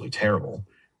is absolutely terrible.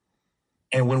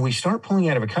 And when we start pulling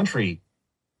out of a country,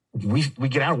 we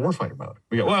get out of warfighter mode.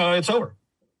 We go, well, it's over.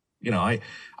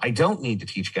 I don't need to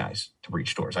teach guys to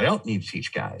breach doors. I don't need to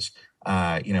teach guys,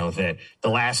 that the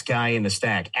last guy in the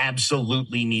stack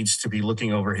absolutely needs to be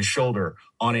looking over his shoulder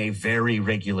on a very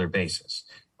regular basis,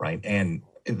 right? And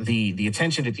the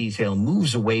attention to detail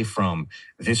moves away from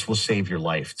this will save your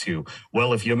life to,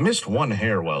 well, if you missed one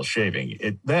hair while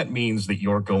shaving, that means that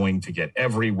you're going to get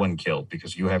everyone killed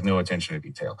because you have no attention to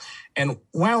detail. And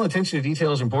while attention to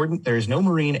detail is important, there is no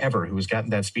Marine ever who has gotten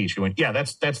that speech who went, yeah,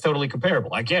 that's totally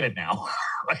comparable. I get it now.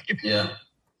 Right? Yeah.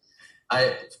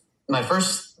 My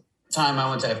first time I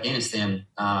went to Afghanistan,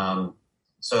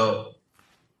 so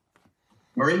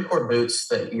Marine Corps boots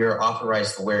that you're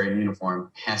authorized to wear in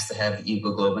uniform has to have the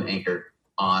Eagle Globe and Anchor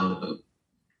on the boot,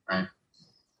 right?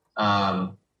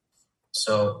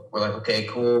 So we're like, okay,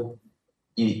 cool.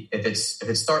 If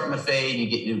it's starting to fade, you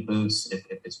get new boots. If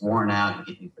it's worn out, you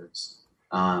get new boots.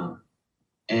 And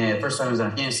the first time I was in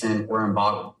Afghanistan, we're in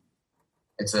Bagram.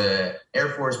 It's a Air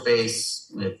Force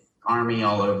base with Army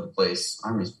all over the place.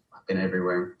 Army's fucking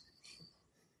everywhere.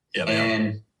 Yeah,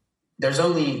 and there's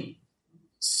only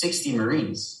 60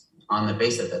 Marines on the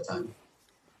base at that time.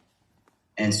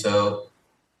 And so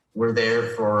we're there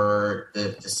for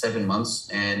the 7 months.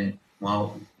 And,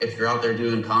 well, if you're out there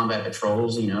doing combat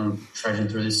patrols, trudging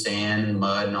through the sand and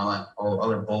mud and all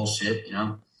other bullshit,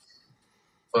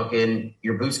 fucking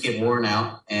your boots get worn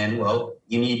out and, well,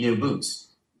 you need new boots.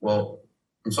 Well,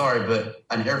 I'm sorry, but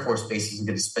an Air Force base isn't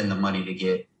going to spend the money to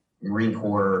get Marine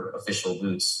Corps official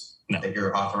boots that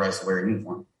you're authorized to wear in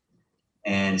uniform.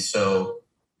 And so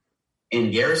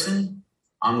in garrison,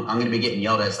 I'm going to be getting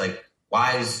yelled at. It's like,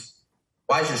 why is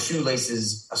your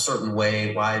shoelaces a certain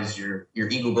way? Why is your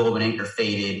Eagle Globe and Anchor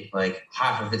faded? Like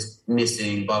half of it's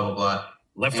missing, blah, blah, blah.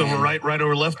 Left over right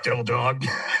over left, devil dog.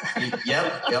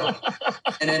 Yep.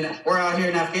 And then we're out here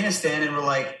in Afghanistan and we're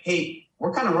like, hey,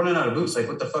 we're kind of running out of boots. Like,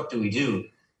 what the fuck do we do?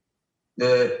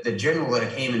 The general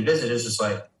that came and visited is just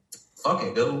like, fuck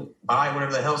it, go buy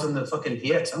whatever the hell's in the fucking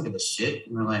PX. I don't give a shit.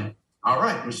 And we're like, all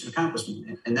right, mission accomplished.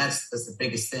 And that's the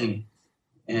biggest thing.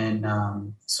 And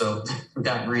so we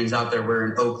got Marines out there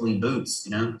wearing Oakley boots,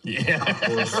 Yeah.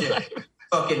 Bullshit.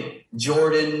 Fucking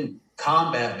Jordan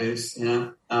combat boots,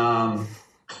 and then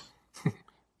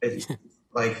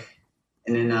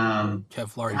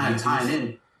Kevlar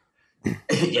tying in.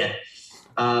 Yeah.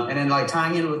 And then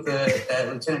tying in with that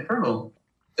Lieutenant Colonel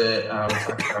that we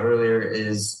talked about earlier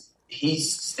is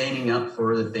he's standing up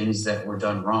for the things that were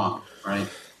done wrong, right?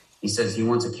 He says he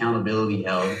wants accountability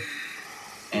held.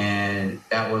 And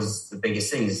that was the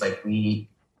biggest thing. It's like we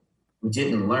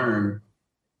didn't learn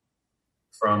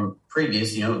from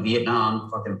previous, Vietnam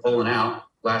fucking pulling out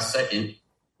last second.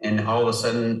 And all of a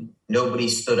sudden, nobody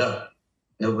stood up.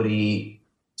 Nobody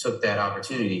took that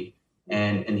opportunity.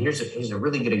 And here's a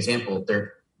really good example.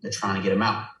 They're trying to get him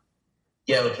out.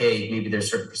 Yeah, okay, maybe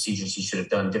there's certain procedures he should have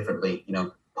done differently.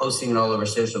 Posting it all over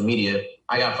social media.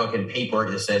 I got fucking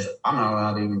paperwork that says I'm not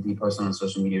allowed to even be posting on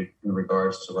social media in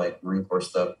regards to Marine Corps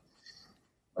stuff.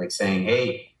 Saying,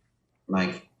 hey,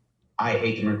 I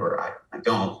hate the Marine Corps. I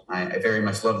don't. I very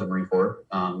much love the Marine Corps.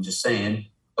 Just saying.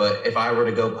 But if I were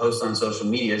to go post on social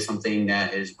media something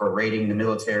that is berating the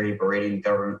military, berating the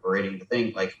government, berating the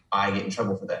thing, I get in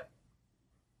trouble for that.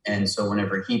 And so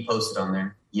whenever he posted on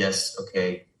there, yes,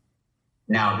 okay,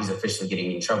 now he's officially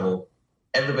getting in trouble.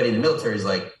 Everybody in the military is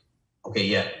like, okay,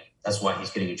 yeah, that's why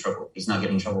he's getting in trouble. He's not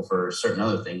getting in trouble for certain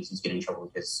other things. He's getting in trouble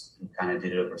because he kind of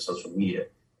did it over social media.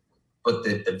 But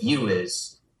the view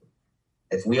is,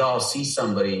 if we all see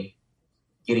somebody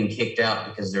getting kicked out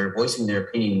because they're voicing their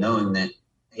opinion knowing that,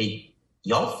 hey,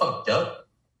 y'all fucked up,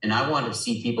 and I want to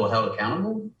see people held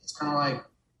accountable, it's kind of like,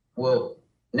 well,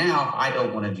 now I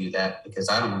don't want to do that because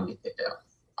I don't want to get kicked out.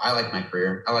 I like my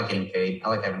career. I like getting paid. I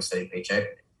like having a steady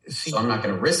paycheck. So I'm not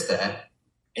going to risk that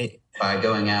by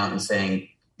going out and saying,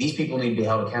 these people need to be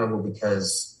held accountable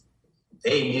because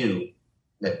they knew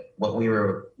that what we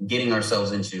were getting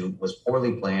ourselves into was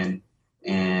poorly planned,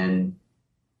 and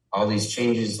all these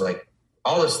changes,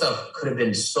 all this stuff could have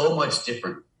been so much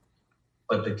different.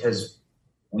 But because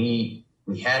we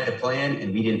had the plan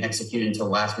and we didn't execute it until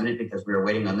the last minute because we were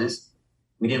waiting on this,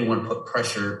 we didn't want to put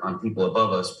pressure on people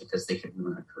above us because they could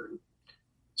ruin our career.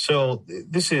 So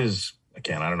this is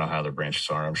again, I don't know how their branches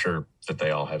are. I'm sure that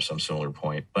they all have some similar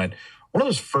point. But one of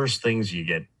those first things you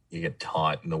get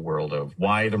taught in the world of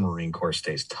why the Marine Corps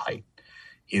stays tight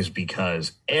is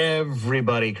because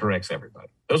everybody corrects everybody.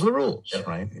 Those are the rules,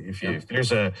 right? If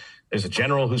there's a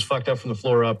general who's fucked up from the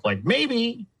floor up, like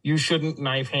maybe you shouldn't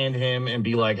knife hand him and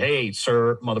be like, hey,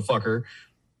 sir, motherfucker.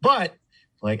 But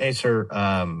like, hey, sir,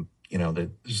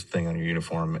 there's a thing on your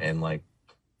uniform and like,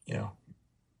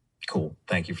 cool.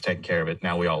 Thank you for taking care of it.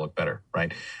 Now we all look better,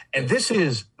 right? And this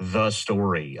is the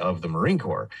story of the Marine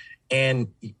Corps. And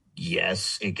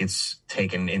yes, it gets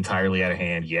taken entirely out of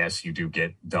hand. Yes, you do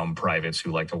get dumb privates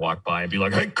who like to walk by and be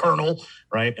like, hey, Colonel,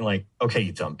 right? And like, okay,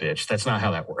 you dumb bitch. That's not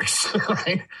how that works,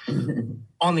 right?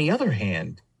 On the other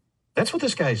hand, that's what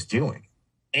this guy's doing.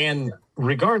 And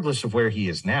regardless of where he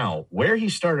is now, where he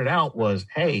started out was,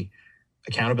 hey,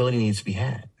 accountability needs to be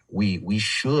had. We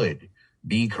should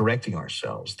be correcting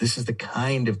ourselves. This is the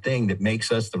kind of thing that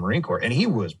makes us the Marine Corps. And he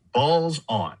was balls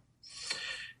on.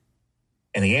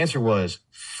 And the answer was,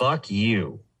 fuck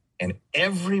you. And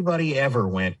everybody ever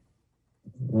went,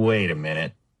 wait a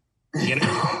minute. Yeah,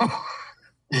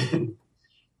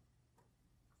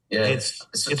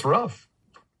 it's rough.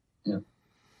 Yeah.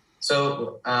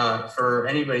 So for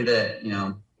anybody that,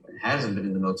 hasn't been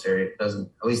in the military,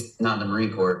 doesn't, at least not in the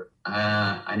Marine Corps,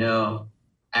 I know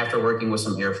after working with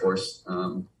some Air Force,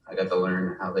 I got to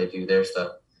learn how they do their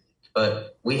stuff.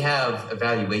 But we have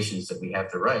evaluations that we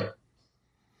have to write.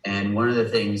 And one of the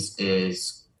things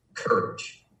is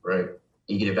courage, right?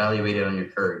 You get evaluated on your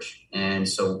courage. And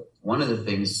so one of the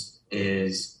things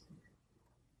is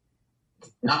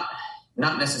not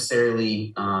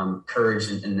necessarily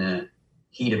courage in the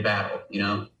heat of battle.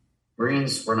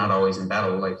 Marines, we're not always in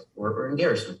battle, like we're in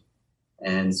garrison.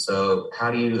 And so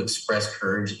how do you express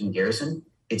courage in garrison?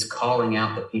 It's calling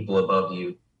out the people above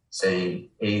you saying,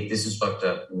 hey, this is fucked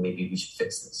up. Maybe we should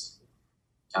fix this.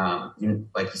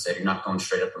 Like you said, you're not going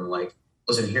straight up and like,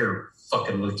 listen here,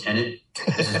 fucking lieutenant,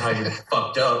 this is how you're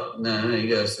fucked up. No, you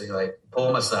go. So you like pull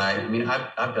them aside. I mean,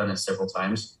 I've done it several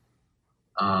times.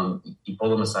 You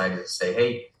pull them aside and say,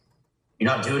 hey, you're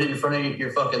not doing it in front of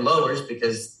your fucking lowers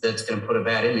because that's going to put a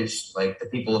bad image. Like the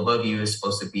people above you is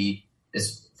supposed to be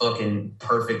this fucking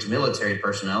perfect military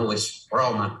personnel, which we're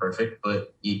all not perfect,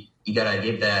 but you got to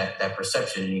give that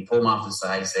perception, and you pull them off the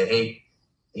side and say, hey,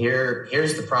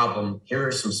 here's the problem. Here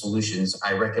are some solutions.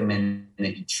 I recommend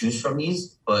that you choose from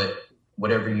these, but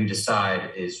whatever you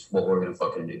decide is what we're going to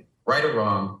fucking do. Right or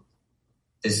wrong,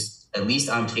 at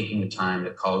least I'm taking the time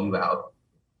to call you out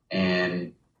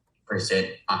and present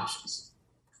options.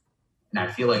 And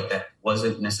I feel like that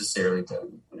wasn't necessarily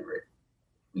done whenever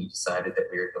we decided that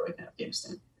we were going to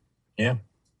Afghanistan. Yeah.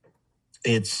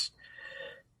 It's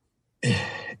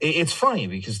funny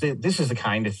because this is the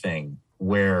kind of thing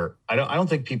where I don't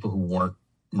think people who weren't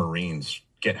Marines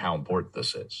get how important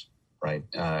this is, right?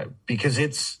 Because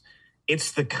it's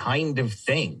the kind of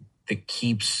thing that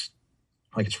keeps,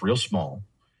 like, it's real small.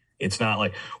 It's not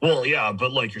like, well, yeah,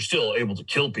 but like you're still able to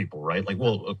kill people, right? Like,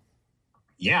 well,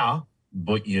 yeah,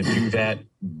 but you do that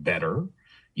better.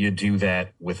 You do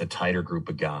that with a tighter group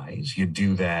of guys. You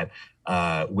do that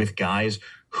with guys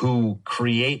who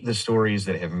create the stories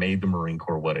that have made the Marine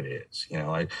Corps what it is.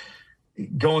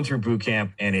 Going through boot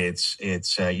camp, and it's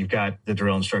you've got the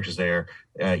drill instructors there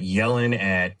yelling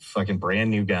at fucking brand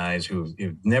new guys who've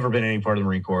never been any part of the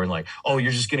Marine Corps and like, oh,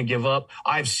 you're just going to give up?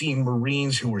 I've seen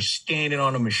Marines who were standing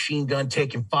on a machine gun,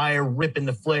 taking fire, ripping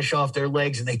the flesh off their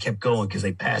legs, and they kept going because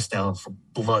they passed out from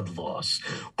blood loss.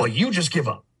 But you just give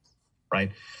up,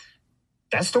 right?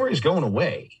 That story is going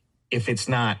away if it's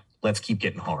not, let's keep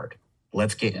getting hard.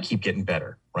 Let's keep getting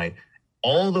better, right?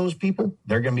 All those people,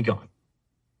 they're going to be gone.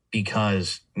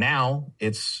 Because now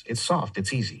it's soft,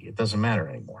 it's easy, it doesn't matter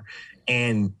anymore.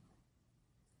 And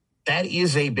that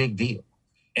is a big deal.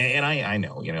 And I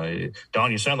know,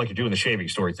 Don, you sound like you're doing the shaving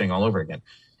story thing all over again.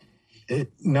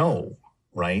 No,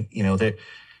 right? That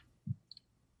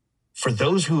for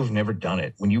those who have never done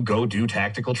it, when you go do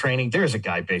tactical training, there's a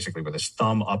guy basically with his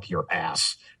thumb up your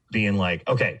ass being like,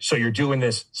 okay, so you're doing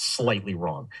this slightly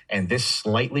wrong. And this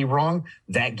slightly wrong,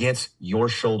 that gets your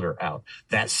shoulder out.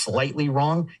 That slightly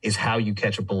wrong is how you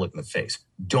catch a bullet in the face.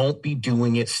 Don't be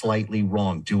doing it slightly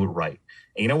wrong. Do it right.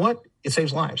 And you know what? It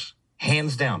saves lives.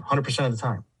 Hands down, 100% of the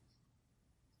time.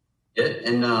 Yeah,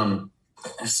 and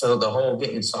so the whole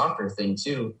getting softer thing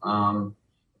too.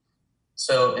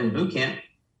 So in boot camp,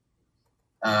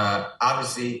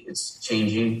 obviously it's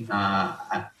changing.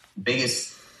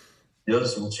 Biggest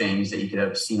noticeable change that you could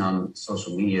have seen on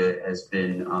social media has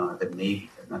been the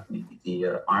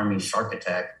Army shark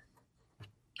attack.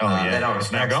 Oh yeah, that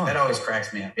always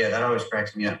cracks me up. Yeah, that always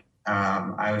cracks me up.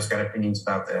 I always got opinions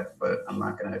about that, but I'm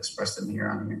not going to express them here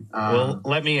on here. Well,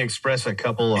 let me express a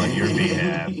couple on your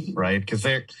behalf, right? Because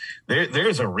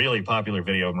there's a really popular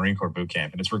video of Marine Corps boot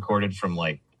camp, and it's recorded from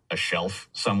like a shelf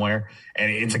somewhere,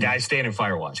 and it's a guy standing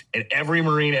fire watch. And every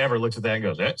Marine ever looks at that and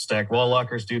goes, stacked wall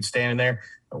lockers, dude standing there.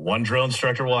 One drill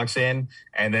instructor walks in,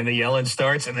 and then the yelling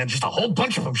starts, and then just a whole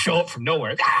bunch of them show up from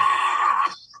nowhere.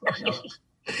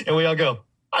 And we all go,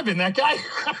 I've been that guy.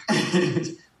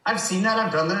 I've seen that.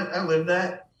 I've done that. I lived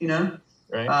that,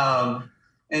 Right.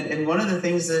 And one of the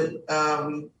things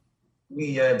that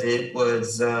we did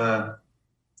was the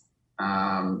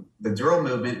drill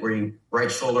movement where you right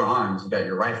shoulder arms. You got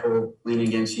your rifle leaning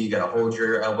against you. You got to hold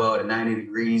your elbow at 90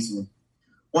 degrees and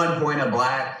 1 point of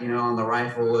black, on the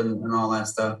rifle and all that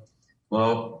stuff.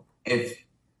 Well, if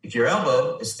your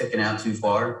elbow is sticking out too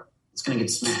far, it's going to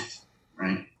get smacked,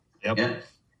 right? Yep. Yeah.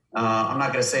 I'm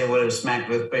not going to say what it was smacked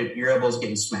with, but your elbow's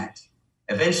getting smacked.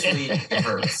 Eventually, it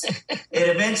hurts.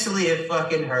 It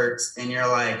fucking hurts. And you're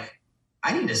like,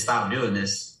 I need to stop doing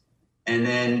this. And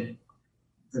then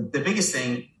the biggest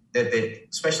thing that they,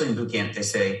 especially in boot camp, they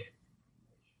say,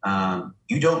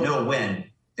 you don't know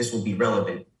when this will be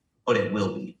relevant, but it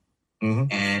will be. Mm-hmm.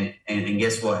 And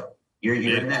guess what? You're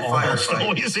in that firefight.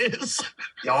 Always is.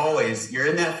 Always. You're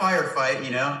in that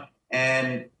firefight,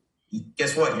 and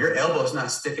guess what? Your elbow's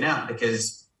not sticking out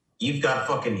because you've got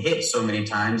fucking hit so many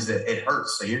times that it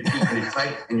hurts. So you're keeping it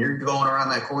tight and you're going around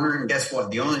that corner. And guess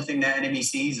what? The only thing that enemy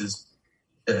sees is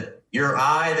your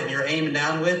eye that you're aiming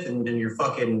down with and your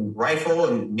fucking rifle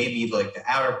and maybe like the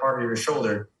outer part of your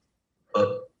shoulder.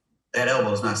 But that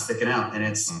elbow's not sticking out. And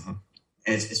it's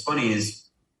funny is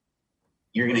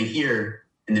you're going to hear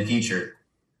in the future,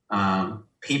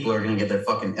 people are going to get their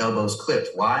fucking elbows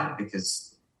clipped. Why?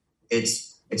 Because it's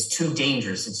too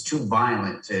dangerous. It's too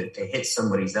violent to hit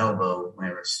somebody's elbow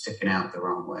whenever it's sticking out the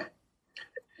wrong way.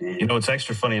 And what's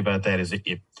extra funny about that is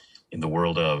if in the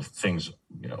world of things,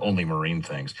 only Marine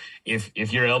things,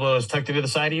 if your elbow is tucked into the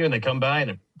side of you and they come by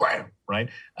and bam, right?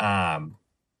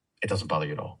 It doesn't bother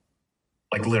you at all.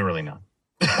 Like literally not.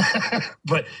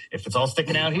 But if it's all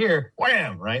sticking out here,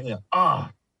 wham, right? Oh,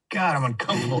 God, I'm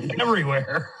uncomfortable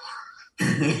everywhere.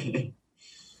 And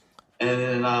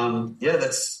then,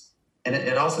 and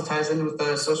it also ties in with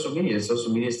social media.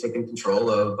 Social media is taking control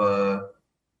of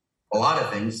a lot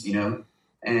of things,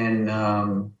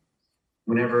 and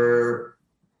whenever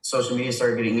social media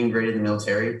started getting integrated in the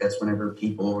military, that's whenever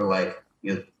people were like,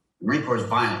 the Marine Corps is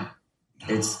violent.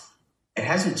 It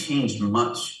hasn't changed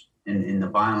much in the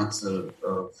violence of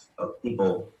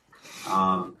people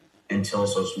until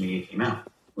social media came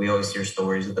out. We always hear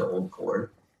stories of the old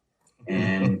Corps,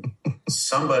 and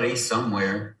somebody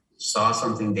somewhere saw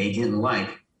something they didn't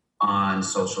like on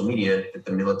social media that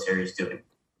the military is doing.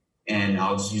 And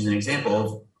I'll just use an example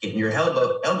of getting your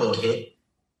elbow hit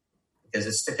because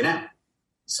it's sticking out.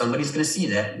 Somebody's going to see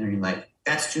that and they're like,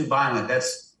 that's too violent.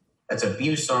 That's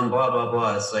abuse on blah, blah,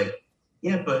 blah. It's like,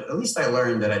 yeah, but at least I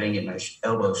learned that I didn't get my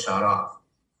elbow shot off.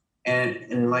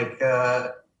 And like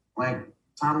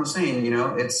Tom was saying,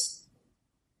 it's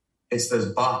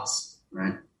those bots,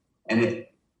 right? And it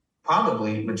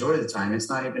probably majority of the time, it's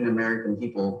not even American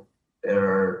people that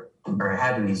are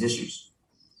having these issues.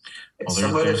 It's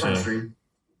some other country.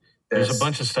 There's a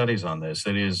bunch of studies on this.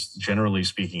 It is, generally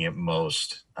speaking, at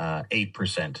most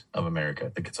 8% of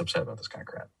America that gets upset about this kind of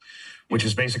crap, which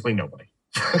is basically nobody.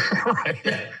 Right?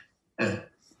 Yeah.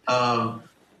 But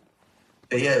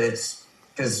yeah, it's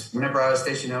because whenever I was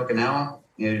stationed in Okinawa,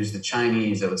 there's the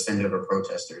Chinese that would send over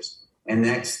protesters. And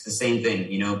next, the same thing.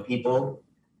 People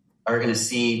are going to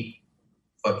see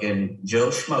fucking Joe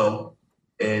Schmo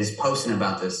is posting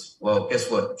about this. Well,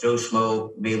 guess what? Joe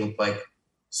Schmo may look like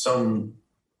some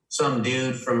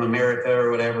dude from America or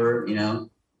whatever,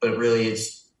 but really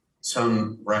it's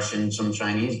some Russian, some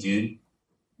Chinese dude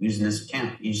using this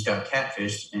account. He just got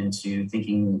catfished into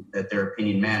thinking that their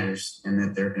opinion matters and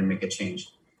that they're going to make a change.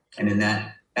 And then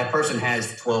that person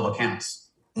has 12 accounts,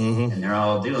 and they're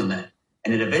all doing that.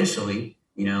 And then eventually,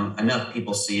 enough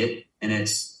people see it, and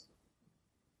it's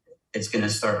going to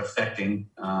start affecting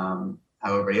how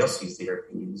everybody else sees their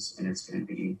opinions, and it's going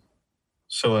to be.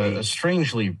 So a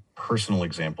strangely personal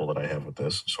example that I have with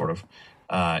this, sort of,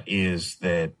 is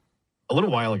that a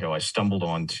little while ago I stumbled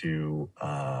onto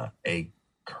a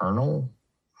colonel.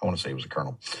 I want to say he was a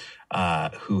colonel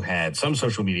who had some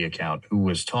social media account who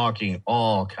was talking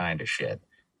all kind of shit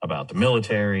about the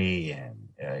military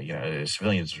and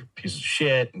civilians are pieces of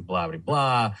shit and blah blah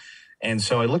blah. And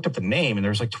so I looked up the name, and there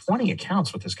was like 20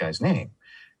 accounts with this guy's name.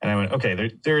 And I went,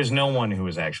 okay, there is no one who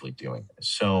is actually doing this.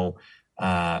 So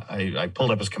I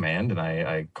pulled up his command, and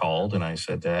I called, and I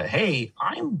said, hey,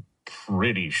 I'm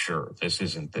pretty sure this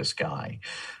isn't this guy.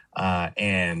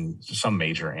 And some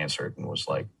major answered and was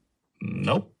like,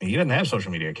 nope, he doesn't have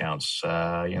social media accounts. Like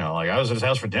I was at his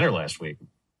house for dinner last week.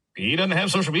 He doesn't have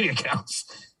social media accounts.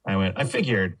 I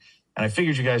figured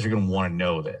you guys are going to want to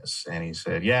know this. And he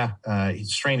said, yeah,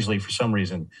 strangely, for some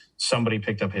reason, somebody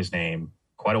picked up his name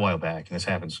quite a while back, and this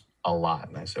happens a lot.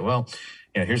 And I said, well,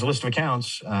 here's a list of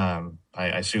accounts. I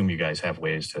assume you guys have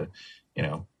ways to,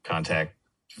 contact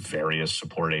various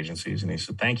support agencies. And he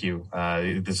said, thank you.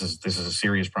 This is a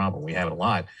serious problem. We have it a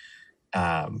lot.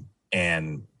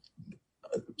 And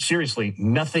seriously,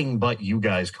 nothing but you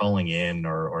guys calling in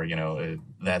or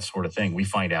that sort of thing. We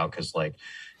find out because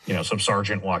some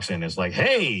sergeant walks in and is like,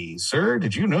 hey, sir,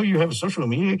 did you know you have a social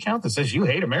media account that says you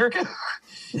hate America?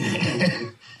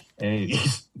 And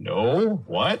he's, no,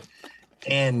 what?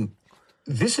 And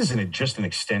this isn't just an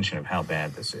extension of how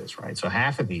bad this is, right? So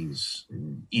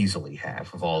easily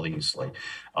half of all these,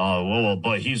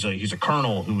 but he's a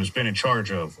colonel who has been in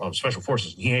charge of special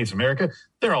forces and he hates America.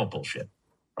 They're all bullshit,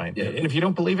 right? Yeah. And if you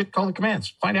don't believe it, call the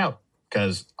commands, find out.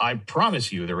 Because I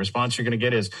promise you the response you're going to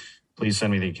get is, please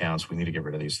send me the accounts. We need to get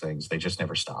rid of these things. They just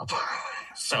never stop.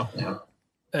 So, yeah.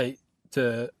 Hey,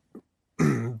 to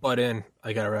butt in,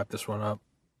 I got to wrap this one up.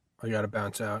 I got to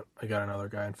bounce out. I got another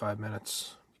guy in 5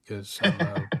 minutes because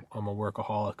I'm a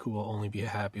workaholic who will only be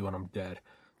happy when I'm dead.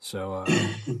 So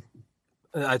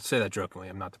I'd say that jokingly.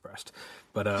 I'm not depressed.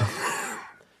 But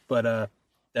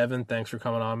Devin, thanks for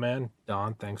coming on, man.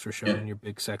 Don, thanks for showing your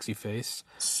big, sexy face.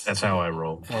 That's how I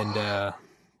roll. And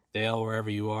Dale, wherever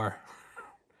you are,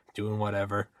 doing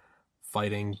whatever,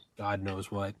 fighting God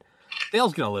knows what.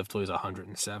 Dale's going to live till he's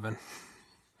 107.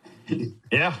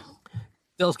 Yeah.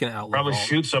 Dale's going to outlive probably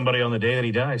shoot somebody on the day that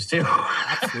he dies, too.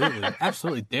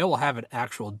 Absolutely. Dale will have an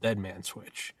actual dead man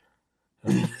switch.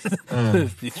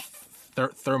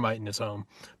 Thermite in his home.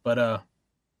 But, all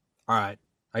right.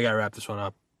 I got to wrap this one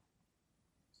up.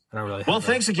 I don't really. Well,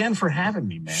 thanks again for having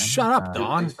me, man. Shut up,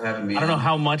 Don. Thanks for having me. I don't know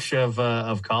how much of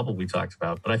Kabul we talked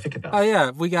about, but I think enough. Oh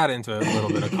yeah, we got into a little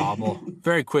bit of Kabul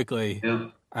very quickly. Yeah.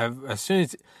 As soon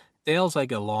as Dale's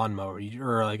like a lawnmower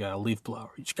or like a leaf blower,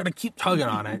 you just gotta keep tugging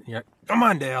on it. You're like, come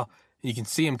on, Dale. And you can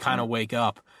see him kind of wake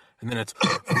up, and then it's,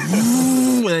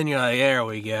 and then you're like, there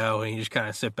we go, and you just kind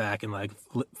of sit back and like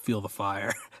feel the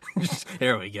fire.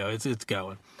 There we go. It's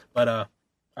going. But all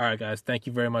right, guys. Thank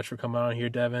you very much for coming on here,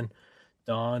 Devin.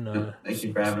 Don, thank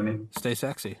you for having me. Stay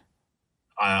sexy.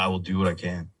 I will do what I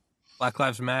can. Black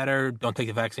Lives Matter. Don't take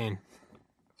the vaccine.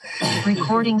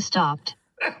 Recording stopped.